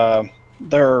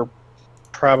 They're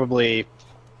probably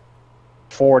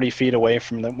 40 feet away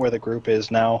from where the group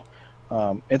is now.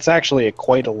 It's actually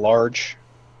quite a large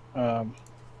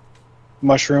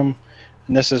mushroom,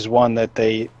 and this is one that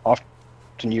they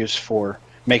often use for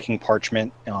making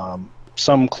parchment.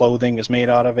 Some clothing is made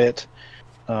out of it.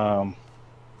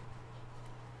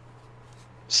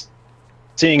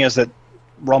 Seeing as that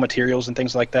raw materials and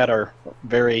things like that are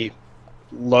very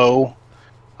low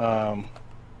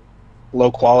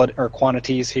quality or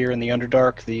quantities here in the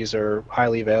Underdark, these are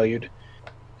highly valued,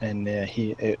 and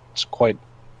it's quite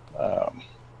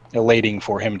elating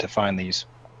for him to find these.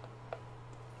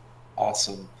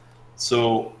 Awesome.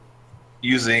 So,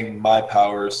 using my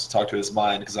powers to talk to his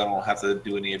mind, because I don't have to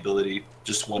do any ability,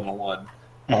 just one-on-one,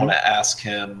 I want to ask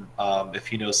him if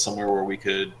he knows somewhere where we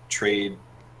could trade,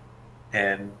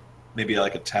 and maybe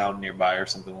like a town nearby or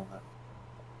something like that.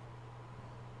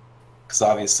 Because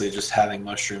obviously just having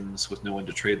mushrooms with no one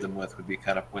to trade them with would be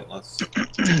kind of pointless.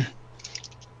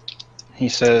 He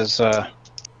says,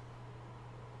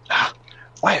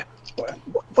 "Why?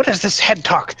 What is this head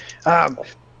talk? Do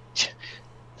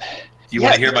you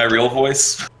want to hear my real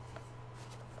voice?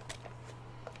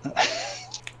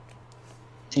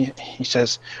 He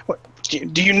says,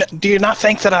 do you not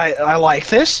think that I like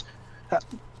this?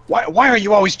 Why are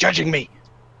you always judging me?"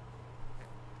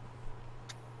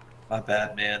 My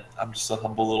bad, man. I'm just a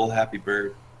humble little happy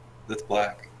bird that's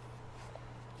black.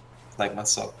 Like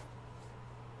myself.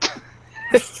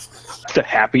 the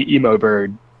happy emo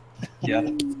bird.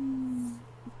 Yep.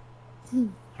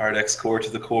 Hard X core to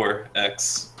the core.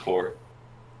 X core.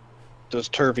 Does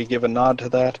Turvey give a nod to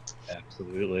that?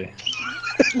 Absolutely.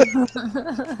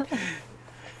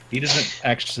 He doesn't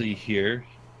actually hear,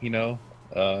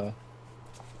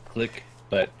 click,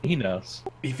 but he knows.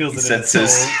 He feels He it in his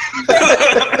senses soul.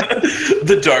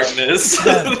 the darkness.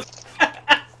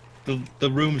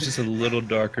 The room is just a little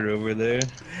darker over there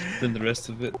than the rest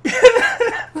of it.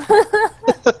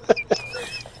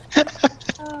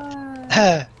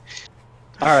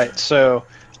 All right, so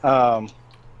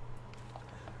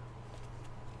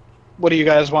what do you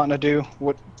guys want to do?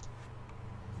 What?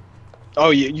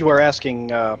 Oh, you were asking.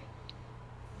 Yeah,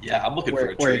 I'm looking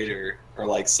for a Where- trader or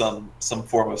like some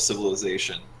form of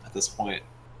civilization at this point.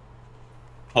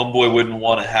 Homeboy wouldn't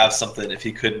want to have something if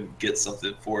he couldn't get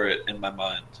something for it, in my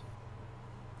mind.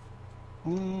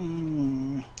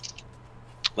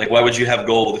 Like, why would you have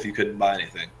gold if you couldn't buy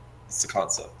anything? It's the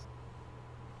concept.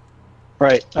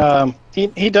 Right.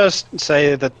 He does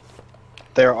say that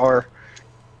there are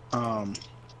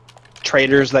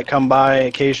traders that come by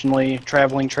occasionally,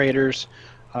 traveling traders.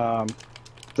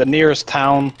 The nearest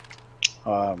town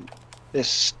is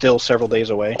still several days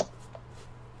away.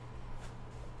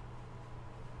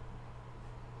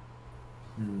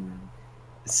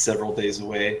 It's several days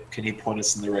away. Can he point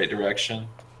us in the right direction?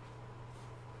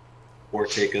 Or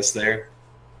take us there?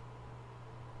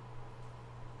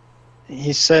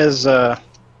 He says, I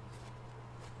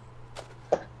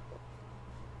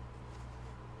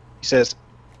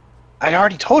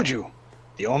already told you,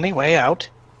 the only way out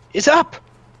is up.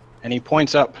 And he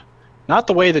points up. Not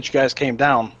the way that you guys came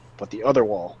down, but the other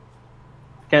wall.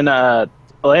 Can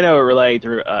Elena relay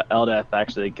through Eldeth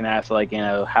actually? Can ask like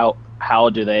how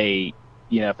do they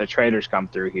if the traders come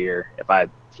through here? If I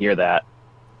hear that,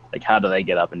 like how do they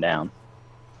get up and down?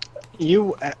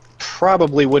 You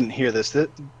probably wouldn't hear this.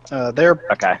 They're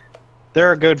Okay.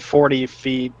 They're a good 40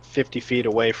 feet, 50 feet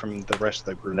away from the rest of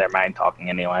the group. They're mind talking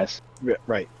anyways.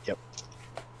 Right. Yep.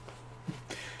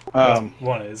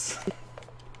 One is.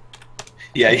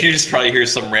 Yeah, you just probably hear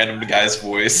some random guy's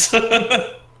voice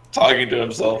talking to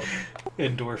himself.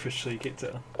 In dwarfish, so you can't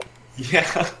tell.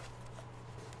 Yeah.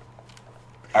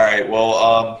 All right.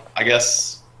 Well, I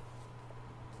guess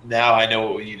now I know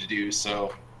what we need to do.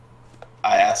 So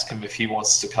I ask him if he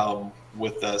wants to come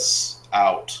with us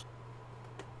out.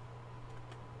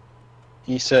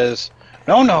 He says,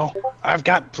 "No, I've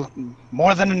got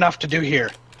more than enough to do here."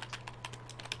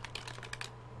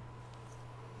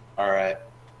 All right.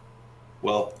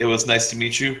 Well, it was nice to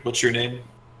meet you. What's your name?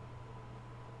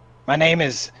 My name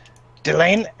is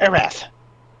Delane Erath.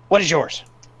 What is yours?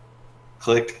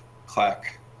 Click,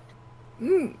 clack.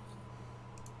 Mm.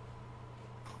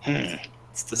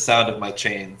 It's the sound of my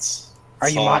chains. Are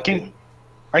That's you all I mocking? do.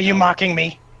 Are you mocking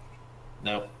me?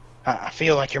 No. I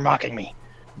feel like you're mocking me.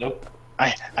 Nope.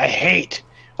 I hate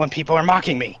when people are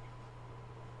mocking me.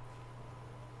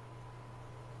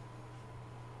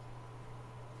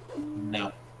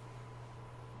 No.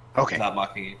 Okay. Not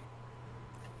mocking you.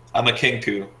 I'm a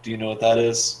kinku. Do you know what that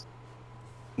is?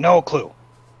 No clue.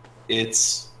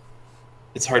 It's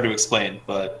hard to explain,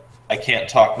 but I can't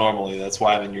talk normally. That's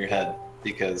why I'm in your head,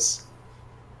 because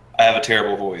I have a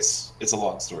terrible voice. It's a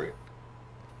long story.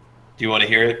 Do you want to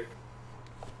hear it?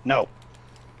 No.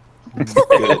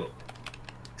 Good.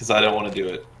 Because I don't want to do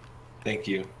it. Thank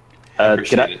you. I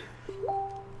appreciate it.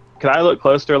 Can I look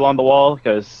closer along the wall?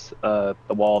 Because the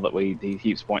wall that he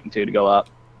keeps pointing to go up.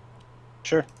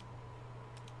 Sure.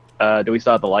 Do we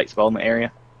still have the light spell in the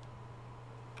area?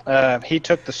 He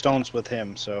took the stones with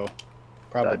him, so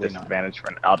probably not. Disadvantage for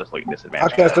I'll just look at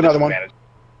disadvantage. I'll cast another one.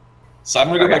 So I'm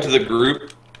going to go back to the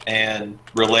group and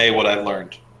relay what I've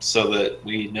learned so that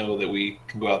we know that we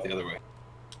can go out the other way.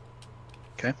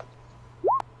 Okay.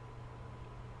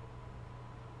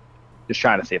 Just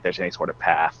trying to see if there's any sort of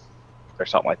path or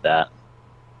something like that.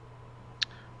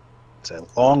 It's a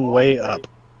long way up.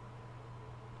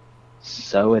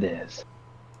 So it is.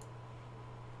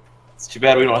 It's too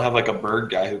bad we don't have like a bird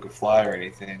guy who could fly or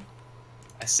anything.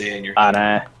 I say in your I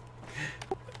head.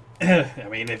 know. I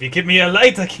mean, if you give me a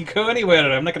light, I can go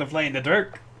anywhere. I'm not going to fly in the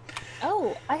dark.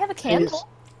 Oh, I have a candle.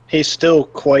 He's still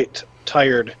quite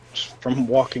tired from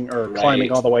walking or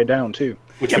climbing all the way down too.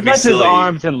 Which It would be his silly.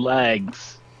 arms and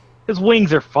legs. His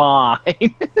wings are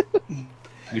fine.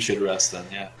 We should rest then,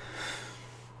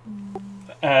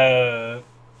 yeah.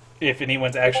 If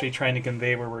anyone's actually trying to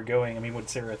convey where we're going, I mean, would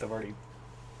Sereth have already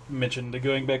mentioned the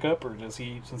going back up, or does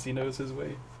he, since he knows his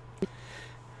way?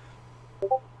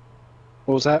 What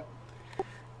was that?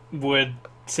 Would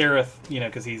Sereth,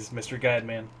 because he's Mr.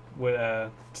 Guideman, would,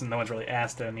 since no one's really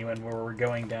asked anyone where we're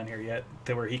going down here yet,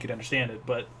 to where he could understand it,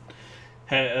 but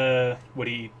would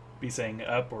he be saying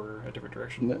up or a different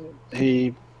direction?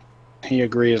 He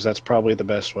agrees that's probably the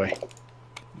best way.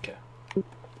 Okay.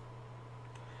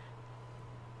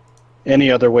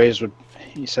 Any other ways would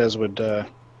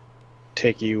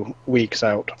take you weeks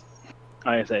out.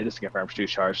 I say just to confirm, Stu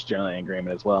Charge generally in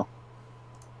agreement as well.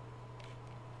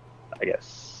 I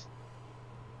guess.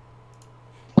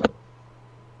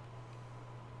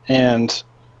 And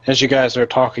as you guys are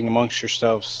talking amongst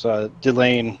yourselves,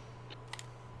 Delane,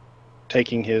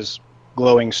 taking his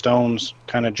glowing stones,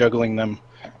 kind of juggling them,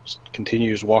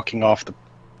 continues walking off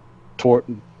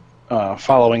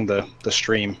following the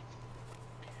stream.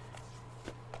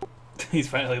 He's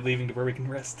finally leaving to where we can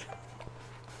rest.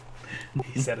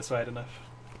 He's satisfied enough.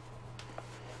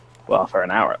 Well, for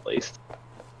an hour at least.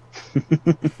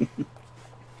 What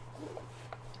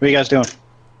are you guys doing?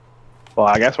 Well,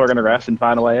 I guess we're gonna rest and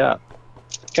find a way up.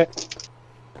 Okay.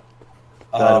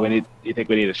 Do you think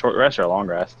we need a short rest or a long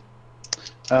rest?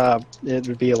 It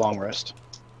would be a long rest.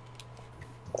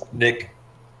 Nick,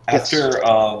 Yes.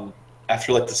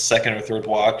 after like the second or third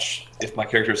watch, if my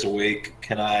character's awake,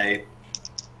 can I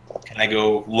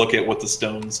go look at what the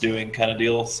stone's doing, kind of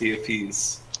deal? See if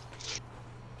he's,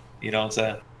 you know what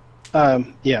I'm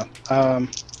saying? Yeah.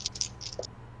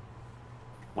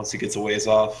 Once he gets a ways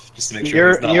off, just to make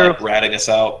sure he's not like ratting us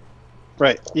out.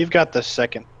 Right. You've got the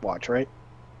second watch, right?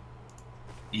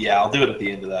 Yeah, I'll do it at the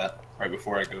end of that, right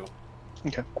before I go.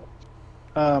 Okay.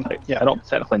 I don't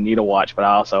technically need a watch, but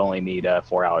I also only need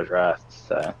 4 hours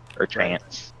rest or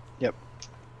chance. Yep.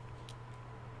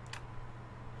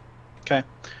 Okay.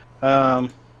 So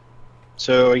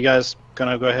are you guys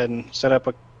gonna go ahead and set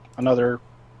up another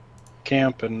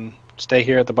camp and stay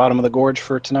here at the bottom of the gorge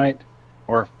for tonight,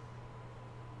 or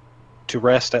to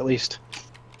rest at least?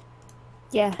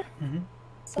 Yeah. Mm-hmm.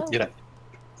 So. Yeah.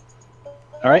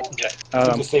 All right. It's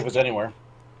as safe as anywhere.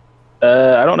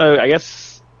 I don't know. I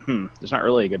guess there's not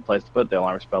really a good place to put the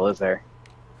alarm spell, is there?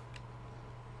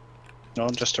 No,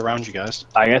 just around you guys.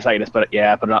 I guess I can just put it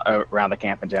around the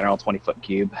camp in general, 20-foot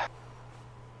cube.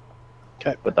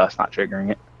 Okay. With us not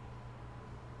triggering it.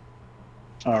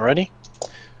 Alrighty.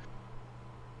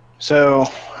 So,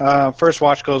 first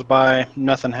watch goes by,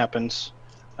 nothing happens.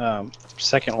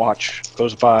 Second watch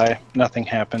goes by, nothing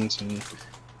happens, and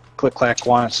Click Clack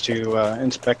wants to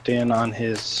inspect in on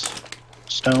his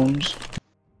stones. Is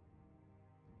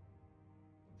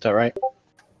that right?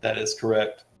 That is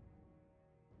correct.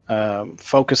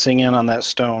 Focusing in on that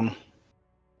stone.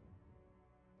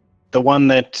 The one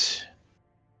that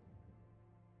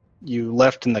you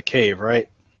left in the cave, right?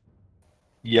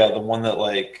 Yeah, the one that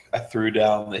like I threw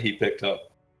down that he picked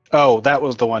up. Oh, that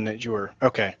was the one that you were...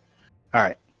 Okay. All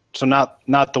right. So not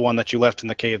the one that you left in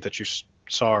the cave that you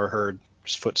saw or heard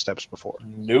footsteps before.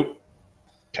 Nope.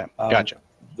 Okay, gotcha.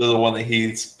 The one that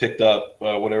he's picked up,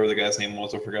 whatever the guy's name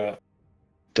was, I forgot.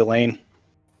 Delane?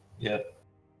 Yeah.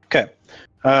 Okay.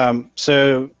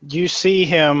 So you see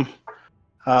him...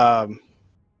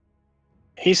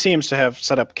 he seems to have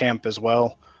set up camp as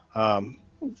well,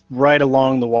 right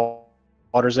along the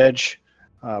water's edge.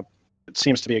 It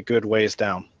seems to be a good ways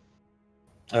down.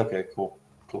 Okay, cool.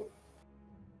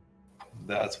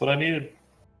 That's what I needed.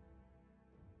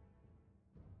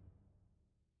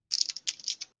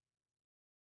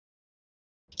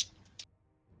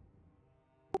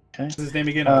 Okay. What's his name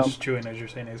again? I was just chewing as you're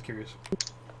saying. I was curious.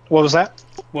 What was that?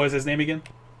 What was his name again?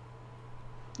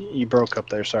 You broke up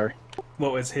there, sorry.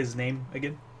 What was his name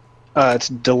again? It's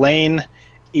Delane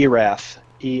Erath.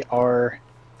 E-R-A-T-H.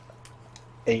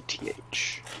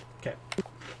 Okay.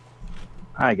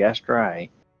 I guessed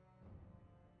right.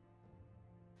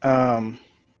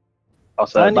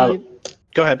 Also,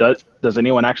 go ahead. Does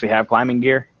anyone actually have climbing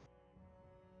gear?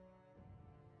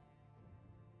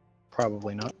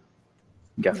 Probably not.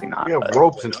 Guessing not. We have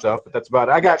ropes and stuff, but that's about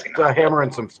it. I got a hammer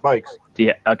and some spikes.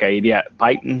 Yeah. Okay. Yeah.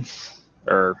 Pythons,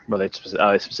 or well, they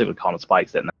specifically call them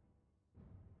spikes, didn't they?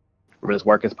 Or does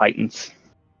work as pythons?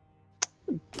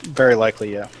 Very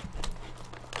likely, yeah.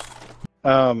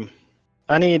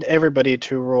 I need everybody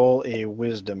to roll a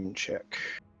wisdom check.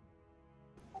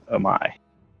 Oh my.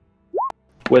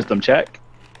 Wisdom check.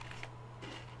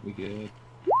 We good.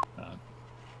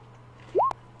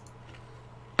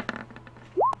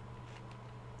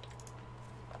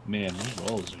 Man, these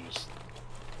rolls are just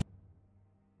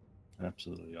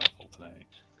absolutely awful tonight.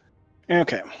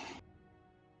 Okay.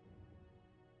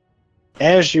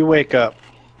 As you wake up,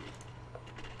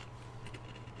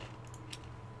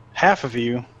 half of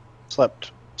you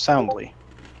slept soundly.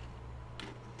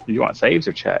 Do you want saves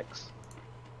or checks?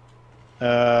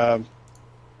 Because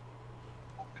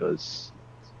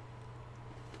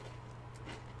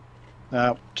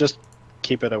just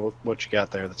keep it at what you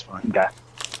got there. That's fine. Okay.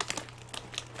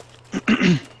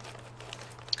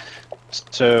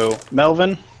 So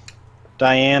Melvin,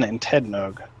 Diane, and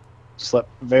Tednog slept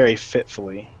very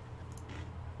fitfully.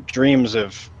 Dreams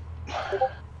of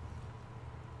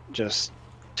just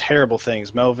terrible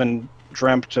things. Melvin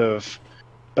dreamt of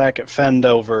back at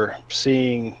Fendover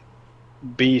seeing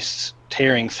beasts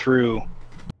tearing through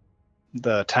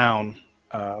the town.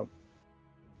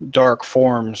 Dark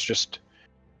forms just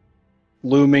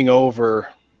looming over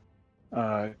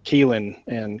Keelan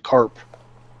and Carp,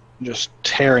 just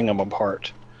tearing them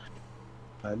apart.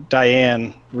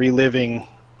 Diane reliving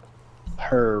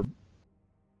her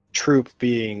troop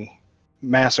being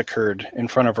massacred in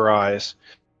front of her eyes.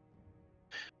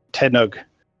 Tednog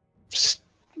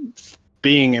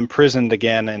being imprisoned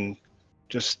again and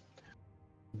just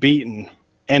beaten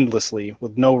endlessly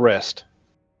with no rest.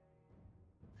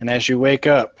 And as you wake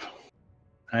up,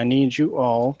 I need you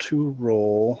all to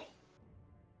roll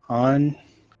on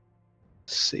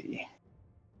C.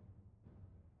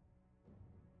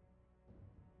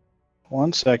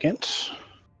 1 second.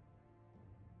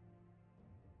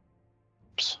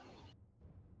 Oops.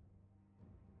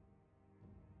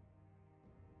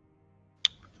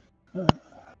 All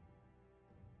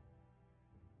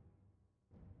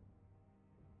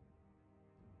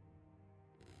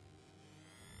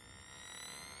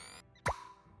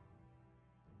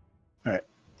right.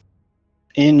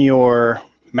 In your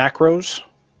macros,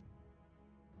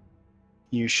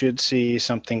 you should see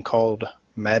something called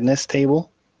Madness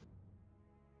Table.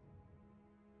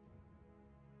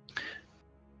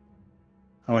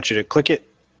 I want you to click it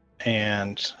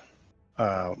and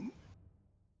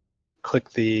click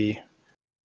the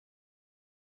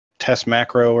test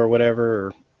macro or whatever,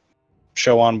 or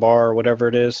show on bar or whatever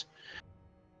it is.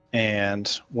 And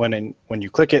when you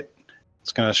click it,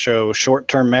 it's going to show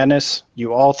short-term madness.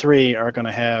 You all three are going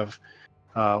to have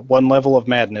 1 level of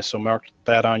madness, so mark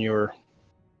that on your.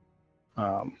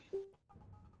 I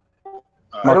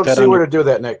don't see where to do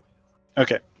that, Nick.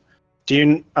 Okay. Do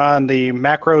you on the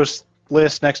macros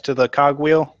list next to the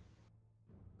cogwheel?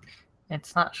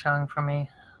 It's not showing for me.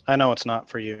 I know it's not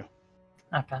for you.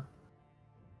 Okay.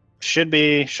 Should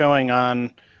be showing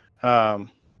on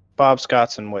Bob,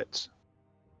 Scott's, and Witt's.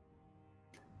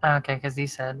 Okay, because you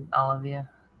said all of you.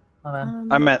 Hold on.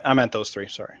 I meant those three.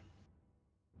 Sorry.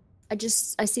 I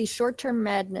see short-term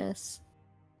madness,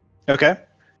 Okay.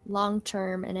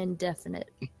 long-term, and indefinite.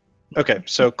 Okay.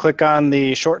 So click on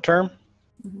the short term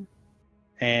Mhm.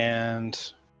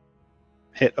 and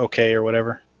hit OK or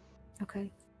whatever. Okay.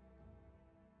 It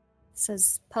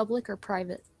says public or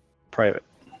private. Private.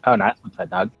 Oh, nice one, Ted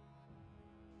Dog.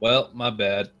 Well, my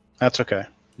bad. That's okay.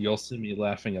 You'll see me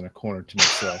laughing in a corner to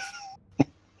myself.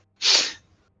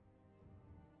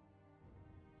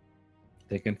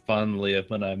 Taking fondly of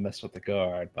when I messed with the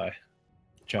guard by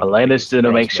jumping. Elena's going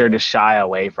to make sure to crossbow. shy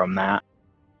away from that.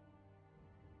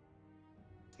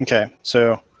 Okay.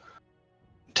 So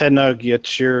Ted Nug,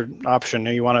 it's your option.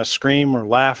 You want to scream or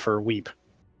laugh or weep?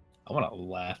 I want to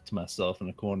laugh to myself in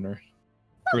a corner.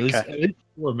 For at least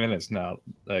 4 minutes now.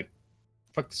 Like,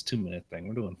 fuck this 2-minute thing.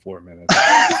 We're doing 4 minutes.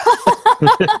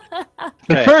 The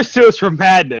Okay. first two is for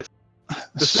madness.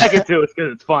 The second two is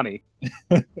because it's funny.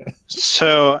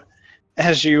 So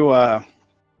as you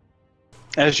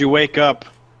wake up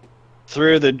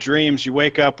through the dreams, you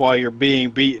wake up while you're being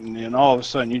beaten, and all of a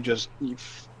sudden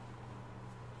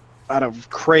out of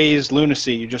crazed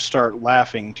lunacy, you just start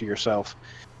laughing to yourself,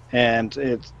 and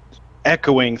it's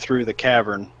echoing through the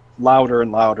cavern, louder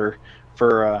and louder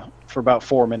for about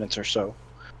 4 minutes or so.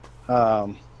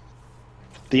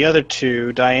 The other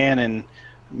two, Diane and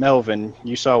Melvin,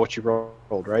 you saw what you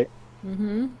rolled, right?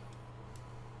 Mm-hmm.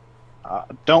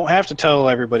 Don't have to tell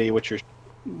everybody what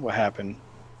happened.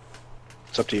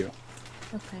 It's up to you.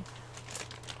 Okay.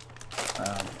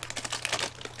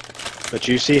 But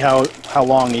you see how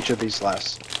long each of these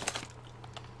lasts,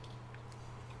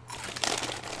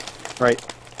 right?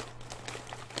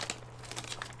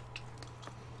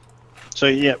 So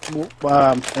yeah,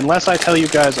 unless I tell you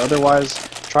guys otherwise,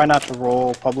 try not to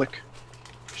roll public.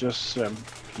 Just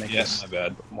make Yes, this my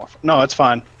bad. more. No, it's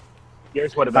fine.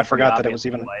 Yours would have I been forgot that it pretty was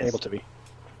even obvious able to be.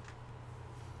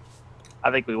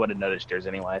 I think we would have noticed yours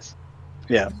anyways.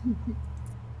 Yeah.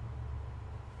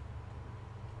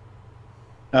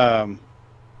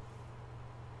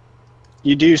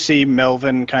 You do see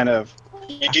Melvin kind of.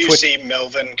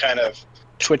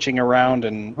 Twitching around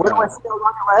and. Where do I see how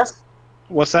long it lasts?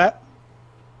 What's that?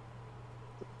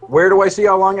 Where do I see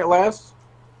how long it lasts?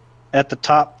 At the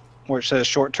top where it says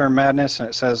short-term madness and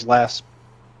it says last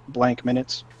blank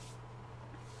minutes.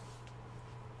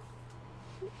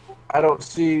 I don't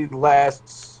see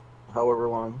lasts however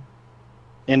long.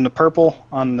 In the purple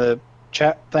on the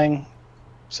chat thing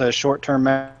says short-term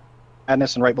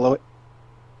madness, and right below it.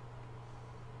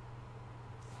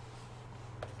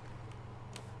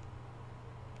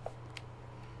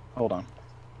 Hold on.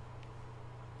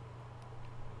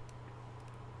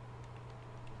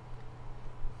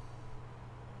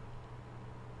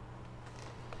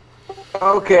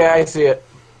 Okay, I see it.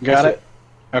 Got it?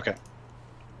 Okay.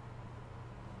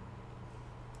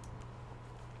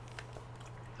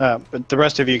 But the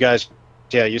rest of you guys,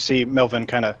 yeah, you see Melvin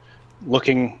kind of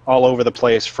looking all over the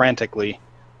place frantically.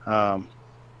 It's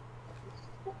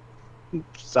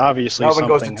obviously Melvin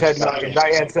goes to something Ted has- Nug, and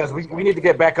Diane says, we need to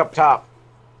get back up top.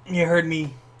 You heard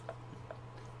me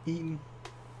eating.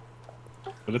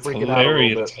 But it's Freaking out a little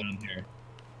hilarious bit. down here.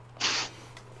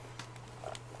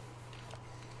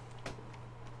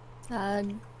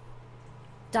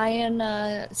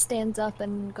 Diane stands up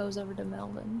and goes over to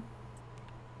Melvin.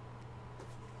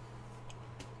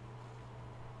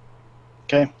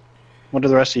 Okay. What are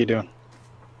the rest of you doing?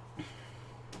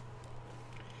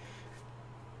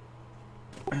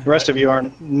 The rest of you are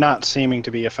not seeming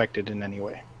to be affected in any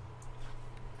way.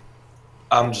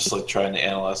 I'm just like trying to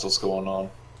analyze what's going on.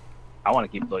 I want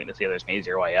to keep looking to see if there's an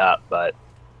easier way up, but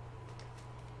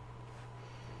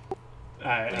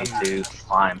I need to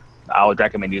climb. I would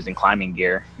recommend using climbing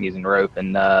gear, using rope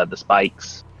and the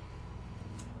spikes.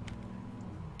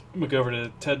 I'm gonna go over to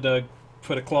Ted Doug,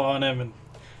 put a claw on him, and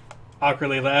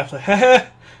awkwardly laugh. Like, ha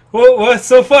what's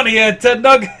so funny, Ted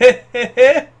Doug?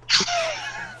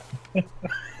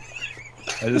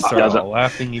 I just started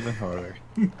laughing even harder.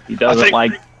 He doesn't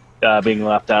like being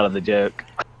left out of the joke.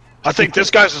 I think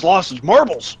this guy's as lost as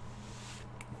marbles.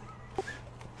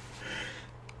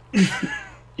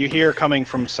 You hear coming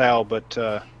from Sal, but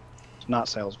it's not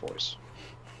Sal's voice.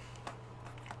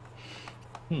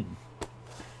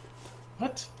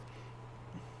 What?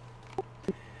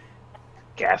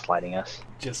 Gaslighting us.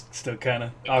 Just still kind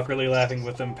of awkwardly laughing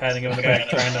with him, patting him on the back,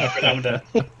 trying to calm him down.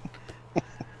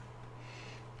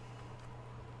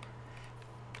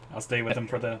 I'll stay with him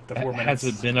for the 4 minutes.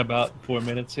 Has it been about 4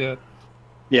 minutes yet?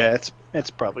 Yeah,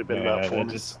 it's probably been about 4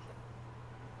 minutes.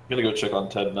 I'm gonna go check on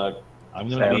Ted Nug. I'm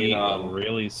gonna be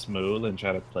really smooth and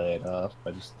try to play it off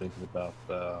by just thinking about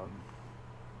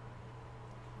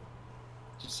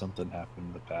just something happened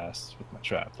in the past with my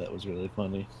trap that was really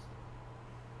funny.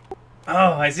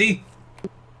 Oh, I see. I'm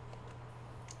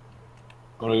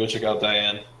gonna go check out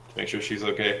Diane to make sure she's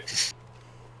okay.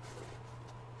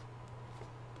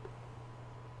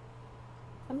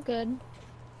 I'm good.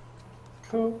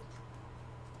 Cool.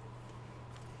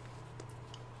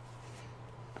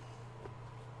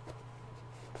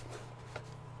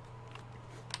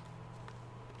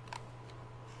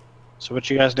 So what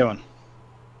you guys doing?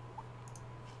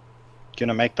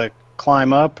 Gonna make the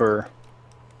climb up, or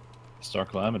start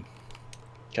climbing?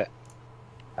 Okay.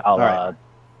 I'll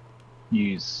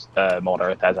use Mold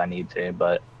Earth as I need to,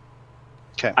 but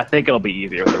I think it'll be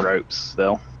easier with the ropes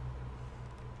still.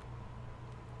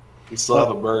 We still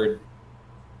have a bird.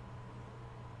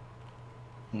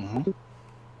 Mm-hmm.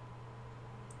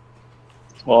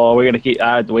 Well, we're gonna keep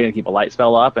a light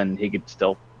spell up, and he could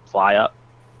still fly up.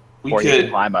 We Or he could can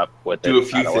climb up with do it, a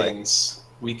few by the way. things.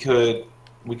 We could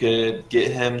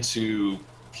get him to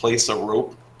place a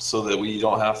rope so that we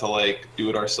don't have to like do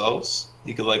it ourselves.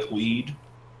 He could like lead.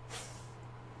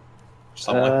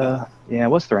 Something like that. Yeah,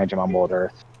 what's the range of my Mold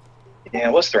Earth?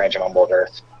 Sounds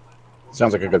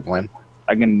like a good plan.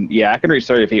 I can reach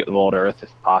 30 feet with Mold Earth if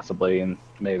possibly, and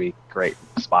maybe great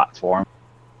spots for him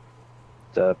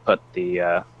to put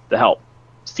to help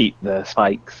seat the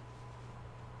spikes.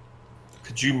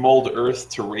 Could you mold Earth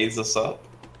to raise us up?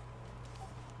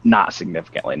 Not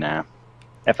significantly, no.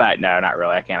 In fact, no, not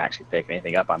really. I can't actually pick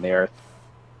anything up on the Earth.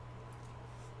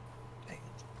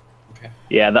 Okay.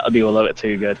 Yeah, that would be a little bit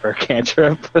too good for a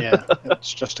cantrip. Yeah,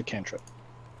 it's just a cantrip.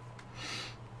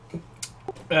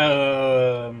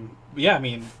 Yeah, I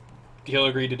mean, he'll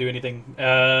agree to do anything.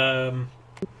 I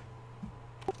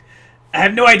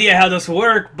have no idea how this will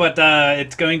work, but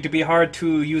it's going to be hard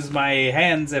to use my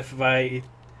hands if I...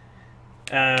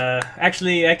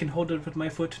 actually, I can hold it with my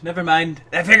foot. Never mind.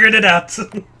 I figured it out.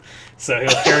 So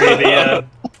he'll carry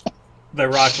the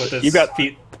rock with his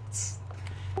feet.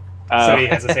 So he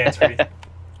has his hands free.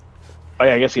 Oh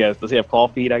yeah, I guess he has. Does he have claw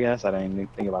feet, I guess? I didn't even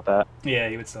think about that. Yeah,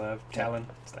 he would still have talon.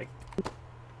 It's like...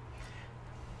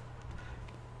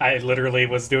 I literally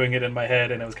was doing it in my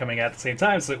head and it was coming out at the same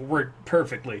time, so it worked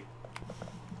perfectly.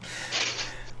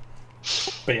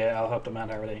 But yeah, I'll help them out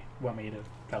however they want me to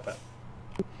help out.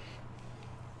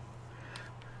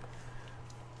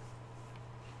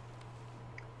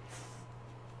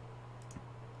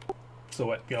 So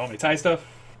what, you want me to tie stuff?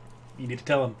 You need to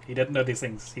tell him. He doesn't know these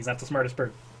things. He's not the smartest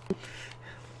bird.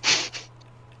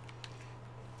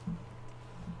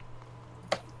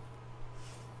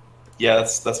 Yeah,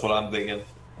 that's what I'm thinking.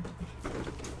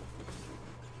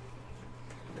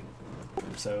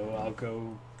 So I'll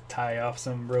go tie off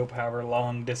some rope, however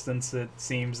long distance it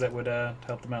seems that would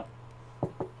help them out.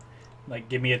 Like,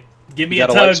 give me a You got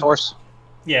tug. a light source?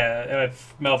 Yeah,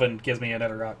 if Melvin gives me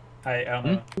another rock. I don't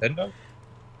know. Endo?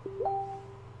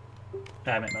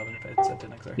 I meant Melvin if I said to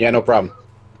next. Sorry. Yeah, no problem.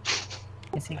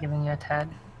 Is he giving you a Ted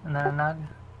and then a nug?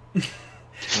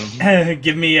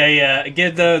 Give me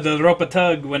give the rope a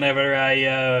tug whenever I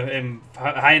am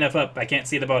high enough up. I can't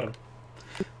see the bottom.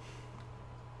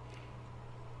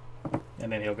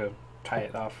 And then he'll go tie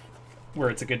it off where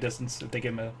it's a good distance if they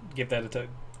give that a tug.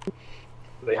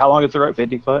 How long is the rope?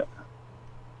 50 foot?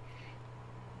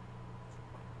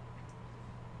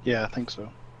 Yeah, I think so.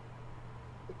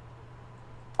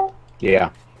 Yeah.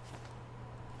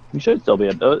 You should still be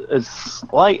it's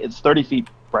light. It's 30 feet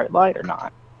bright light or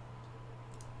not?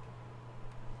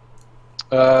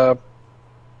 I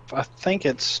think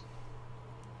it's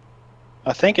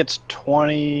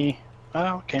 20.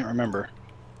 I can't remember.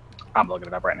 I'm looking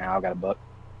it up right now. I've got a book.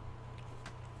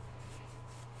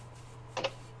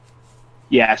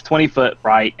 Yeah, it's 20 foot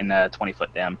bright and 20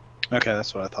 foot dim. Okay,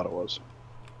 that's what I thought it was.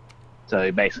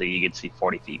 So basically, you could see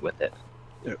 40 feet with it.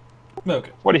 Yep.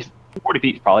 Okay. 40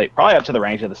 feet is probably up to the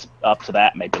range of this, up to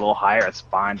that, maybe a little higher. It's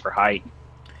fine for height,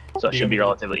 so it should be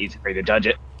relatively easy for you to judge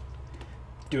it.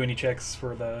 Do any checks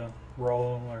for the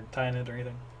roll or tying it or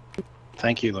anything?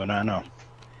 Thank you, Luna. I know.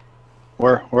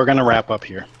 We're gonna wrap up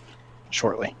here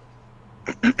shortly.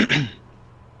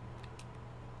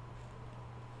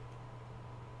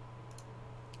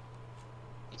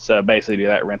 So basically, do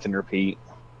that rinse and repeat.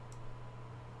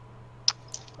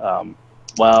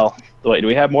 Well, wait, do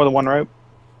we have more than one rope?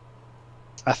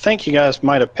 I think you guys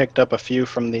might have picked up a few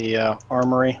from the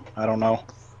armory. I don't know.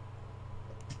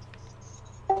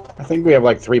 I think we have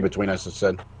like 3 between us, it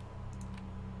said.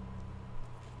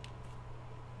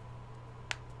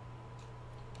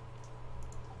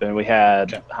 Then we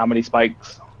had how many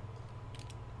spikes?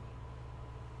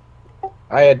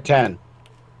 I had 10.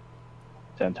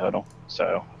 10 total.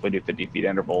 So if we do 50 feet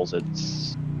intervals,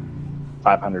 it's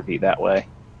 500 feet that way.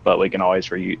 But we can always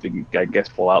reuse. We can, I guess,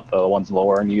 pull out the ones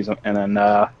lower and use them, and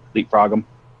then leapfrog them.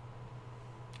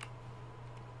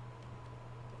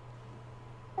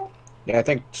 Yeah, I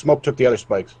think Smoke took the other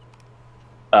spikes.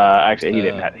 Actually, he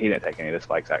didn't. He didn't take any of the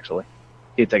spikes. Actually,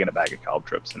 he had taken a bag of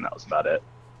caltrops, and that was about it.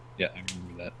 Yeah, I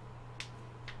remember that.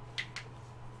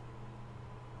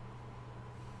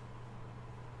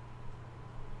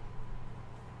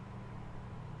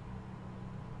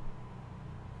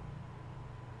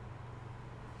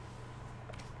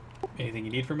 Anything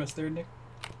you need from us there, Nick?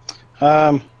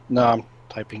 No, I'm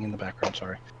typing in the background.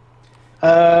 Sorry.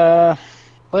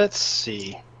 Let's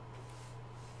see.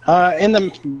 In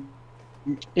the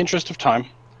interest of time,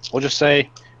 we'll just say it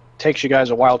takes you guys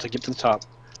a while to get to the top.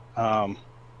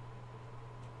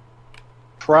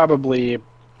 Probably a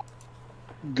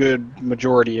good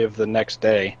majority of the next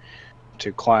day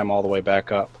to climb all the way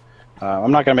back up.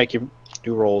 I'm not going to make you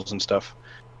do rolls and stuff.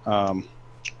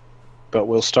 But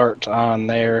we'll start on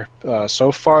there.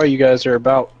 So far, you guys are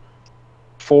about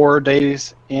 4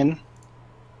 days in.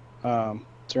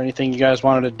 Is there anything you guys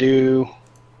wanted to do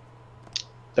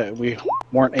that we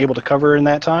weren't able to cover in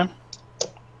that time?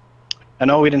 I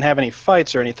know we didn't have any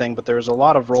fights or anything, but there was a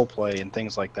lot of role play and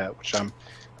things like that, which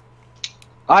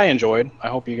I enjoyed. I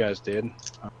hope you guys did.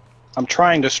 I'm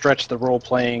trying to stretch the role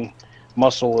playing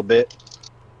muscle a bit.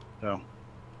 So.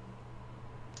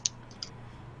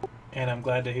 And I'm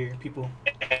glad to hear people.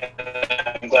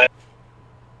 I'm glad.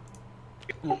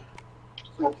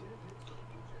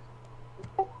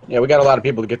 Yeah, we got a lot of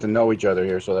people to get to know each other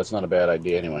here, so that's not a bad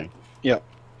idea anyway. Yep.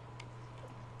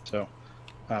 So,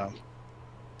 I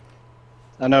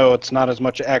know it's not as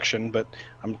much action, but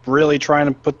I'm really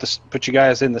trying to put you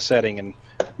guys in the setting and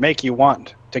make you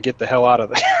want to get the hell out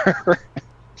of there.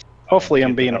 Hopefully,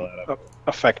 I'm being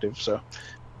effective. So,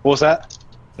 what was that?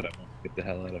 That I want to get the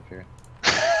hell out of here.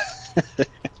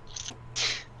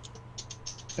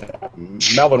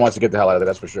 Melvin wants to get the hell out of there,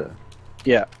 that's for sure.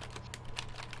 Yeah.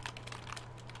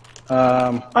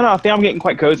 Oh no, I think I'm getting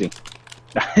quite cozy.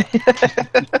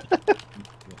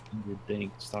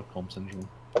 Dang, Stockholm syndrome.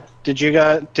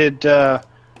 Did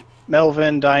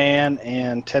Melvin, Diane,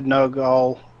 and Ted Nug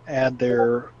all add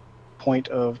their point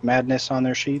of madness on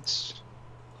their sheets?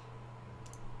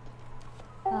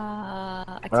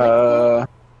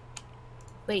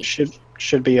 Wait.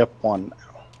 Should be up 1.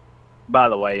 By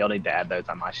the way, you'll need to add those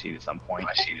on my sheet at some point.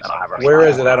 Where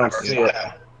is it? I don't see it.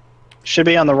 Should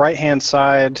be on the right-hand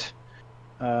side.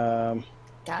 Got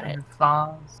it.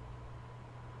 Flaws.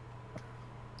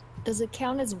 Does it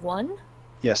count as 1?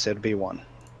 Yes, it'd be 1.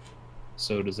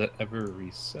 So does that ever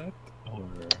reset, or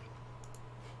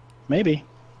maybe?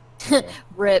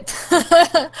 Rip.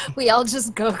 We all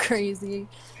just go crazy.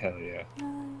 Hell yeah.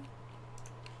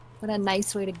 What a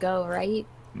nice way to go, right?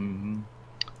 Mm-hmm.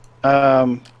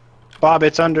 Bob,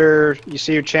 it's under. You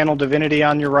see your channel divinity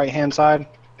on your right-hand side.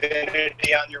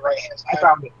 Divinity on your right-hand side. I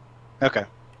found it. Okay,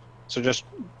 so just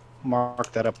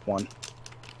mark that up 1.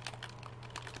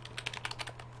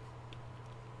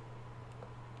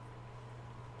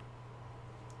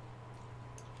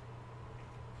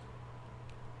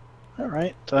 All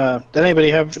right. Did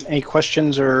anybody have any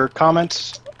questions or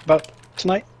comments about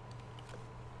tonight?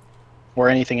 Or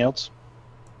anything else?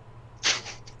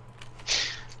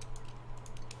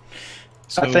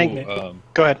 So, I think.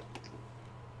 Go ahead.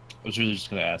 I was really just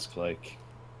gonna ask, like,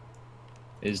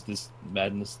 is this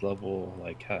madness level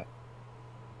like?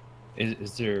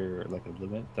 Is there like a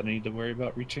limit that I need to worry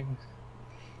about reaching?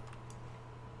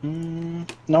 No,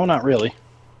 not really.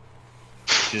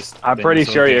 Just I'm pretty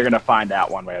sure you're gonna find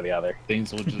out one way or the other.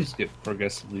 Things will just get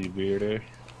progressively weirder.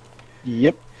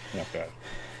 Yep. Okay.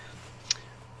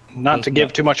 Not to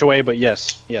give too much away, but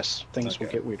yes, things will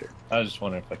get weirder. I was just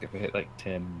wondering if, like, if I hit like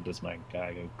 10, does my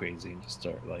guy go crazy and just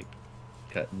start like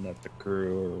cutting up the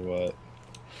crew or what?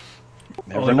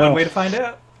 Never Only know. one way to find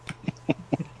out.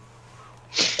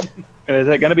 And is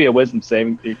it going to be a wisdom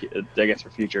saving, I guess, for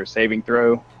future saving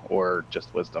throw, or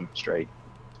just wisdom straight?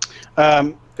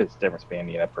 Because the difference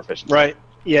being, proficiency. Right.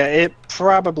 Yeah, it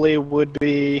probably would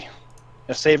be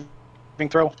a saving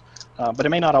throw, but it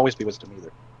may not always be wisdom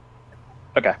either.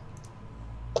 Okay.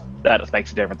 That just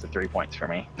makes a difference of 3 points for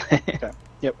me. Okay.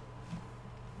 Yep.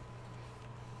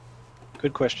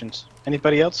 Good questions.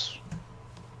 Anybody else?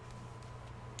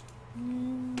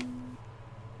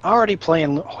 Already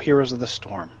playing Heroes of the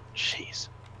Storm. Jeez.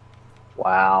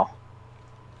 Wow.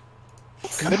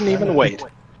 Couldn't even wait.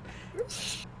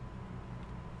 Is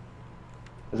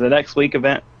the next week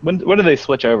event? When do they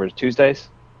switch over? Tuesdays?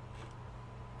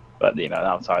 But,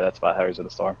 I'm sorry, that's about Heroes of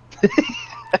the Storm.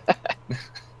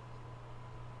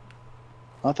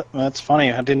 Well, that's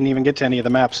funny. I didn't even get to any of the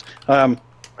maps.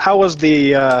 How was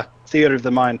the Theater of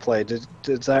the Mind play? Did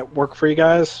that work for you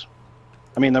guys?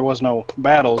 I mean, there was no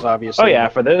battles, obviously. Oh, yeah,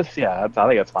 for this, yeah, I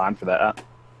think it's fine for that.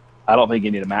 I don't think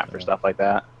you need a map for stuff like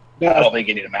that. Yeah, I don't think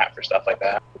you need a map for stuff like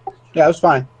that. yeah, it's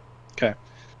fine. Okay.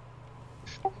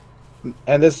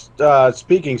 And this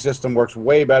speaking system works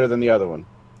way better than the other one.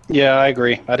 Yeah, I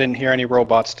agree. I didn't hear any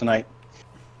robots tonight.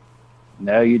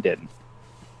 No, you didn't.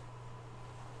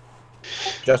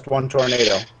 Just one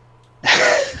tornado.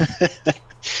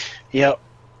 Yep.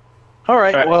 All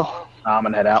right, well, I'm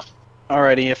going to head out.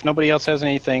 alrighty. If nobody else has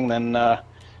anything, then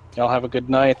y'all have a good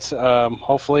night.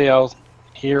 Hopefully I'll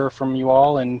hear from you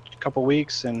all in a couple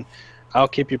weeks, and I'll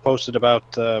keep you posted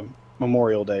about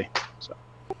Memorial Day. So.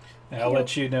 And I'll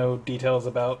let you know details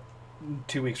about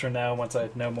 2 weeks from now once I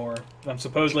know more. I'm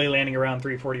supposedly landing around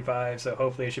 3:45, so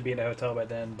hopefully I should be in a hotel by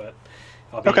then, but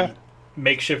I'll be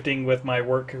makeshifting with my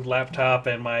work laptop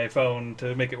and my phone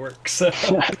to make it work. So.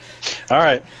 All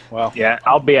right. Well. Yeah,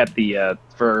 I'll be at the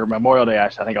for Memorial Day.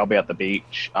 Actually, I think I'll be at the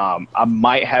beach. I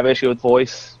might have issue with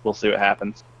voice. We'll see what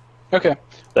happens. Okay.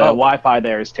 The Wi-Fi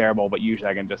there is terrible, but usually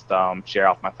I can just share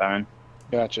off my phone.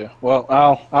 Gotcha. Well,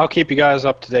 I'll keep you guys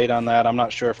up to date on that. I'm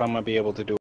not sure if I'm gonna be able to do